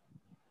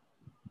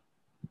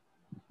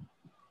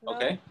 Hello?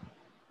 Okay.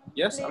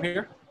 Yes, Please. I'm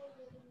here.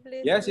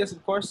 Please. Yes,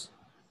 of course.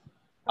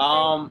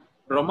 Okay.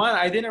 Roman,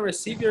 I didn't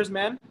receive yours,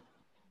 man.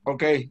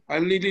 Okay,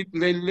 let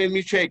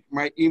me check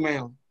my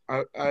email.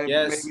 I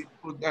Yes. maybe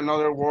put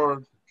another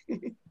word.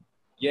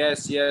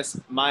 Yes.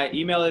 My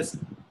email is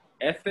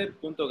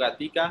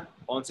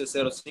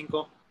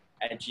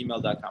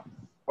f.gatica1105@gmail.com.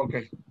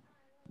 Okay,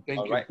 thank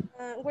All you. right.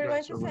 We're going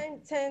Yes, to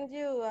send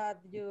you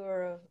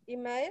your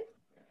email.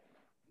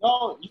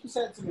 No, you can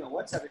send it to me on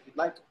WhatsApp if you'd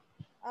like.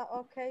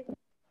 Okay.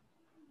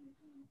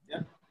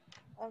 Yeah.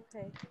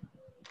 Okay.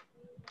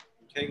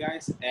 Okay,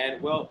 guys,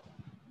 and well,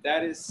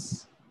 that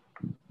is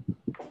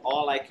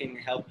all I can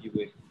help you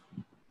with.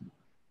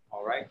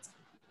 All right.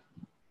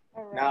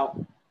 All right.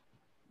 Now,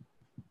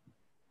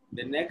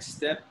 the next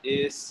step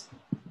is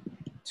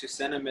to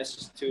send a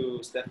message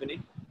to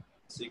Stephanie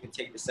so you can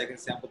take the second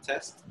sample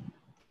test.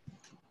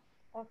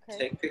 Okay.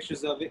 Take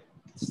pictures of it,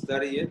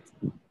 study it,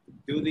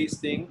 do these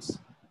things.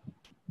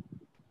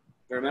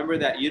 Remember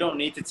that you don't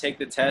need to take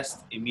the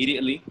test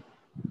immediately.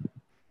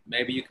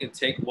 Maybe you can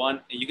take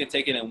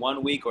it in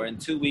 1 week or in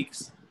 2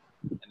 weeks,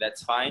 and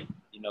that's fine.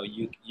 You know,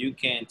 you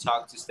can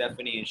talk to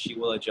Stephanie and she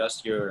will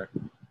adjust to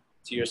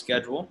your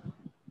schedule.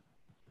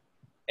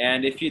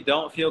 And if you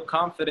don't feel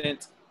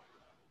confident,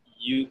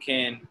 you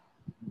can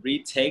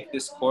retake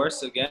this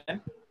course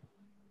again.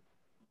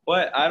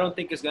 But I don't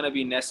think it's gonna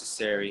be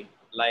necessary.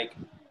 Like,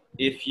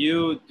 if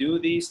you do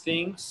these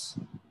things,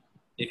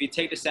 if you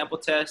take the sample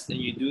test and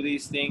you do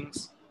these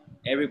things,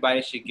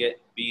 everybody should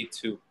get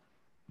B2.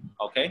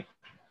 Okay?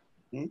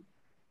 Hmm?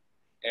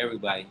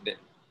 Everybody.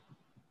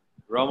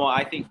 Romo,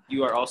 I think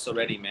you are also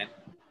ready, man.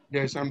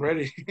 Yes, I'm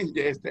ready.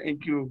 Yes,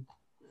 thank you.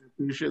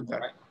 Appreciate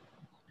that. Right.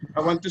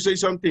 I want to say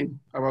something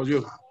about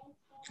you.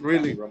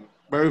 Really, Romo.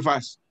 very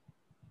fast.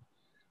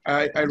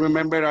 I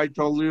remember I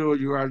told you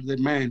you are the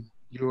man.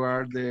 You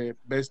are the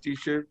best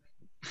teacher.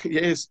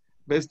 Yes,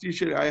 best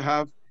teacher I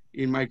have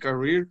in my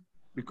career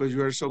because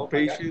you are so Oh my God.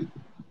 patient.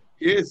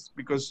 Yes,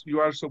 because you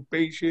are so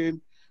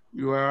patient.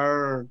 You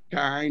are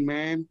kind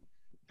man,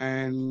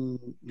 and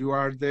you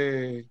are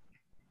the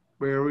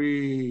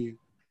very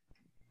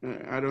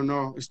I don't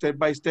know, step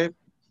by step.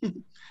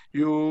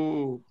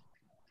 you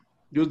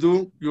you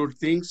do your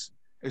things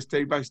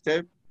step by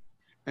step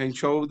and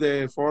show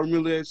the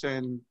formulas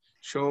and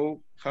show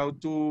how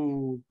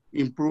to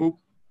improve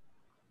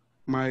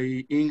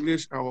my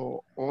English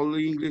or all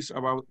English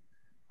about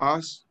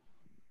us.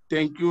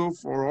 Thank you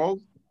for all.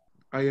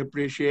 I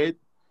appreciate.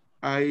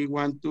 I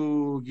want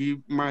to give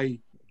my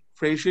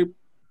friendship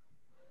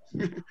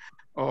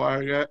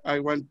or I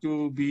want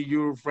to be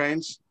your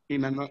friends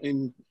in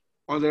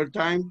other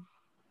time.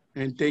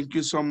 And thank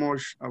you so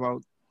much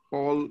about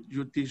all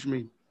you teach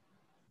me.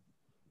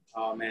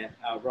 Oh man,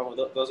 Romo,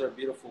 those are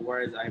beautiful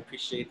words. I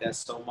appreciate that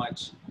so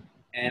much.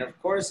 And of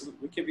course,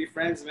 we can be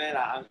friends, man.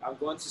 I'm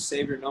going to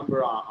save your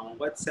number on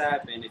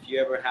WhatsApp. And if you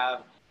ever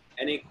have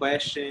any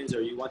questions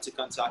or you want to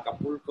come to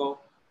Acapulco,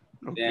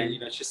 then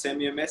Okay. just send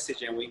me a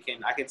message and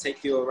I can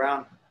take you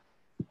around,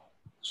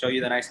 show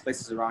you the nice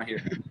places around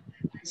here.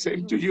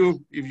 Same to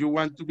you. If you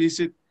want to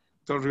visit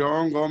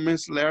Torreon,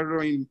 Gomez,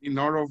 Lerdo in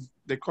all of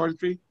the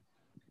country,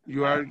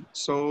 you are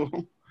so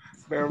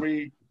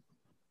very,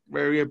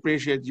 very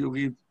appreciate you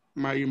give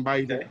my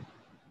invited. Okay,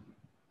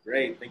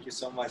 great. Thank you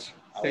so much.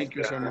 I will Thank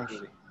you so much.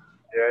 definitely.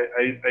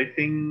 Yeah, I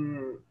think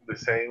the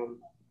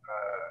same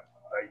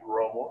like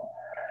Romo.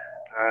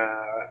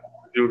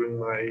 During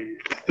my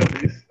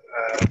studies,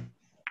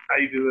 I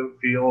didn't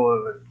feel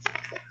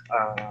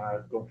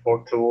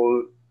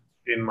comfortable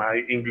in my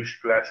English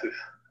classes.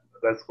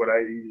 That's what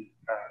I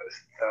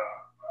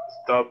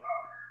stopped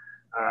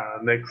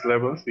next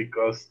levels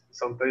because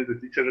sometimes the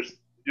teachers,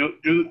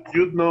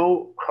 you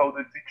know how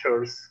the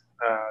teachers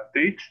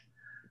teach,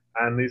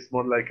 and it's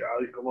more like,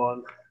 oh, come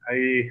on,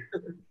 I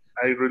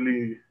I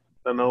really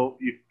don't know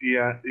if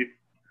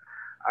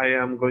I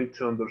am going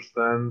to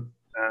understand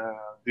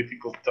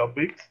difficult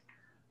topics,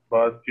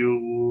 but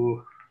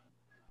you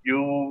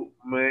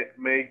may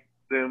make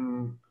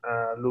them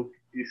look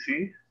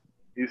easier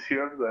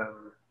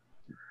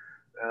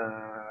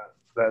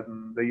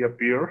than they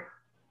appear,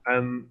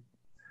 and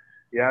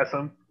yeah,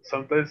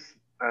 sometimes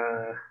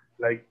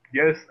like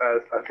yes,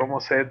 as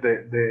Romo said,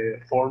 the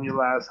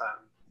formulas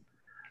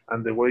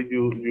and the way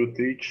you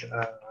teach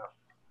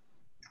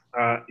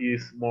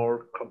is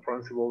more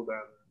comprehensible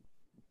than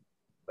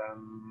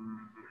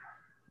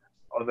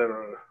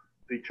other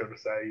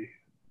teachers I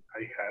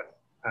had,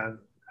 and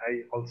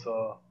I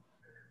also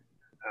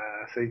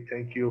say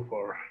thank you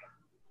for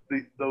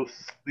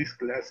these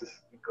classes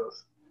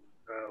because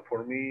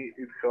for me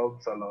it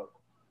helps a lot.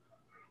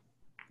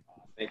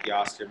 Thank you,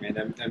 Oscar, man.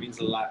 That means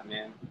a lot,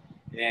 man.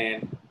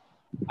 And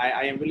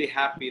I am really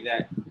happy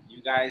that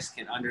you guys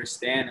can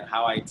understand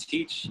how I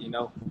teach.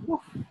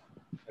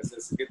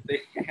 That's a good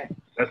thing.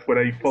 That's what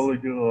I follow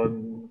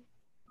you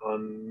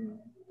on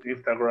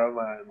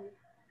Instagram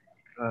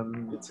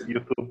and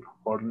YouTube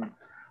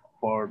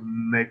for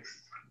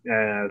next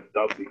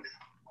topics.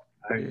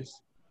 Yes.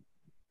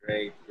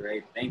 Great,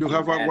 great. Thank You you,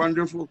 have a man.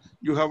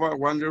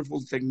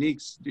 wonderful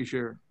techniques,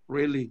 teacher.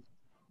 Really.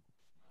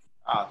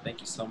 Oh, thank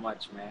you so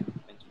much, man.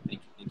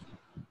 Thank you.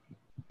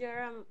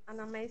 You're an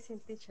amazing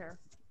teacher.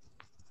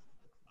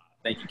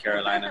 Thank you,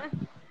 Carolina.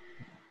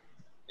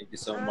 Thank you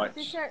so much.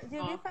 Teacher, you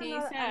give He's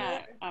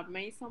another. an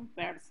amazing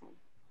person.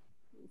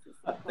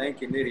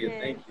 Thank you, Nidia.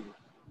 Yes. Thank you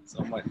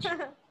so much.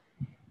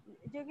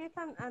 You give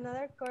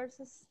another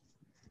courses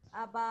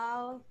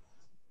about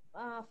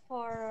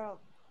for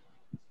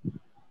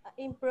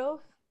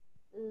improve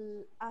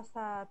as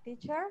a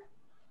teacher.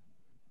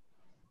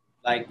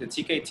 Like the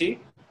TKT?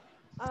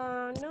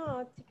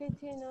 No,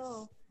 TKT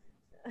no.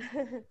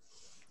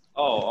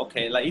 Oh,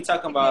 okay. Like you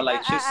talking about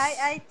like just.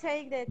 I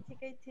take the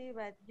TKT,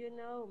 but you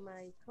know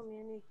my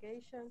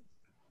communication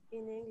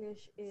in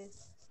English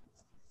is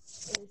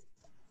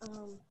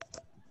um,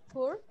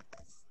 poor.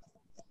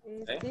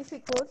 It's Okay.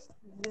 difficult,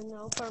 you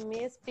know, for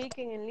me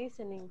speaking and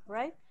listening,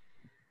 right?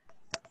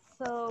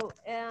 So,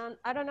 and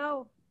I don't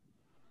know,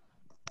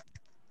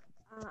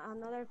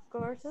 another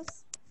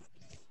courses.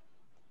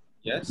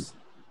 Yes.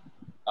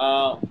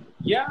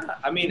 Yeah.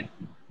 I mean,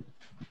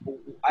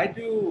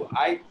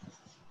 I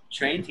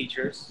train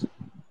teachers.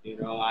 You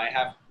know, I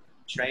have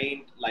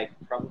trained like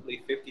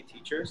probably 50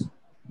 teachers,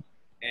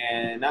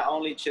 and not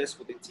only just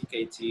with the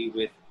TKT,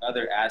 with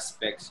other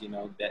aspects. You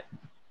know that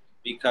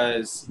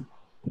because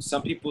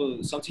some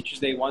teachers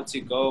they want to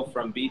go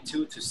from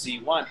B2 to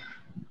C1,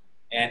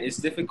 and it's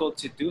difficult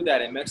to do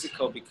that in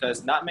Mexico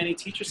because not many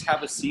teachers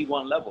have a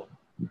C1 level.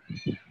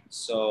 Yeah.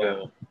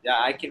 So yeah,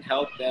 I can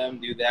help them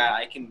do that.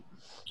 I can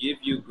give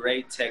you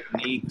great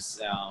techniques.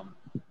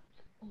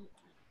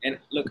 And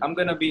look, I'm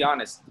gonna be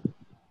honest.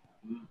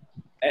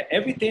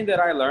 Everything that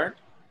I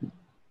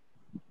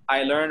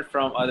learned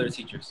from other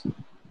teachers,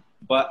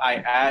 but I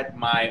add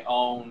my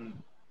own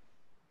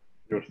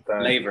Your style.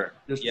 flavor,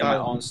 Your yeah, my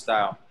style. own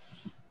style.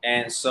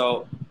 And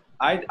so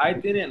I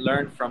didn't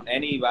learn from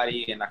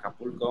anybody in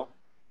Acapulco.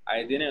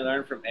 I didn't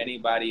learn from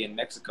anybody in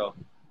Mexico.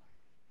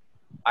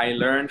 I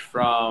learned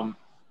from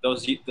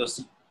those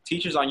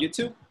teachers on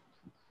YouTube.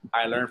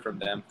 I learned from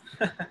them.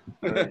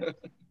 Nice.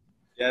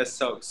 Yes,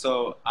 so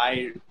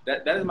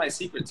that is my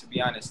secret, to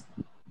be honest.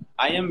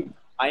 I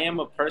am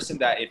a person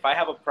that if I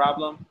have a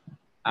problem,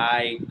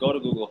 I go to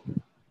Google.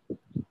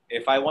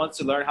 If I want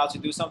to learn how to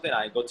do something,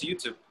 I go to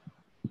YouTube.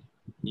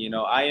 You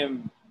know, I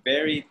am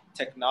very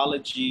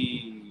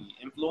technology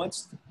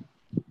influenced.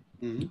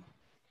 Mhm.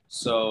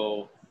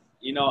 So,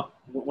 you know,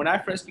 when I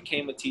first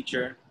became a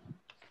teacher,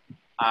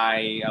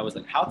 I was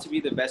like, how to be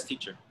the best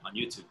teacher on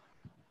YouTube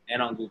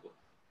and on Google.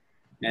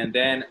 And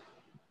then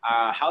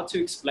how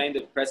to explain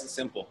the present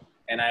simple.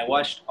 And I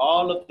watched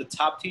all of the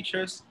top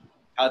teachers,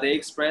 how they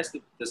express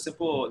the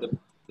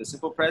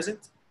simple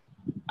present.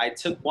 I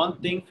took one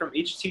thing from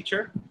each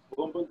teacher,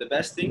 boom, boom, the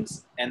best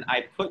things, and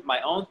I put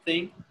my own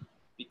thing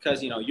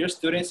because, you know, your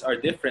students are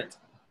different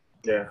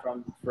Yeah.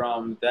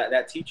 from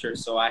that teacher.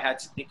 So I had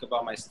to think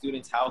about my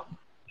students. How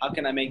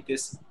can I make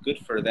this good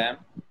for them?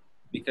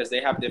 Because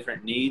they have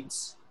different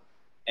needs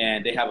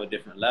and they have a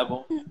different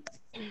level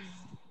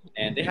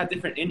and they have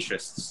different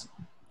interests.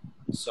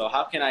 So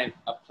how can I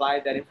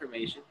apply that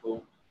information,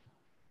 boom,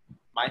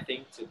 my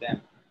thing to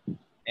them?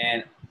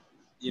 And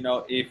you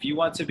know, if you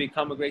want to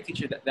become a great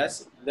teacher,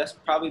 that's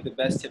probably the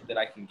best tip that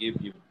I can give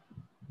you.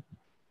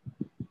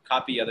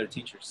 Copy other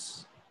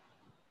teachers.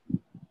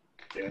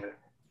 Yeah.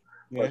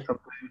 Yeah. But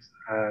sometimes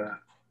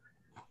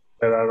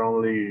there are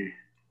only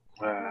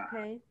uh,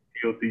 Okay.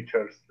 few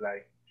teachers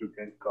like you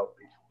can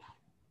copy.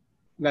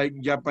 Like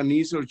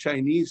Japanese or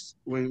Chinese,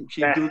 when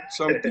he do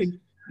something,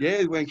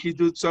 yeah, when he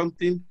do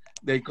something,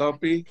 they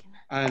copy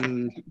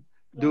and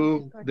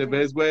do the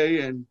best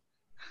way and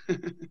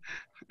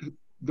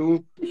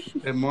do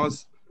the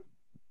most.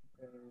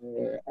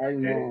 I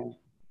don't Okay. know.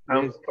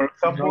 Yes, For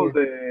example,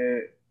 brother.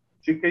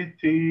 the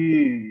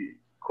GKT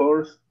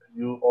course,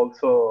 you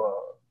also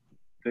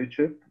teach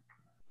it,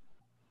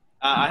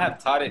 I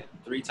have taught it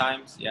 3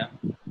 times. Yeah.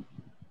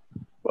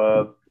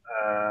 but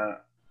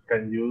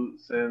can you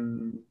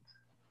send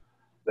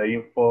the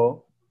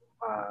info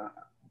uh,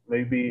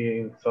 maybe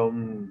in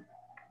some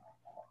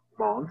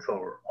months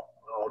or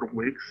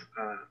weeks?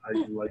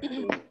 I'd like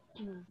to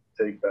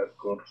take that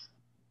course.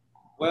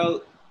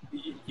 Well,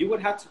 you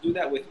would have to do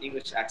that with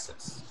English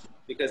Access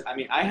because I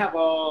mean I have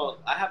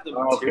the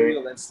Okay,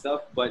 material and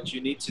stuff, but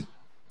you need to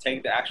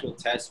take the actual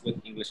test with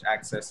English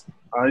Access.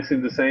 it's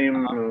in the same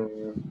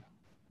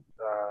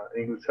Uh,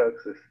 English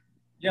access.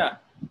 yeah,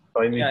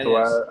 So I yeah, need to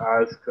yes.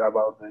 ask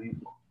about the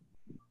info.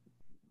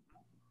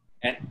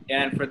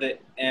 And for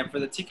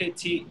the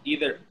TKT,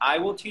 either I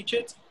will teach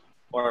it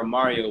or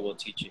Mario will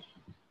teach it.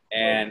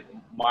 And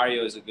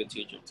Mario is a good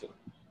teacher too.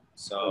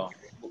 So Okay.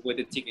 with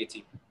the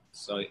TKT,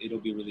 so it'll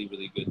be really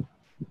really good.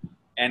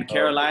 And Okay.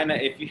 Carolina,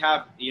 if you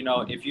have, you know,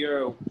 if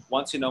you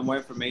want to know more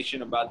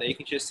information about that, you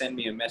can just send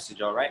me a message.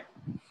 All right?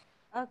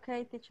 Okay,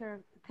 teacher.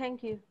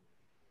 Thank you.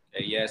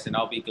 Yes, and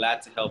I'll be glad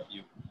to help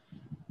you.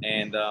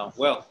 And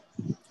well,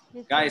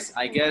 You too. guys, I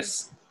Thank you.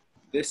 guess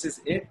this is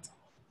it.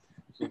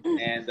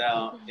 And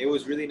it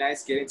was really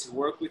nice getting to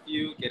work with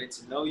you, getting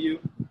to know you.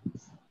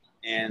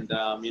 And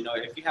you know,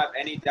 if you have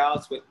any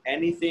doubts with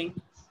anything,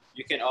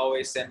 you can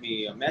always send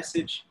me a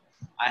message.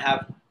 I have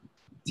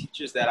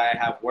teachers that I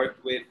have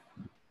worked with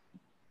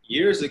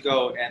years ago,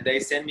 and they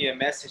send me a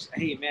message.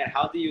 Hey, man,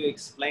 how do you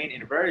explain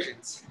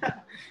inversions?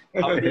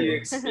 How do you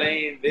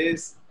explain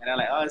this? And I'm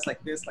like, oh, it's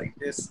like this, like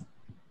this.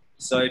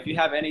 So if you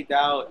have any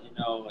doubt, you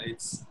know,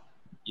 it's,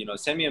 you know,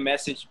 send me a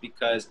message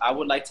because I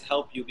would like to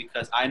help you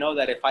because I know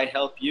that if I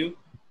help you,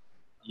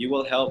 you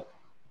will help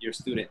your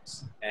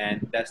students, and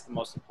that's the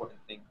most important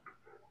thing.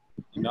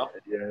 You know.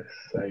 Yes,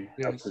 I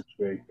Yes.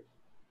 appreciate it.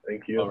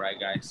 Thank All you. right,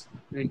 guys.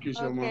 Thank you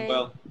so much. Okay.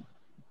 Well,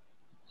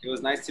 It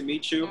was nice to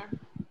meet you. Nice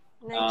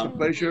It's a to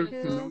pleasure meet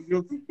to know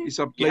you. you. It's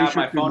a You have pleasure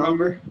my to phone know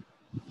number.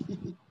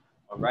 you.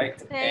 All right.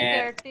 Take And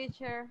care,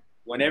 teacher.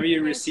 whenever you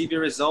Thank- receive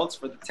your results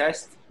for the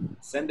test,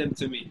 send them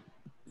to me.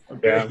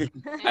 Yeah.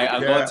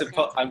 I'm Yeah.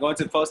 I'm going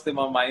to post them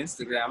on my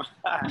Instagram.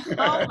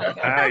 Oh my God.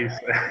 Nice.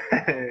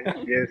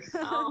 Yes.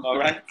 Oh, All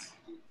right.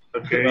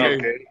 Okay. Well,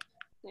 Okay.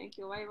 thank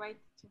you. Bye bye.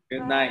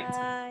 good night.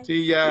 Bye.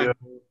 See ya. Yeah.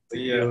 See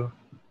Thank ya. you.